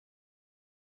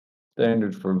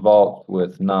standard for vault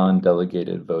with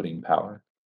non-delegated voting power.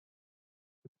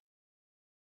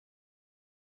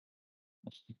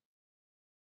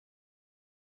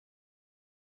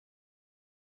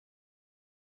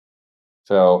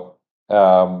 So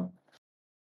I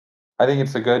think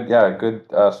it's a good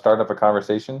start of a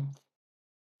conversation.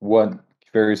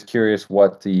 Very curious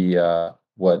what the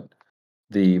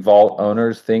vault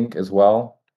owners think as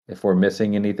well. If we're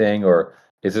missing anything, or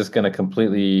is this going to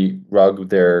completely rug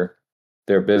their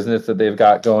business that they've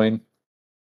got going?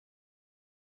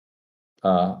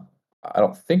 I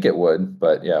don't think it would,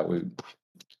 but yeah, we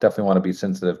definitely want to be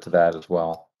sensitive to that as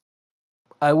well.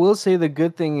 I will say the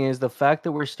good thing is the fact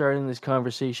that we're starting this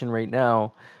conversation right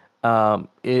now.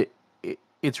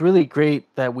 It's really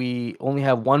great that we only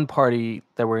have one party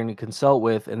that we're going to consult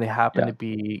with, and they happen to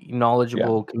be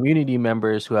knowledgeable community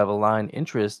members who have aligned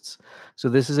interests. So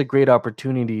this is a great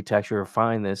opportunity to actually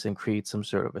refine this and create some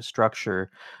sort of a structure,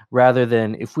 rather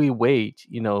than if we wait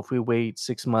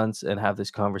 6 months and have this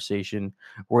conversation,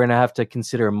 we're going to have to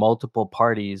consider multiple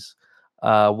parties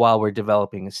while we're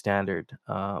developing a standard,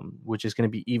 which is going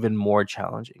to be even more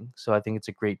challenging. So I think it's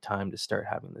a great time to start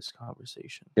having this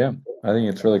conversation. Yeah, I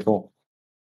think it's really cool.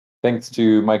 Thanks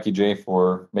to Mikey J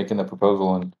for making the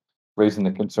proposal and raising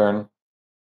the concern.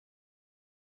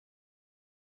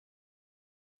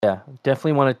 Yeah,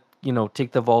 definitely want to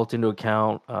take the vault into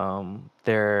account.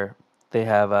 They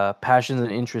have passions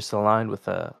and interests aligned with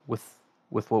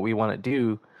what we want to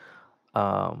do.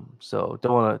 So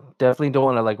definitely don't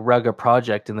want to like rug a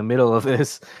project in the middle of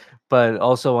this, but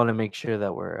also want to make sure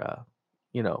that we're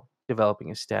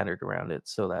developing a standard around it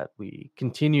so that we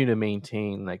continue to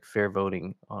maintain like fair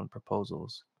voting on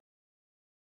proposals.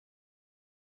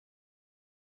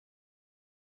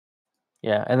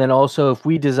 Yeah, and then also if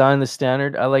we design the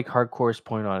standard, I like Hardcore's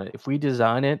point on it. If we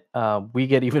design it, we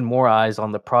get even more eyes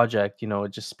on the project.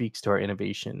 It just speaks to our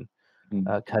innovation,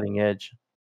 cutting edge.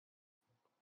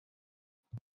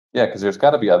 Yeah, because there's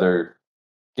got to be other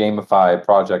gamified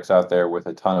projects out there with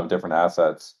a ton of different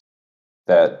assets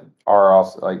that are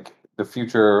also like the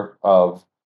future of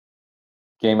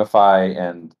gamify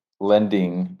and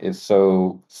lending is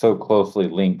so closely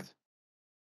linked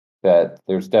that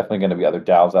there's definitely going to be other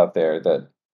DAOs out there that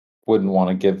wouldn't want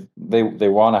to give they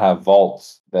want to have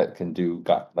vaults that can do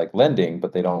like lending,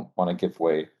 but they don't want to give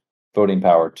away voting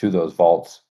power to those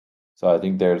vaults. So I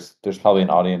think there's probably an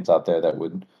audience out there that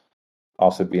would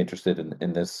also be interested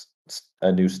in this,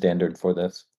 a new standard for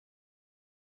this.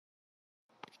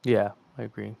 Yeah, I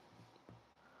agree.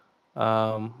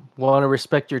 Want to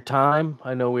respect your time.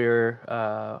 I know we're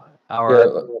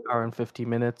hour and 50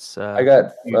 minutes. I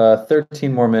got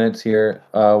 13 more minutes here.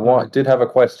 Did have a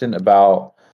question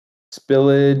about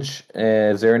spillage.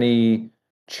 Is there any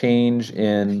change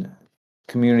in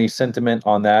community sentiment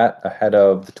on that ahead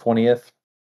of the 20th?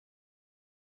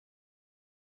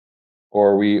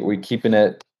 Or are we keeping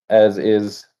it as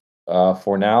is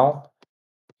for now?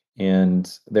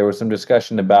 And there was some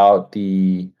discussion about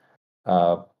the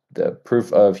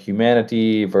proof of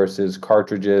humanity versus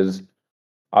cartridges.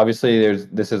 Obviously,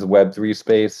 this is Web3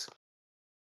 space.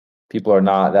 People are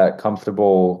not that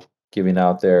comfortable giving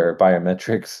out their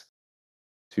biometrics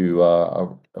to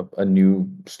a new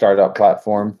startup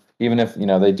platform, even if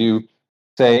they do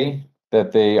say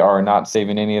that they are not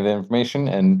saving any of the information,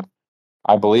 and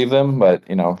I believe them, but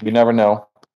you never know.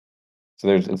 So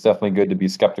it's definitely good to be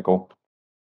skeptical.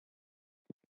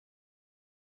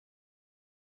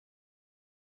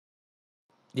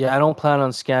 Yeah, I don't plan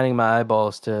on scanning my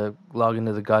eyeballs to log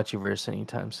into the Gotchiverse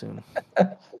anytime soon.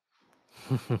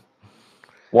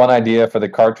 One idea for the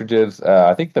cartridges,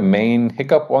 I think the main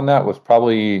hiccup on that was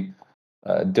probably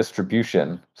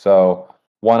distribution. So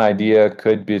one idea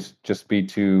could be just be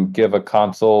to give a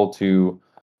console to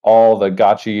all the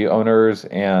Gotchi owners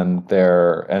and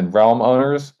Realm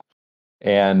owners,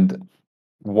 and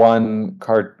one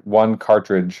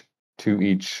cartridge to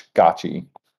each Gotchi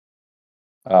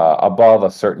above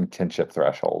a certain kinship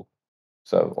threshold.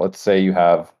 So let's say you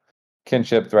have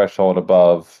kinship threshold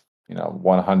above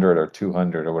 100 or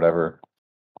 200 or whatever,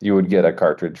 you would get a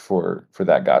cartridge for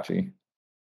that Gotchi.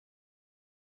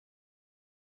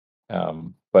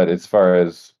 But as far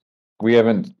as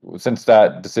since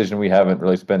that decision, we haven't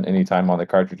really spent any time on the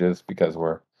cartridges because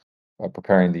we're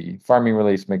preparing the farming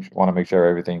release. Want to make sure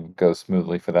everything goes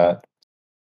smoothly for that.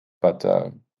 But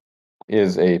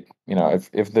if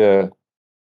the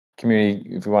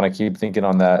community, if we want to keep thinking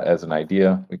on that as an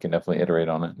idea, we can definitely iterate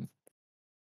on it and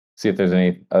see if there's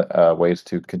any ways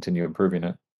to continue improving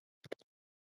it.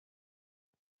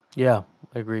 Yeah,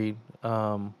 agreed.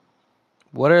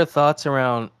 What are thoughts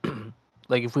around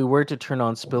like if we were to turn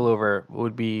on spillover,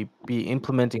 would be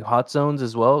implementing hot zones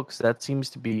as well? Because that seems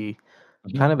to be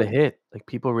kind of a hit. Like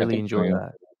people I really think so, enjoy yeah.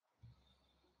 that.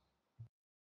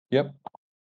 Yep.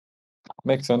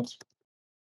 Makes sense.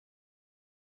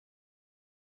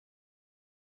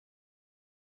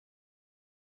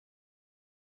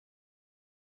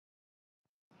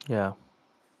 Yeah.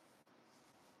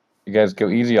 You guys go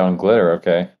easy on glitter,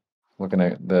 okay? Looking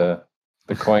at the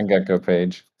CoinGecko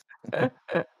page.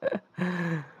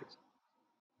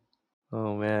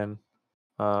 Oh man.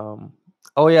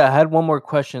 Oh yeah, I had one more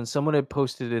question. Someone had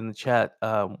posted in the chat.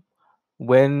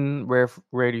 When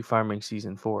Rarity Farming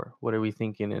Season 4? What are we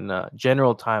thinking in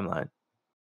general timeline?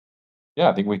 Yeah,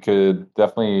 I think we could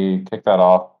definitely kick that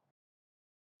off.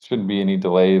 Shouldn't be any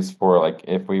delays for like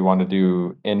if we want to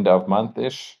do end of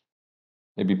month-ish.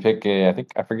 Maybe pick I think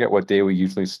I forget what day we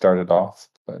usually started off,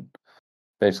 but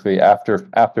basically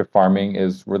after farming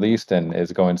is released and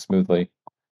is going smoothly,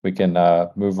 we can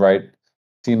move right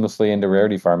seamlessly into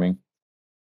rarity farming.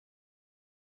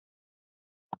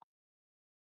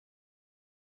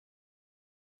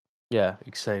 Yeah,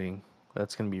 exciting.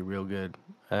 That's gonna be real good.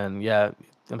 And yeah,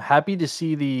 I'm happy to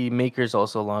see the makers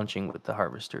also launching with the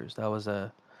harvesters. That was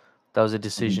a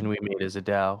decision we made as a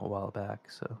DAO a while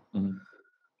back. So, Mhm.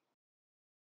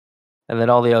 and then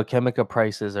all the Alchemica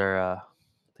prices are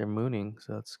they're mooning,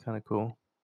 so that's kind of cool.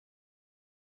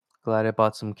 Glad I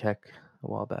bought some Keck a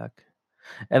while back.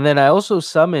 And then I also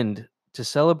summoned to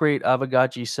celebrate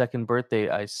Avagachi's second birthday.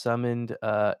 I summoned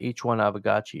H1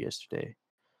 Avagachi yesterday.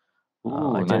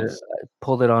 Ooh, I nice.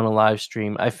 pulled it on a live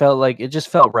stream. I felt like it just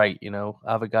felt right,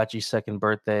 Avagachi's second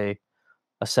birthday,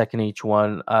 a second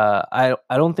H1. I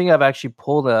don't think I've actually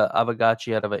pulled a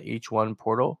Avagachi out of a H1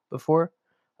 portal before.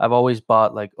 I've always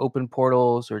bought like open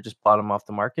portals or just bought them off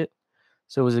the market.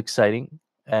 So it was exciting.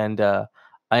 And I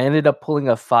ended up pulling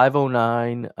a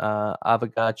 509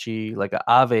 Avagachi, like a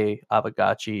Ave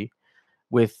Avagachi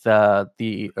with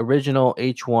the original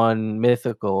H1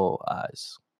 mythical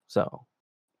eyes. So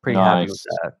pretty happy with Nice.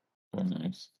 that. Very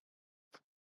nice.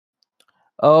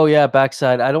 Oh yeah,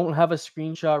 backside. I don't have a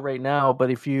screenshot right now,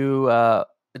 but if you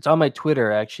it's on my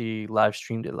Twitter. I actually live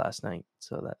streamed it last night,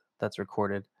 so that's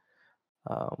recorded.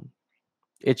 Um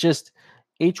it's just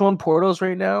H1 portals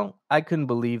right now. I couldn't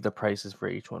believe the prices for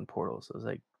H1 portals. I was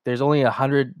like, there's only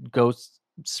 100 ghosts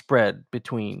spread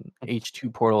between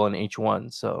H2 portal and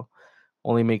H1, so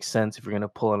only makes sense if you're gonna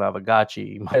pull an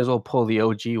Avagachi. You might as well pull the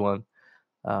OG one.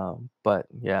 But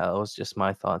yeah, that was just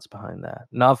my thoughts behind that.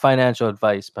 Not financial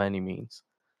advice by any means.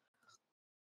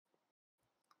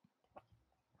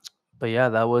 But yeah,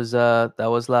 that was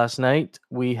last night.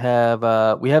 We have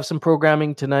some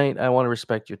programming tonight. I want to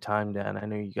respect your time, Dan. I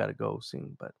know you got to go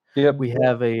soon, but Yep. we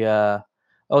have a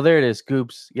oh, there it is,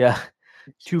 Goops. Yeah.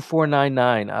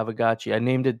 2499 Avagachi. I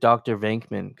named it Dr.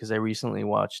 Venkman because I recently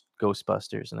watched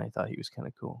Ghostbusters and I thought he was kind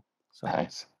of cool. So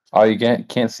Nice. Oh, you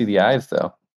can't see the eyes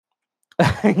though.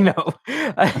 I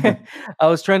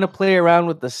was trying to play around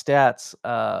with the stats.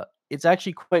 It's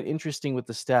actually quite interesting with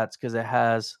the stats because it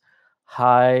has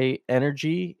high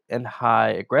energy and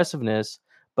high aggressiveness,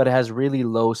 but it has really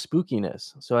low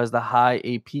spookiness. So it has the high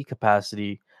AP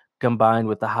capacity combined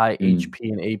with the high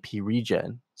HP and AP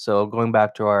regen. So going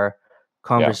back to our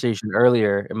conversation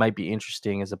earlier, it might be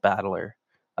interesting as a battler.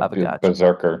 Avagachi.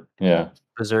 Berserker. Yeah.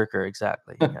 Berserker,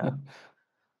 exactly. Yeah.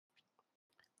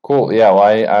 Cool. Yeah. Well,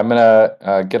 I'm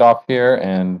gonna get off here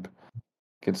and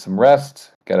get some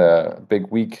rest. Got a big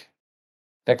week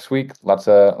next week. Lots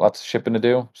of shipping to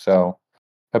do. So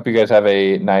hope you guys have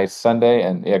a nice Sunday,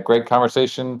 and yeah, great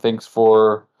conversation. Thanks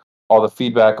for all the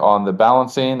feedback on the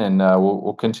balancing, and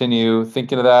we'll continue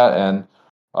thinking of that. And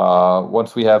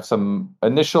once we have some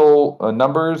initial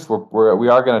numbers, we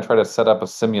are going to try to set up a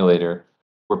simulator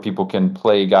where people can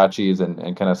play gotchis and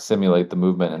kind of simulate the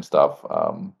movement and stuff.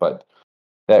 But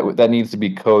that needs to be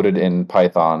coded in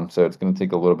Python, so it's going to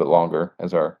take a little bit longer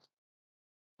as our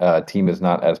team is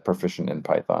not as proficient in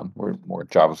Python. We're more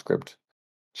JavaScript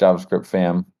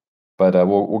fam, but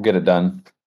we'll get it done.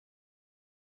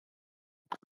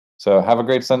 So have a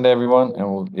great Sunday, everyone,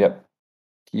 and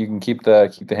you can keep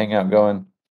the hangout going.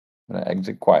 I'm gonna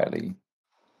exit quietly.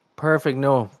 Perfect.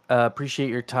 No, appreciate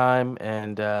your time,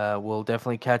 and we'll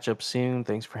definitely catch up soon.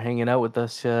 Thanks for hanging out with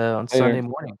us on Sunday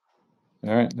morning.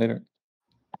 All right, later.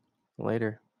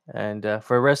 Later. And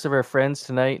for the rest of our friends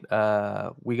tonight,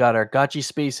 we got our Gotchi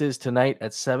Spaces tonight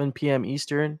at 7 p.m.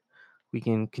 Eastern. We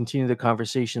can continue the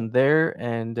conversation there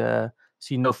and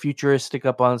see No Futuristic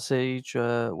up on stage.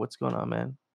 What's going on,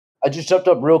 man? I just jumped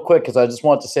up real quick because I just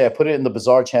wanted to say I put it in the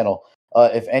Bazaar channel.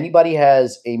 If anybody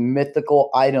has a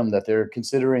mythical item that they're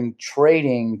considering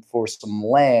trading for some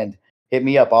land, hit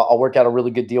me up. I'll work out a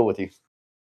really good deal with you.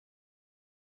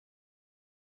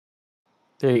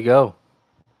 There you go.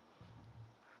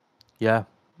 Yeah.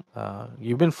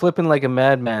 You've been flipping like a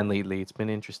madman lately. It's been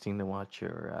interesting to watch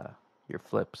your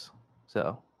flips.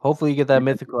 So hopefully you get that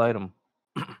mythical item.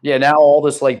 Yeah, now all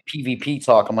this like PvP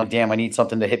talk, I'm like, damn, I need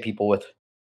something to hit people with.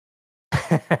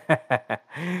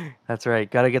 That's right.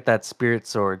 Got to get that spirit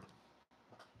sword.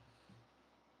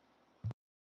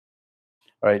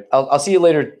 All right. I'll see you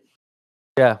later.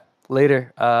 Yeah,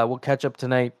 later. We'll catch up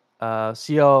tonight.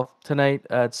 See y'all tonight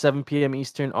at 7 p.m.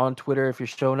 Eastern on Twitter if you're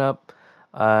showing up.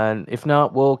 And if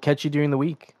not, we'll catch you during the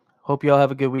week. Hope you all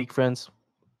have a good week, friends.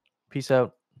 Peace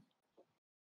out.